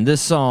 and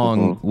this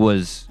song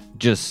was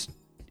just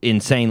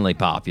insanely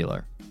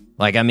popular.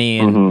 Like, I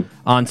mean,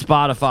 on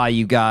Spotify,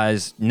 you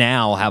guys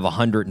now have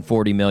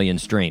 140 million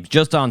streams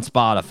just on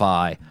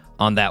Spotify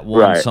on that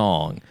one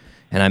song.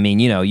 And I mean,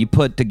 you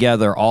put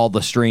together all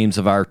the streams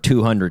of our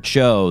 200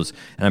 shows,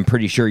 and I'm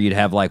pretty sure you'd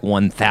have like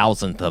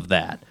 1,000th of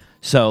that.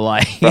 So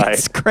like Right.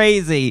 it's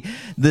crazy.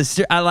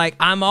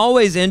 I'm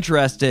always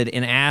interested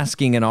in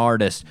asking an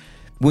artist,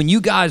 when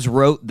you guys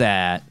wrote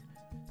that,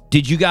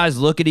 did you guys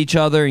look at each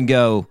other and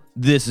go,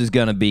 this is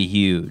going to be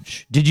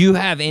huge? Did you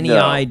have any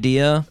No.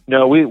 idea?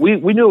 No, we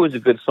knew it was a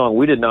good song.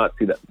 We did not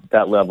see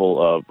that level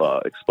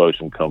of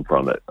explosion come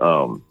from it.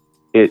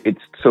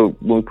 It's so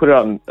when we put it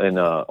out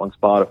on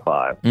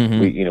Spotify,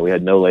 Mhm. we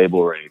had no label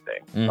or anything.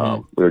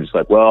 Mhm. We were just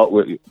like, well,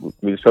 we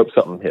just hope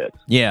something hits.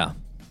 Yeah.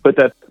 Put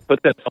that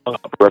song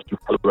up for the rest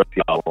of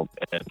the album,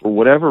 and for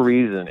whatever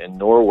reason, in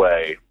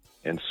Norway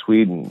and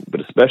Sweden, but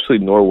especially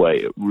Norway,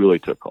 it really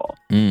took off.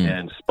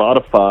 And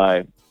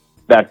Spotify,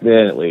 back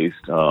then at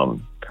least,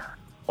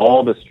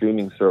 all the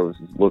streaming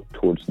services looked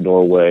towards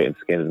Norway and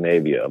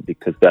Scandinavia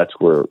because that's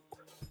where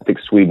I think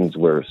Sweden's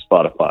where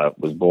Spotify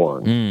was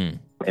born.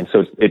 And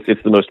so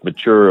it's the most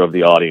mature of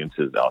the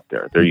audiences out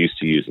there. They're used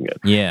to using it.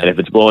 Yeah. And if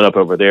it's blowing up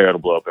over there, it'll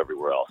blow up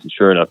everywhere else. And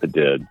sure enough, it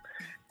did.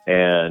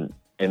 And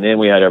then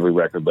we had every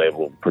record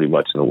label pretty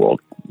much in the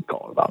world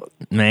calling about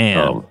it.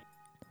 Man.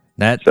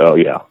 So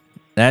yeah.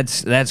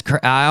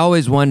 I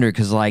always wonder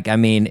because, like, I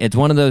mean, it's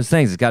one of those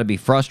things. It's got to be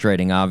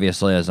frustrating,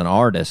 obviously, as an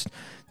artist,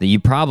 that you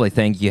probably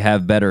think you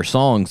have better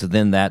songs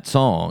than that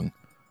song,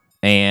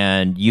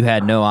 and you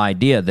had no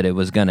idea that it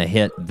was going to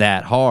hit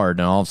that hard,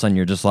 and all of a sudden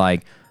you're just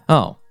like,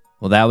 oh,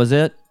 well, that was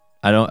it.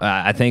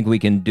 I think we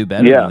can do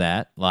better than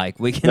that. Like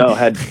we can.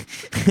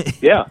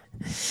 Yeah.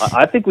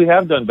 I think we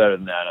have done better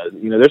than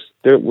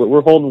that.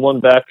 We're holding one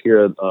back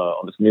here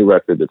on this new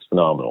record that's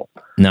phenomenal.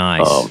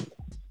 Nice.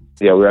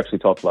 Yeah, we actually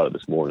talked about it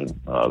this morning,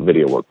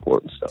 video work for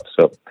it and stuff.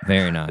 So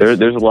very nice.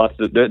 There's a lot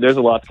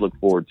to look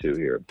forward to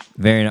here.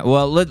 Very nice.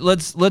 Well,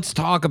 let's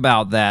talk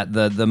about that.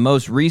 The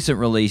most recent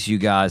release you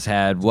guys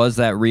had was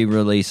that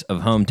re-release of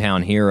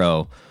Hometown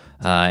Hero,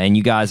 and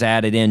you guys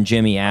added in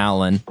Jimmy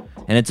Allen,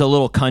 and it's a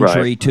little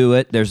country to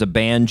it. There's a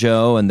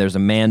banjo and there's a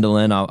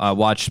mandolin. I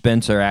watched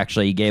Spencer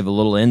actually. He gave a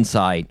little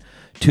insight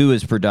to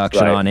his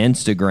production on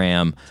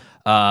Instagram.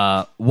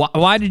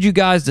 Why did you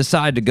guys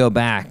decide to go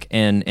back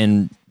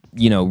and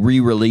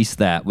re-release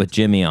that with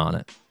Jimmy on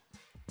it?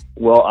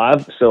 Well,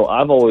 I've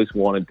always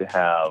wanted to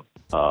have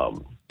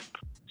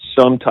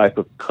some type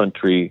of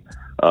country,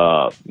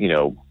 I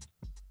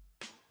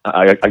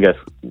guess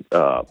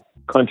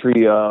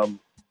country. What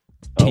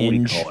do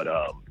you call it?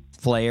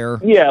 Flair.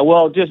 Yeah,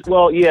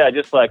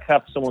 just like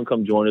have someone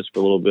come join us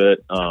for a little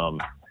bit,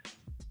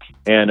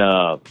 and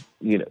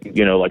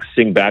like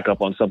sing back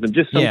up on something,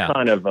 just some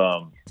kind of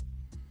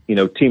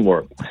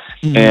teamwork.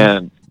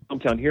 And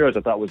Hometown Heroes,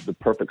 I thought, was the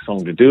perfect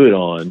song to do it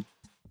on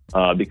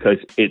because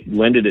it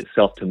lended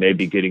itself to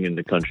maybe getting in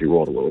the country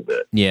world a little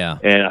bit. Yeah.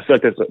 And I feel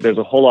like there's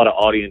a whole lot of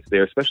audience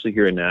there, especially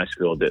here in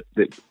Nashville, that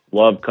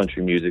love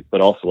country music, but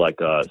also like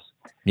us.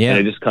 Yeah. And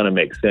it just kind of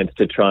makes sense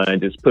to try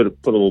and just put a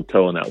little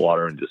toe in that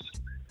water and just,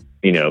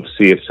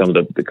 see if some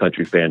of the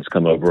country fans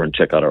come over and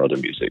check out our other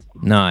music.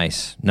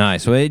 Nice.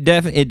 Well, it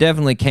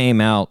definitely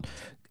came out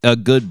a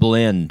good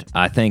blend,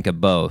 I think, of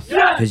both.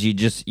 Because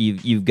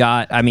you've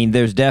got, I mean,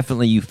 there's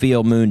definitely, you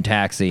feel Moon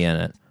Taxi in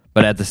it,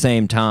 but at the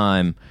same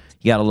time,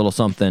 you got a little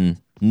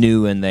something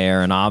new in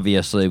there, and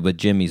obviously with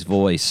Jimmy's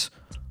voice,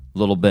 a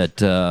little bit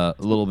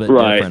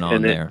different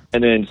on there.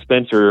 And then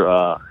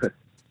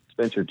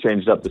Spencer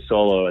changed up the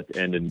solo at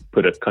the end and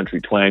put a country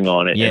twang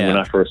on it. Yeah. And when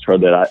I first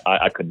heard that,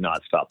 I could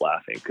not stop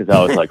laughing because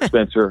I was like,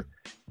 Spencer,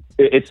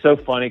 it's so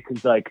funny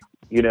because, like,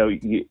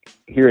 you,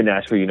 here in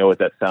Nashville, you know what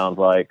that sounds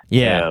like.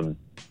 Yeah.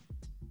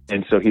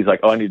 And so he's like,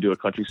 oh, I need to do a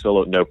country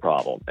solo. No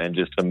problem. And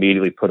just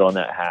immediately put on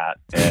that hat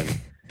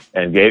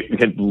and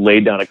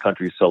laid down a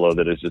country solo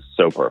that is just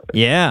so perfect.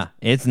 Yeah,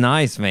 it's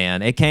nice,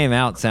 man. It came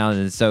out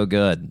sounding so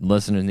good.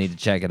 Listeners need to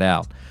check it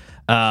out.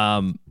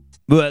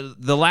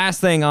 But the last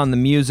thing on the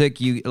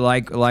music, you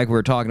like we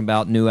were talking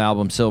about, new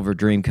album Silver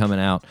Dream coming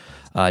out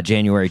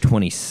January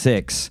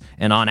 26th,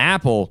 and on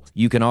Apple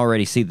you can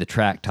already see the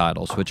track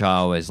titles, which I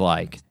always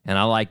like. And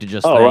I like to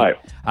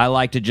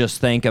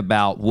just think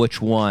about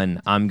which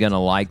one I'm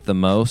gonna like the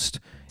most.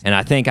 And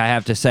I think I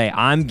have to say,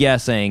 I'm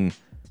guessing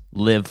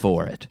Live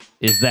For It.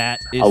 I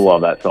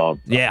love that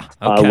song. Yeah,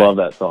 okay. I love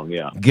that song.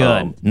 Yeah,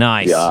 good,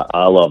 nice. Yeah,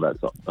 I love that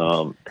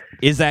song.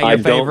 Is that your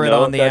favorite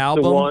on the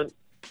album?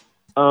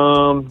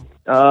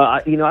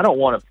 I don't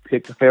want to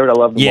pick a favorite. I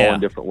love them all in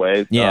different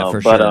ways. Yeah,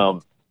 for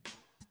sure.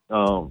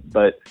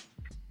 But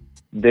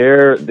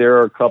there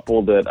are a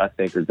couple that I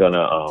think are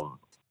gonna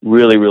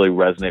really, really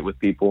resonate with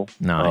people.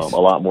 Nice. A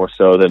lot more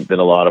so than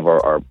a lot of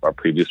our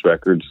previous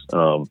records.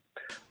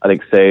 I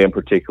think Say in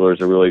particular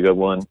is a really good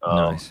one.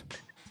 Nice.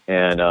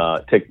 And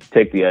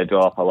take the edge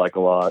off, I like a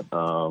lot.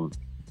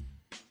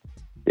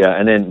 Yeah,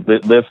 and then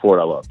Live For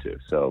It I love too.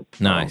 So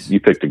nice. You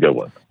picked a good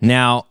one.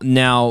 Now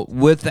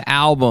with the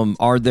album,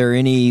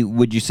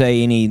 would you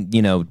say any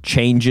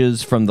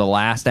changes from the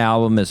last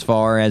album as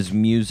far as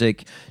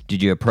music?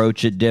 Did you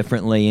approach it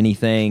differently?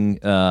 Anything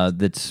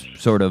that's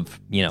sort of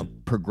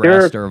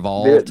progressed or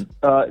evolved?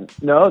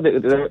 No.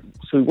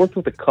 So we worked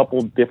with a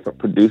couple different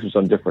producers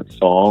on different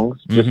songs,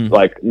 just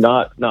like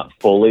not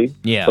fully,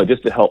 but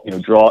just to help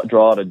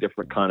draw out a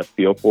different kind of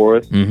feel for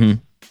us.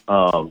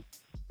 Mm-hmm.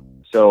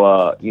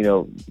 So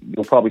you'll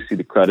probably see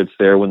the credits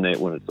there when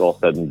it's all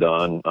said and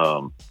done.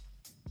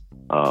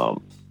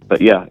 But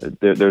yeah,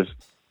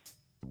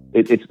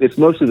 it's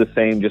mostly the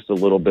same, just a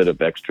little bit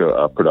of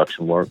extra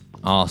production work.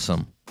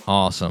 Awesome.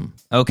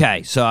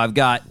 Okay, so I've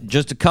got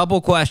just a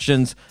couple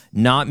questions,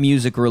 not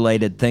music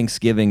related,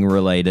 Thanksgiving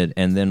related,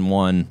 and then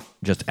one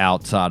just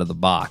outside of the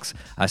box.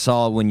 I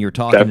saw when you were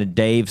talking to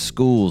Dave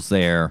Schools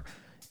there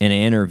in an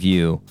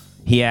interview,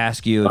 he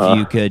asked you if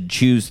you could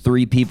choose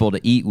 3 people to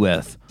eat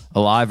with,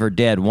 alive or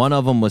dead. One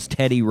of them was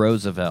Teddy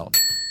Roosevelt.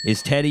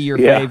 Is Teddy your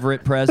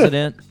favorite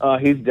president?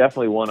 He's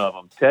definitely one of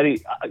them.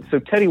 Teddy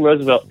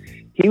Roosevelt,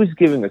 he was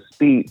giving a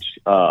speech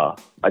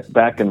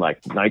back in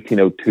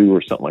 1902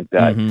 or something like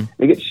that. Mm-hmm.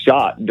 He gets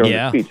shot during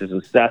the speech. There's an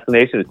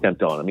assassination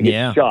attempt on him. He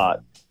gets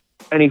shot,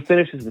 and he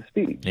finishes the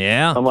speech.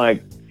 Yeah. I'm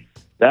like,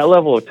 that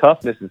level of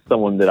toughness is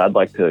someone that I'd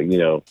like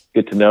to,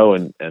 get to know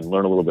and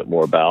learn a little bit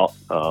more about.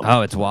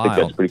 It's wild. I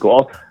think that's pretty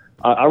cool.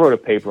 I wrote a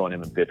paper on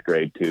him in 5th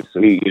grade too,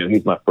 so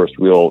he's my first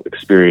real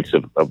experience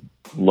of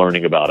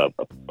learning about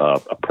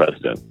a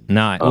president.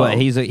 Nice. Well,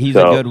 he's a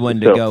good one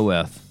to go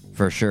with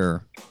for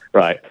sure.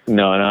 Right.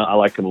 No, and I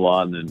like him a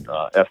lot. And then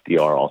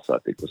FDR also, I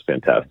think, was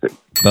fantastic.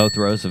 Both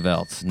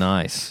Roosevelts.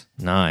 Nice.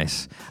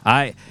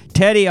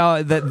 Teddy,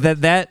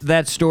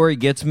 that story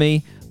gets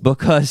me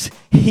because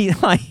he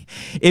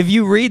if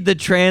you read the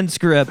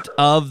transcript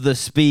of the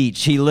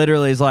speech, he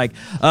literally is like,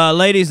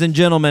 ladies and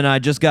gentlemen, I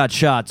just got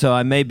shot, so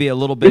I may be a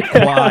little bit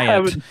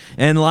quiet.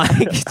 And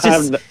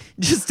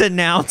just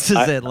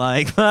announces it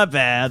like, my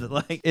bad.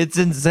 Like, it's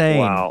insane.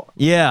 Wow.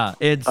 Yeah.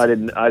 I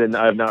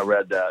have not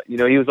read that.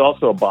 He was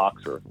also a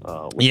boxer,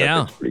 which I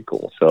think is pretty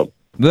cool. So.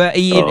 But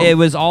it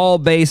was all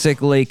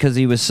basically because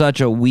he was such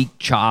a weak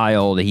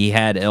child. He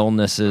had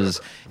illnesses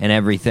and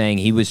everything.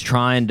 He was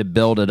trying to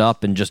build it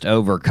up and just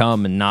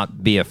overcome and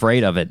not be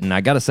afraid of it. And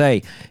I got to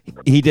say,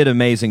 he did an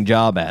amazing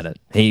job at it.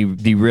 He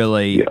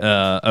really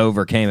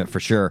overcame it for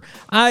sure.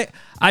 I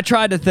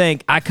tried to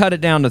think. I cut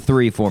it down to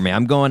 3 for me.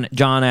 I'm going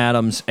John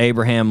Adams,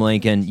 Abraham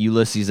Lincoln,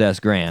 Ulysses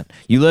S. Grant.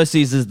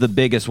 Ulysses is the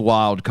biggest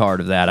wild card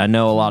of that. I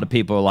know a lot of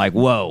people are like,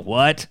 whoa,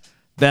 what?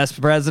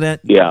 Best president?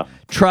 Yeah.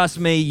 Trust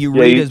me, you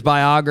read his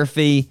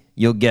biography,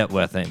 you'll get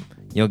with him.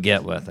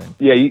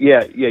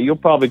 Yeah. You'll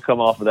probably come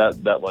off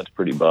of that lunch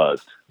pretty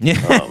buzzed.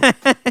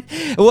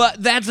 Well,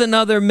 that's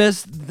another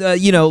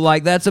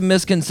that's a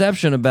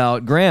misconception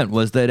about Grant,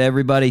 was that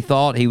everybody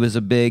thought he was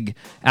a big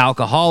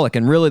alcoholic,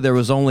 and really there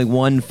was only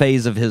one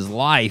phase of his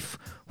life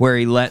where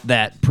he let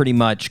that pretty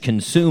much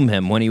consume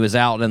him. When he was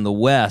out in the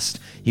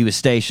West, he was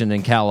stationed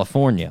in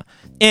California.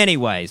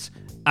 Anyways,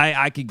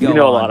 I could go on. You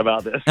know a lot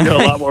about this. You know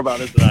a lot more about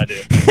this than I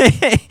do.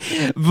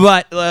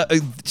 But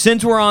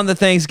since we're on the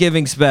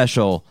Thanksgiving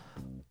special,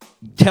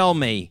 tell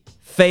me,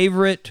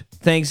 favorite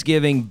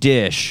Thanksgiving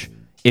dish.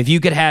 If you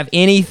could have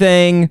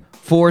anything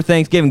for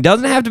Thanksgiving,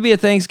 doesn't have to be a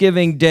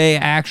Thanksgiving Day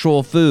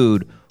actual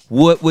food,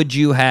 what would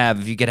you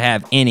have if you could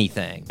have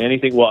anything?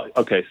 Anything? Well,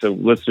 okay, so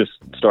let's just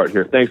start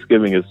here.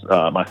 Thanksgiving is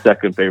my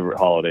second favorite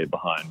holiday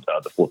behind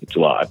the 4th of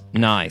July.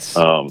 Nice.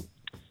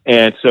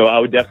 And so I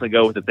would definitely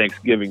go with the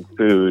Thanksgiving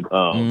food.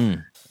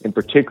 In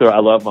particular, I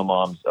love my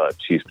mom's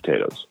cheese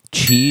potatoes.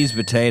 Cheese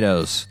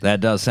potatoes. That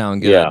does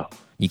sound good. Yeah.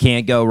 You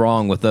can't go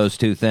wrong with those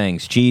two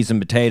things. Cheese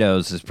and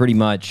potatoes is pretty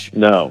much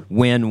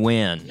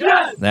win-win.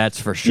 Yes! That's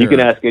for sure. You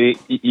can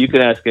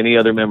ask any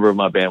other member of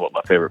my band what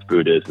my favorite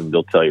food is, and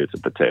they'll tell you it's a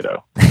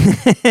potato.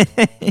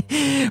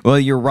 Well,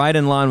 you're right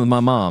in line with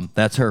my mom.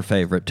 That's her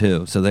favorite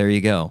too. So there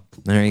you go.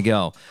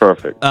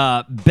 Perfect.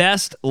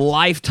 Best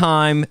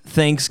lifetime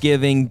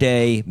Thanksgiving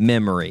Day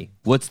memory.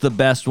 What's the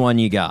best one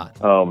you got?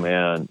 Oh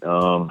man,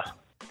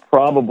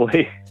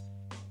 probably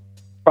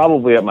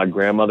at my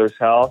grandmother's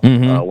house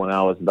when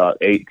I was about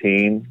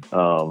 18.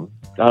 I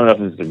don't know if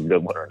this is a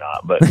good one or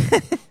not, but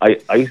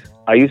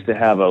I used to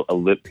have a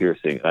lip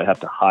piercing. I'd have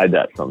to hide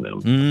that from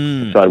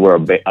them, so I'd wear a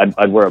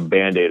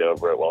Band-Aid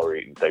over it while we're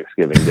eating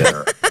Thanksgiving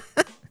dinner.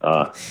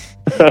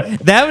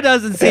 That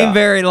doesn't seem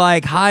very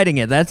like hiding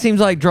it. That seems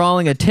like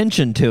drawing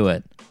attention to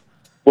it.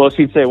 Well,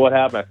 she'd say, "What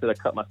happened?" I said, "I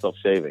cut myself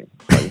shaving."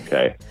 Like,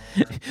 okay.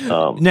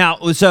 Now,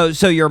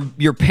 so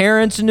your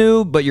parents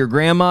knew, but your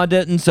grandma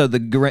didn't. So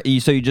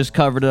you just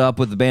covered it up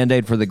with the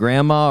Band-Aid for the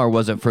grandma, or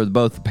was it for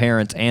both the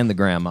parents and the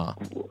grandma?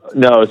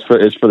 No, it's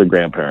for the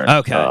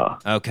grandparents.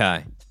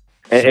 Okay.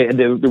 And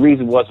the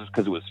reason was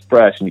because it was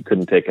fresh and you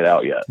couldn't take it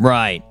out yet.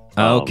 Right.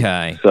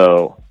 Okay.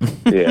 So,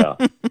 yeah.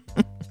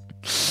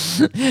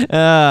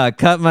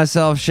 Cut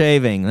myself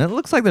shaving. It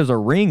looks like there's a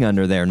ring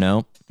under there.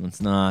 No,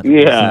 it's not.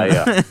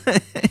 Yeah.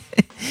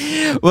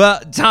 Well,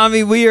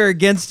 Tommy, we are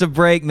against a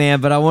break,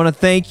 man, but I want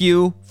to thank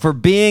you for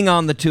being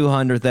on the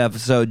 200th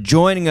episode,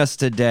 joining us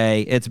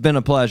today. It's been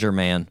a pleasure,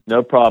 man.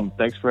 No problem.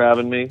 Thanks for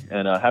having me,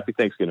 and happy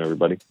Thanksgiving,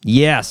 everybody.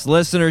 Yes,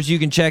 listeners, you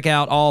can check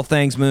out all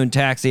things Moon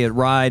Taxi at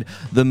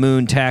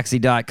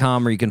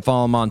ridethemoontaxi.com, or you can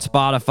follow them on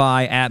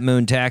Spotify at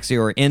Moon Taxi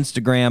or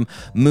Instagram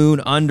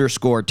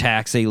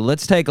Moon_Taxi.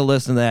 Let's take a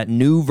listen to that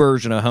new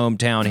version of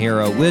Hometown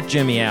Hero with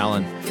Jimmy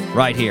Allen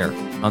right here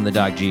on the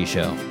Doc G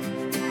Show.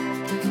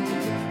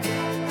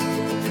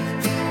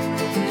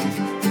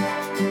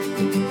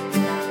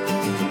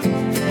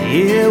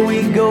 Here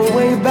we go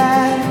way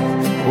back,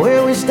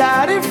 where we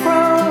started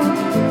from.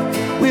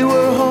 We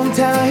were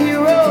hometown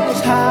heroes,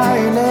 high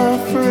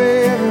enough for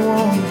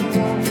everyone.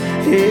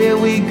 Here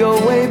we go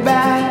way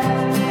back,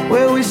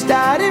 where we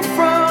started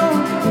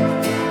from.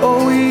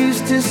 Oh, we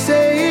used to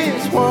say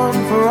it's one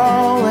for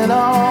all and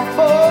all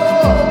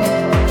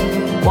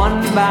for.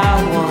 One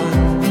by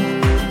one,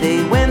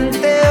 they went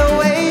their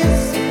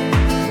ways.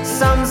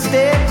 Some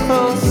stay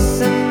close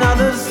and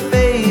others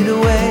fade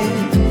away.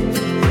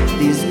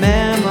 These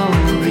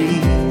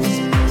memories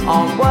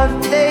are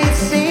what they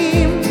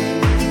seem.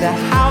 The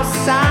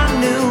house I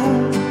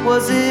knew,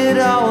 was it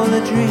all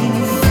a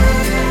dream?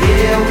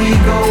 Here we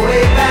go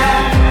way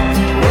back,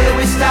 where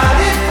we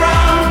started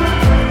from.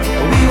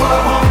 We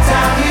were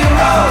hometown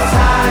heroes,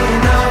 high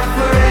enough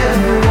for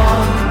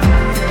everyone.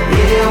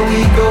 Here we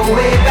go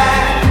way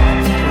back,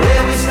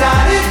 where we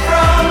started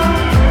from.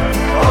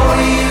 Oh,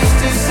 we used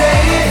to say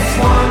it's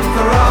one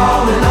for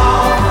all and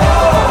all for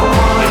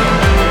one.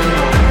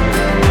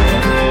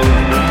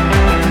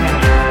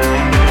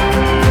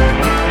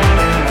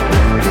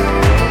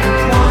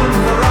 One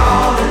for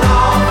all and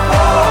all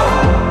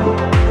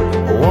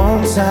for one.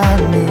 Once I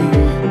knew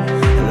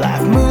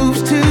life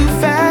moves too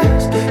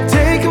fast.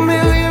 Take a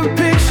million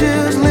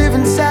pictures, live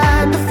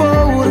inside the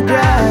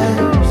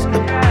photographs.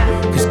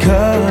 'Cause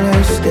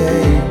colors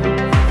stay,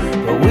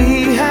 but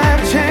we have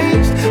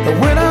changed. And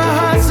when our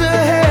hearts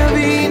are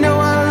heavy, know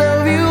I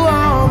love you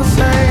all the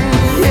same.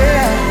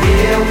 Yeah,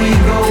 here we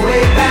go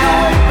way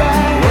back,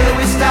 where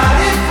we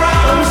started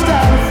from.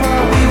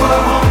 We were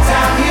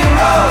hometown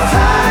heroes,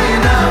 high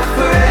enough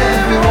for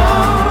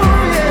everyone.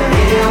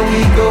 Here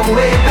we go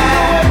way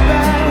back,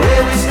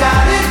 where we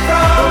started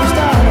from.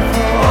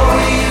 Oh,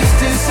 we used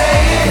to say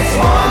it's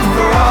one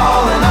for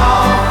all and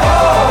all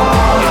for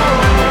one.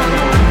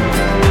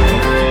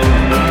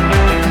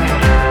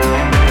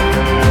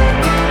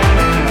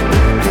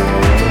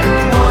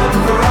 One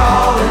for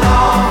all and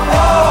all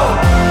for.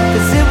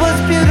 'Cause it was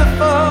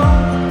beautiful,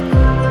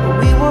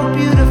 we were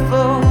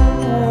beautiful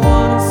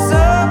once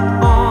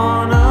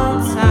upon a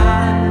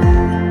time.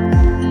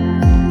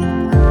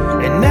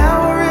 And now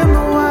we're in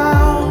the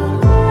wild.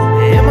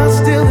 Am I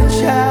still the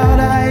child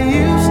I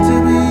used to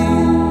be?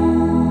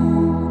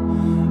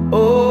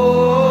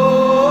 Oh,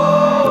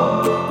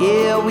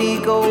 yeah, we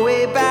go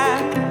way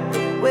back,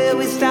 where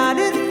we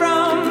started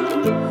from.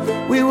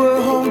 We were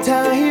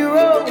hometown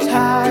heroes,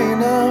 high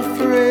enough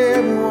for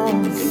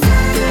everyone.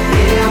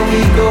 Yeah,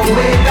 we go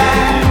way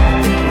back,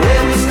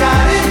 where we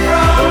started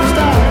from.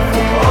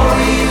 Oh,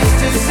 we used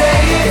to say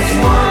it's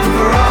one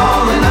for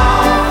all and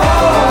all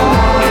for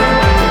one.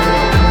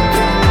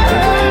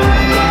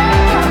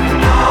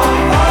 All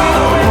for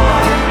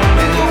one.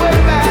 We go way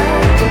back,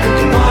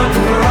 one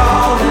for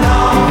all and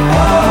all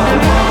for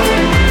one.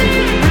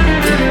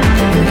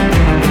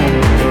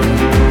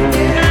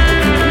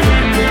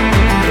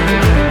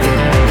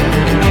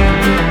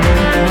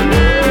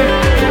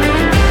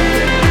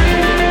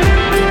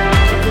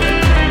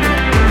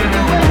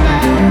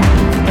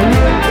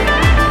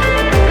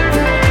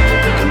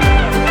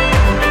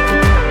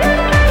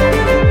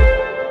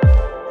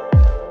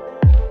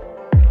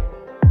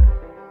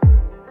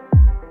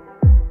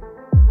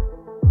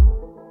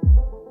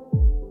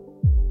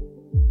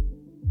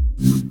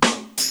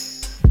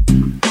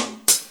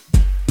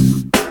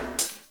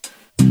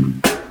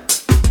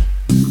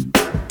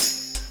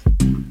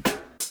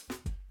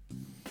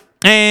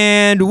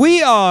 And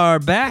we are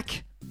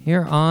back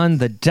here on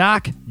the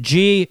Doc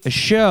G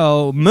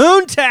Show.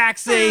 Moon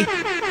Taxi.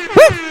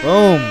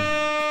 Boom.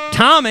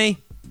 Tommy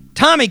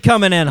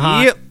coming in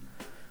hot. Yep.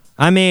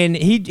 I mean,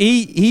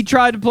 he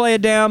tried to play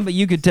it down, but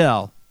you could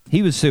tell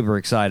he was super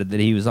excited that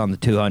he was on the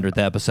 200th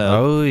episode.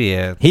 Oh,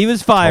 yeah. He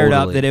was fired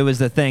up Totally. that it was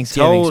the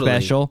Thanksgiving Totally.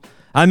 special.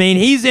 I mean,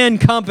 he's in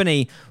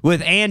company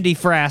with Andy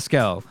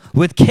Frasco,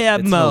 with Kev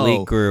It's an Mo,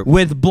 elite group.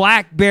 with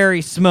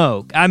Blackberry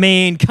Smoke. I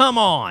mean, come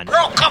on.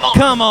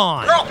 Come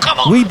on.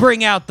 We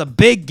bring out the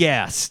big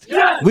guest.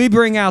 We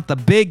bring out the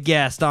big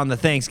guest on the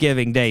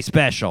Thanksgiving Day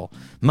special.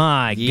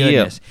 My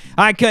goodness.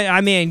 My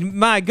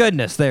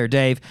goodness there,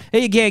 Dave.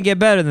 You can't get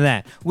better than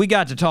that. We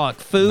got to talk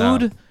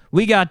food. No.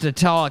 We got to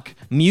talk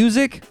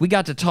music. We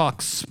got to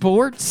talk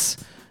sports.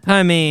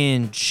 I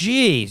mean,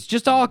 geez,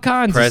 just all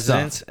kinds of stuff.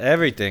 Presidents,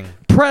 everything.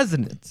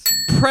 Presidents.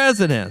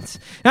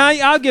 Now,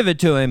 I'll give it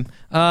to him.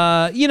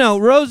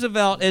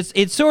 Roosevelt.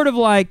 It's sort of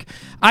like,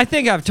 I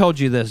think I've told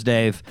you this,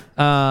 Dave.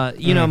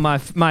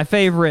 My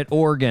favorite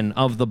organ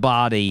of the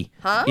body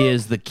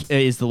is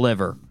the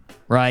liver,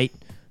 right?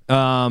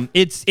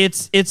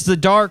 It's the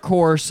dark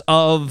horse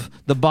of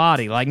the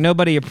body. Like,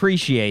 nobody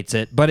appreciates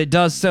it, but it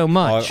does so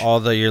much.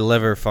 All your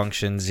liver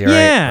functions.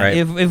 Yeah, right.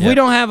 if we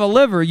don't have a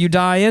liver, you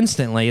die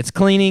instantly. It's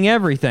cleaning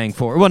everything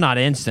well, not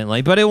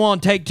instantly, but it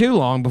won't take too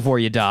long before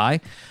you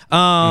die.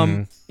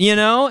 And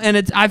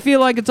I feel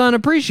like it's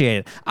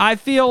unappreciated. I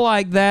feel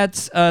like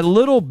that's a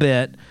little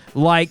bit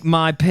like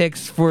my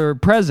picks for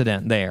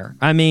president there.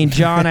 I mean,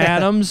 John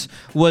Adams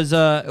was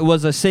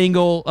a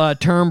single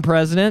term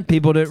president.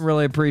 People didn't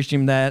really appreciate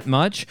him that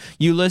much.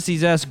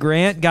 Ulysses S.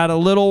 Grant got a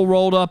little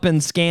rolled up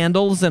in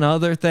scandals and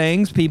other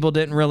things. People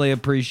didn't really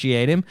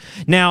appreciate him.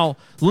 Now,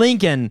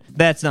 Lincoln,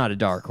 that's not a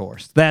dark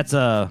horse. That's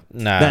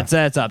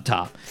that's up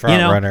top.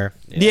 Front runner.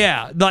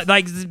 Yeah,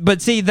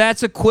 but see,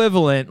 that's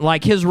equivalent,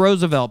 like his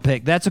Roosevelt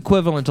pick, that's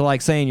equivalent to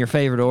like saying your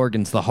favorite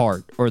organ's the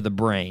heart or the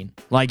brain.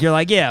 Like, you're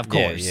like, yeah, of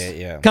course.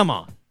 Yeah. Come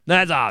on.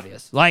 That's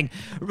obvious. Like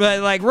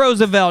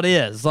Roosevelt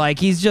is. Like,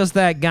 he's just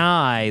that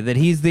guy that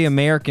he's the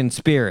American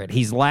spirit.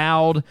 He's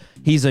loud,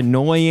 he's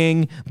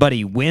annoying, but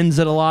he wins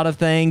at a lot of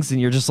things,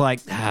 and you're just like,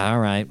 all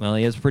right, well,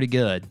 he is pretty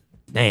good.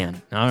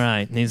 Man, all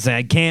right. And he's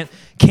like, can't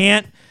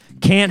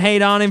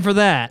hate on him for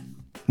that.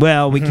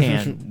 Well, we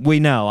can. We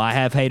know I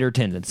have hater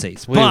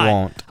tendencies. We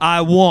won't. I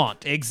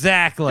won't.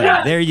 Exactly.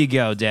 There you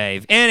go,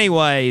 Dave.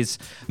 Anyways,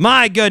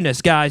 my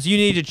goodness, guys, you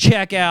need to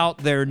check out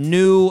their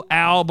new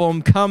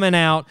album coming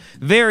out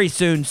very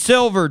soon,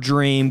 Silver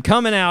Dream,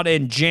 coming out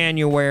in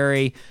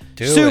January.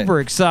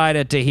 Super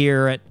excited to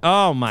hear it.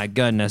 Oh, my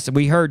goodness.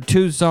 We heard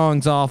 2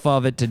 songs off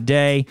of it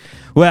today.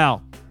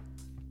 Well,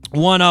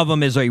 one of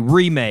them is a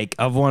remake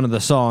of one of the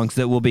songs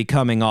that will be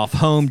coming off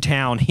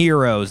Hometown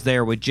Heroes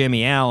there with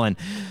Jimmy Allen.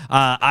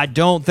 I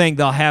don't think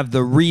they'll have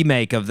the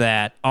remake of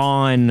that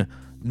on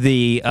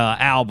the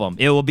album.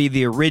 It will be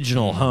the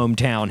original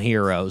Hometown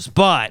Heroes,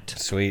 but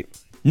Sweet.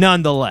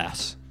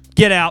 Nonetheless,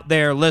 get out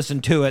there,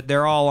 listen to it.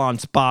 They're all on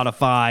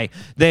Spotify.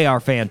 They are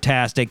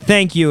fantastic.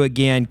 Thank you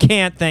again.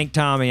 Can't thank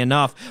Tommy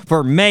enough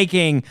for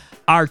making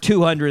our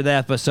 200th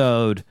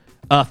episode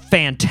a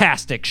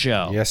fantastic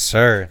show. Yes,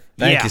 sir.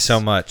 Thank you Yes. so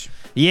much.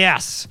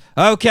 Yes.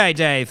 Okay,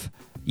 Dave.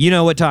 You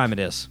know what time it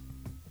is.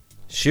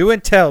 Shoe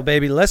and tell,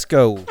 baby. Let's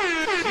go.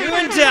 You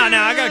and tell.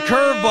 Now, I got a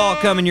curveball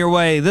coming your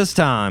way this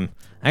time.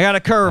 I got a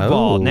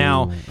curveball.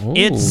 Now,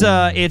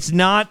 it's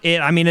not.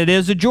 I mean, it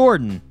is a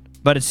Jordan,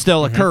 but it's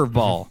still a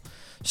curveball.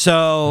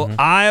 So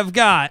I have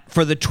got,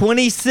 for the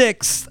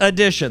 26th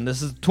edition,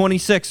 this is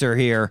 26er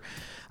here,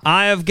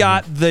 I have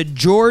got the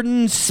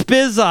Jordan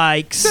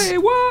Spizikes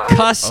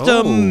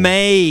custom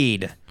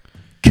made.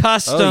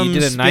 Custom you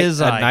did a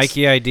Spizikes.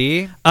 Nike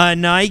ID? A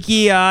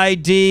Nike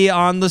ID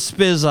on the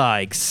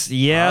Spizikes.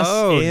 Yes,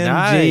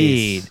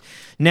 indeed. Nice.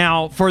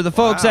 Now, for the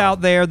folks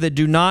out there that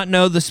do not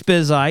know the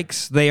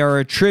Spizikes, they are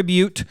a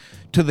tribute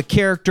to the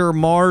character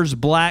Mars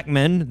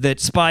Blackman that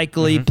Spike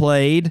Lee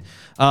played.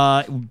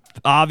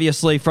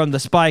 Obviously from the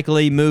Spike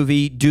Lee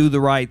movie Do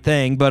the Right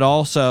Thing, but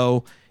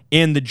also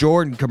in the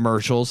Jordan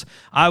commercials.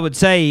 I would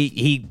say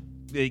he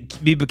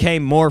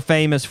became more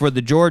famous for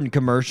the Jordan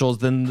commercials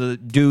than the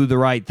Do the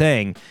Right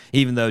Thing,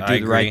 even though Do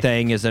the Right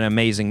Thing is an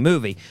amazing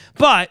movie.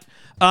 But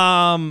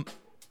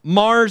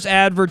Mars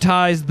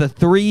advertised the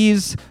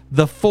 3s,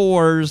 the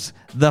 4s,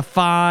 the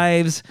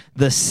 5s,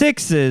 the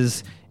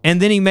 6s,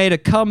 and then he made a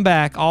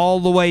comeback all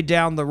the way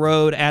down the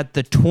road at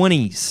the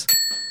 20s.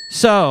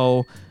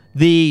 So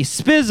the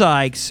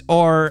Spizikes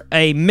are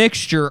a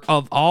mixture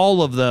of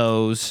all of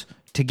those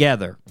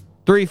together.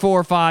 3,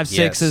 4, 5,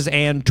 6s,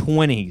 and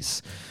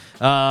 20s.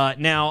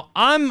 Now,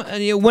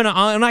 when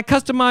I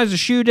customize a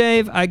shoe,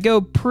 Dave, I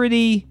go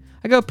pretty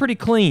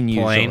clean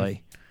usually. Plain?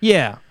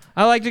 Yeah,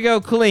 I like to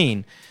go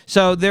clean.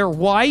 So they're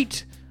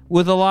white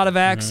with a lot of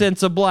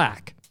accents of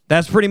black.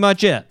 That's pretty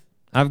much it.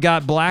 I've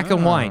got black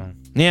and white.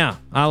 Yeah,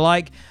 I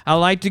like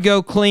to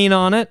go clean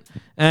on it,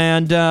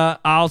 and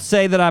I'll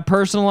say that I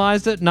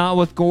personalized it, not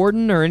with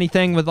Gordon or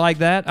anything with like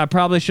that. I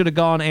probably should have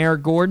gone Air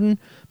Gordon,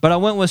 but I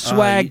went with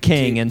Swag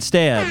King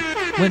instead.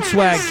 Went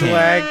Swag King.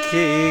 Swag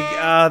King.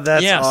 Oh,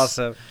 that's Yes.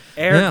 awesome.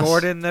 Air Yes.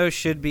 Gordon, though,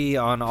 should be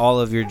on all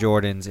of your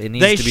Jordans. It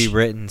needs to be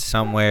written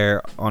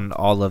somewhere on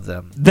all of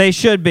them. They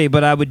should be,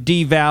 but I would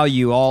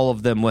devalue all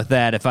of them with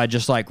that if I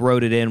just like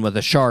wrote it in with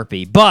a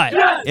Sharpie. But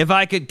if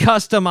I could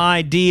custom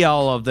ID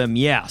all of them,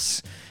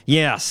 yes.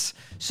 Yes.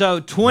 So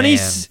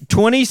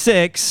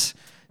 26,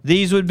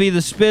 these would be the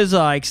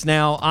Spizikes.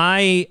 Now,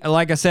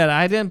 like I said,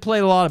 I didn't play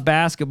a lot of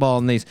basketball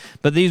in these,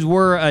 but these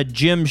were a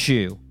gym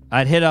shoe.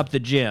 I'd hit up the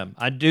gym.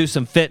 I'd do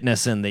some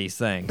fitness in these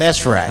things.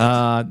 That's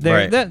right.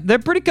 They're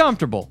pretty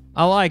comfortable.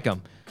 I like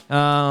them.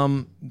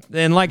 And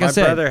like I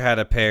said, My brother had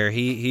a pair.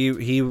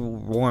 He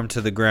wore them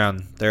to the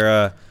ground.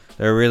 They're a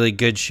really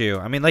good shoe.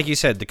 I mean, like you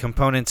said, the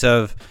components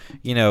of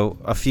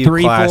a few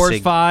 3, 4s,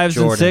 classic 5s,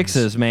 Jordans. and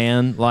 6s,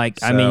 man. Like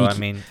So, I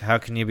mean, how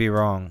can you be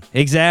wrong?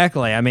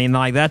 exactly. I mean,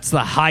 like that's the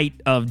height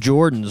of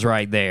Jordans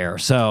right there.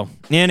 So,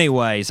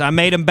 anyways, I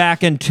made them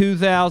back in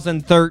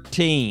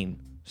 2013.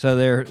 So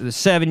they're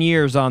 7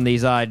 years on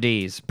these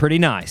IDs. Pretty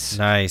nice.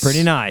 Nice.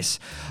 Pretty nice.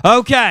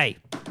 Okay.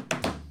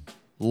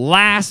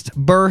 Last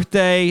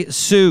birthday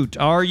suit.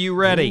 Are you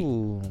ready?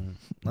 Ooh,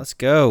 let's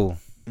go.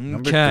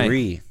 Number Okay.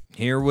 3.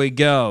 Here we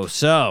go.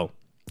 So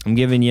I'm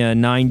giving you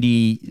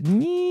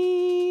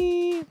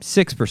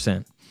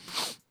 96%.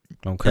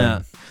 Okay.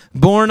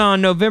 Born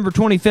on November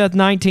 25th,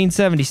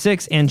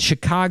 1976 in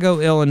Chicago,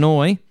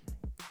 Illinois.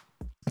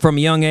 From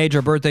a young age,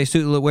 our birthday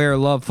suit wearer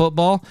loved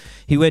football.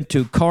 He went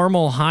to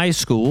Carmel High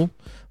School,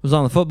 was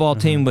on the football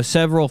team with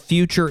several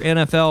future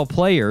NFL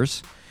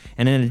players.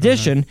 And in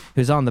addition,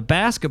 he was on the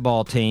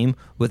basketball team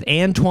with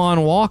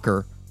Antoine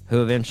Walker,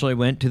 who eventually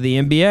went to the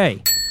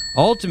NBA.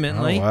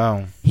 Ultimately,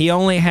 he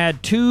only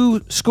had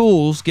 2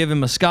 schools give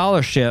him a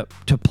scholarship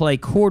to play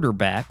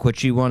quarterback,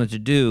 which he wanted to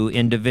do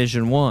in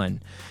Division I.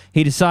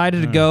 He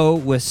decided to go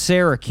with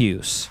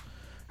Syracuse.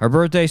 Our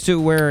birthday suit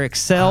wearer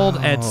excelled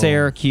at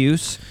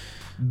Syracuse,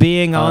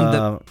 being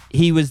on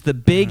he was the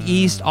Big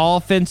East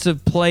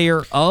Offensive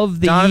Player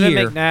of the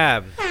Year.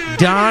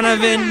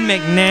 Donovan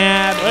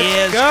McNabb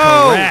is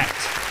correct.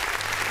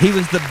 He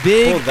was the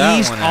Big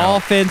East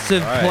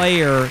Offensive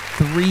Player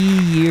 3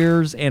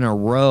 years in a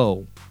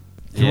row.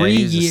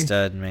 He's a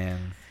stud,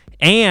 man.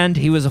 And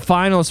he was a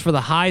finalist for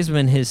the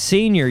Heisman his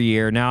senior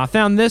year. Now, I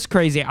found this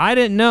crazy. I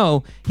didn't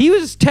know he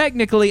was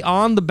technically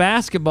on the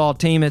basketball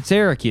team at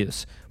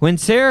Syracuse. When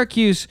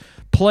Syracuse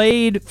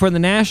played for the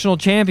national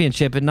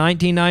championship in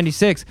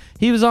 1996,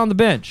 he was on the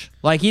bench.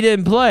 Like, he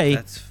didn't play,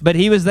 but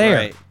he was there.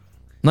 Right.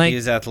 Like, he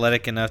was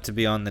athletic enough to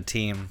be on the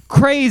team.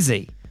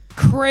 Crazy.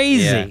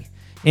 Yeah.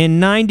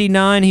 In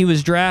 99, he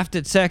was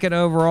drafted 2nd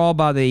overall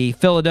by the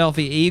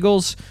Philadelphia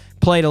Eagles.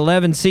 Played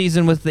 11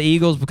 seasons with the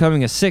Eagles,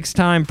 becoming a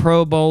 6-time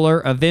Pro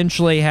Bowler,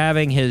 eventually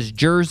having his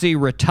jersey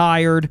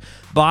retired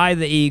by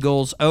the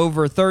Eagles.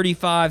 Over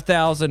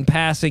 35,000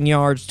 passing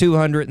yards,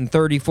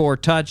 234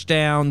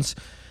 touchdowns.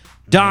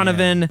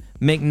 Donovan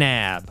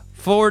McNabb,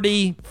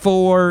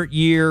 44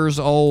 years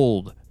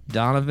old.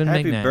 Donovan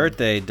Happy McNabb.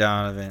 birthday,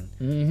 Donovan.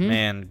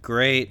 Man,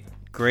 great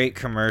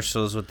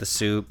commercials with the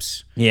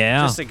soups.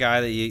 Yeah. Just a guy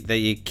that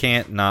you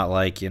can't not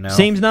like, you know?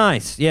 Seems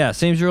nice. Yeah,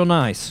 seems real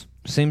nice.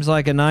 Seems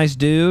like a nice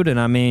dude, and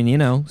I mean, you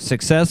know,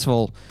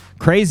 successful,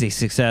 crazy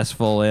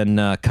successful in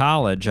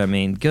college. I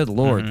mean, good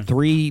Lord,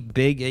 3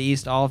 Big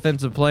East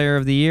Offensive Player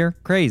of the Year,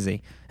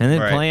 crazy. And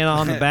then playing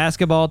on the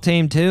basketball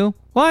team, too?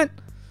 What?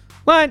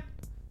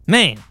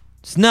 Man,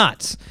 it's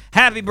nuts.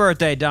 Happy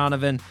birthday,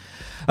 Donovan.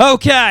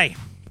 Okay.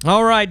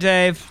 All right,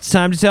 Dave, it's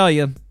time to tell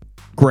you,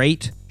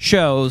 great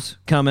shows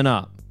coming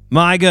up.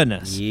 My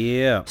goodness.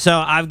 Yeah. So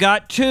I've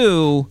got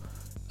 2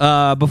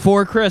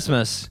 before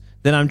Christmas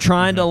that I'm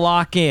trying to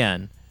lock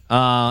in,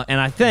 and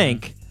I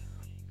think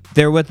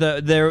they're with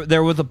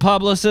a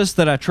publicist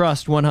that I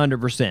trust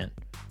 100%.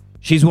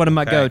 She's one of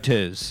my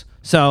go-tos,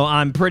 so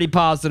I'm pretty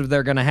positive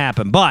they're going to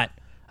happen. But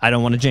I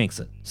don't want to jinx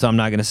it, so I'm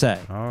not going to say.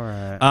 All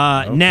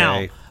right.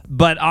 Now,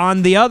 but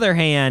on the other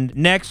hand,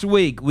 next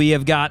week we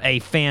have got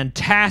a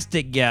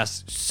fantastic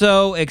guest.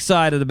 So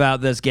excited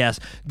about this guest,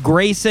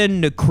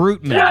 Grayson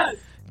Nekrutman. Yes!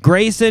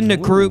 Grayson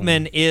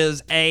Nekrutman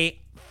is a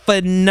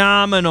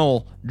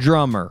phenomenal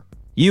drummer.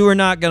 You are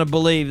not going to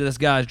believe this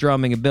guy's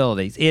drumming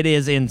abilities. It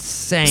is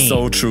insane.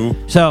 So true.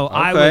 So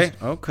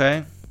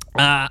Okay.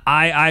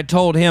 I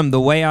told him the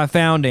way I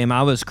found him.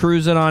 I was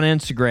cruising on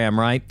Instagram,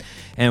 right?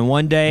 And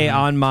one day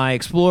on my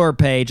Explorer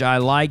page, I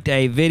liked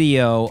a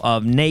video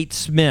of Nate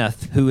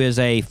Smith, who is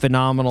a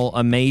phenomenal,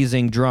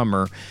 amazing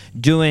drummer,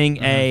 doing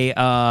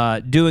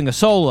a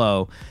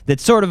solo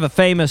that's sort of a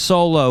famous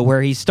solo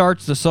where he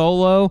starts the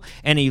solo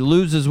and he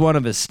loses one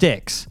of his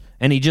sticks.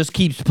 And he just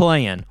keeps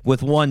playing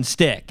with one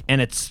stick. And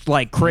it's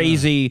like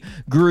crazy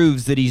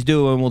grooves that he's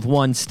doing with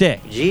one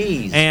stick.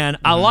 Jeez. And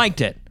I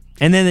liked it.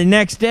 And then the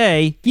next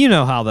day, you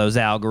know how those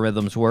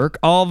algorithms work.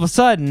 All of a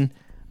sudden,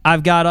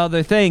 I've got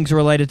other things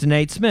related to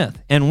Nate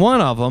Smith. And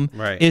one of them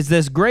is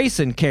this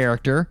Grayson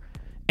character.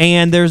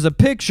 And there's a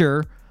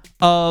picture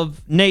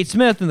of Nate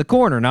Smith in the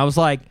corner. And I was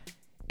like,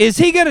 is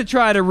he going to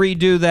try to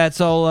redo that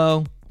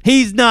solo?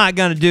 He's not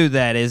going to do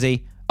that, is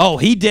he? Oh,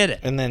 he did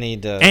it. And then he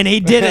does. And he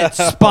did it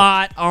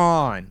spot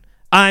on.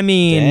 I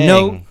mean,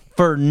 note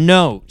for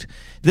note.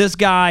 This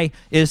guy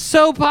is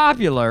so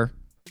popular.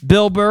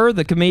 Bill Burr,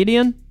 the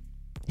comedian,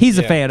 he's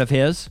a fan of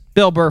his.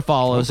 Bill Burr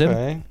follows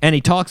him, and he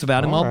talks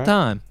about him all the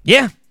time.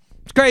 Yeah,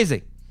 it's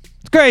crazy.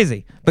 It's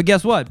crazy. But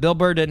guess what? Bill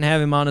Burr didn't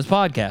have him on his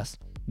podcast.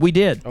 We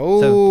did.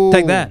 So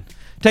take that.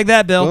 Take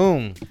that, Bill.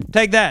 Boom.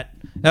 Take that.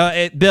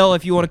 Bill,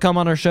 if you want to come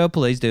on our show,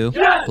 please do.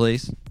 Yes!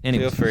 Please.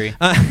 Anyway. Feel free.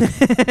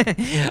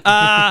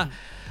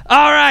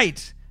 All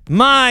right.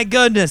 My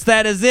goodness,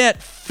 that is it.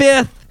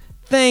 5th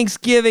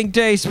Thanksgiving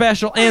Day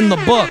special in the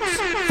books.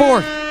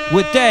 4th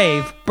with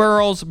Dave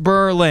Burles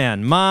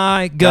Berlin.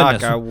 My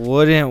goodness. Doc, I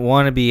wouldn't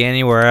want to be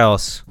anywhere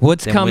else.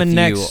 What's than coming with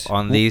next? You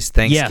on these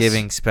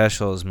Thanksgiving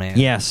specials, man.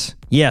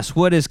 Yes.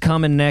 What is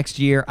coming next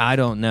year? I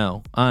don't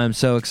know. I'm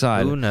so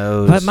excited. Who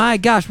knows? But my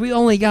gosh, we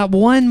only got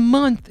 1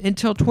 month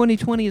until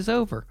 2020 is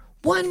over.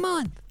 1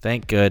 month.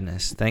 Thank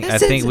goodness. I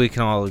think we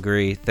can all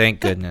agree.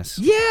 Thank goodness.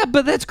 Yeah,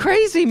 but that's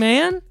crazy,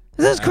 man.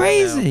 That's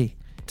crazy.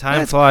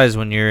 Time flies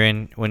when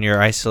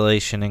you're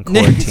isolation and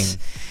quarantine.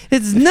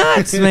 It's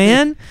nuts,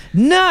 man.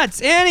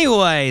 Nuts.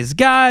 Anyways,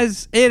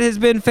 guys, it has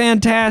been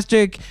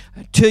fantastic.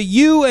 To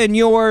you and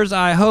yours,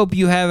 I hope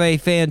you have a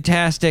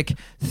fantastic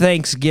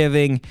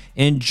Thanksgiving.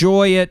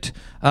 Enjoy it.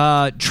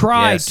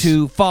 Try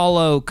to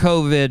follow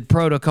COVID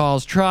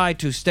protocols. Try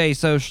to stay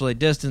socially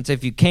distanced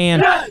if you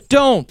can.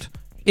 Don't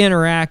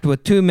interact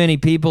with too many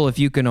people if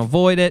you can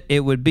avoid it.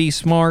 It would be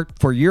smart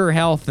for your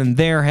health and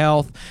their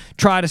health.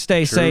 Try to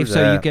stay safe so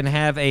you that. can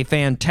have a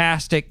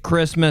fantastic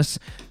Christmas.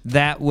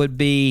 That would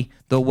be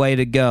the way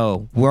to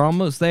go. We're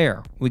almost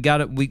there. We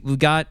got it. We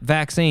got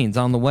vaccines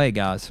on the way,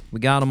 guys. We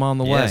got them on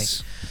the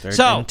Yes. way. They're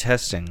So- in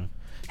testing.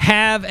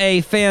 Have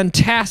a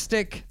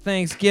fantastic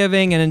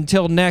Thanksgiving, and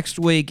until next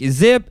week,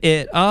 zip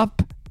it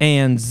up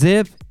and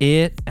zip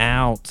it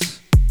out.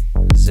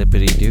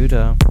 Zippity doo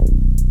dah.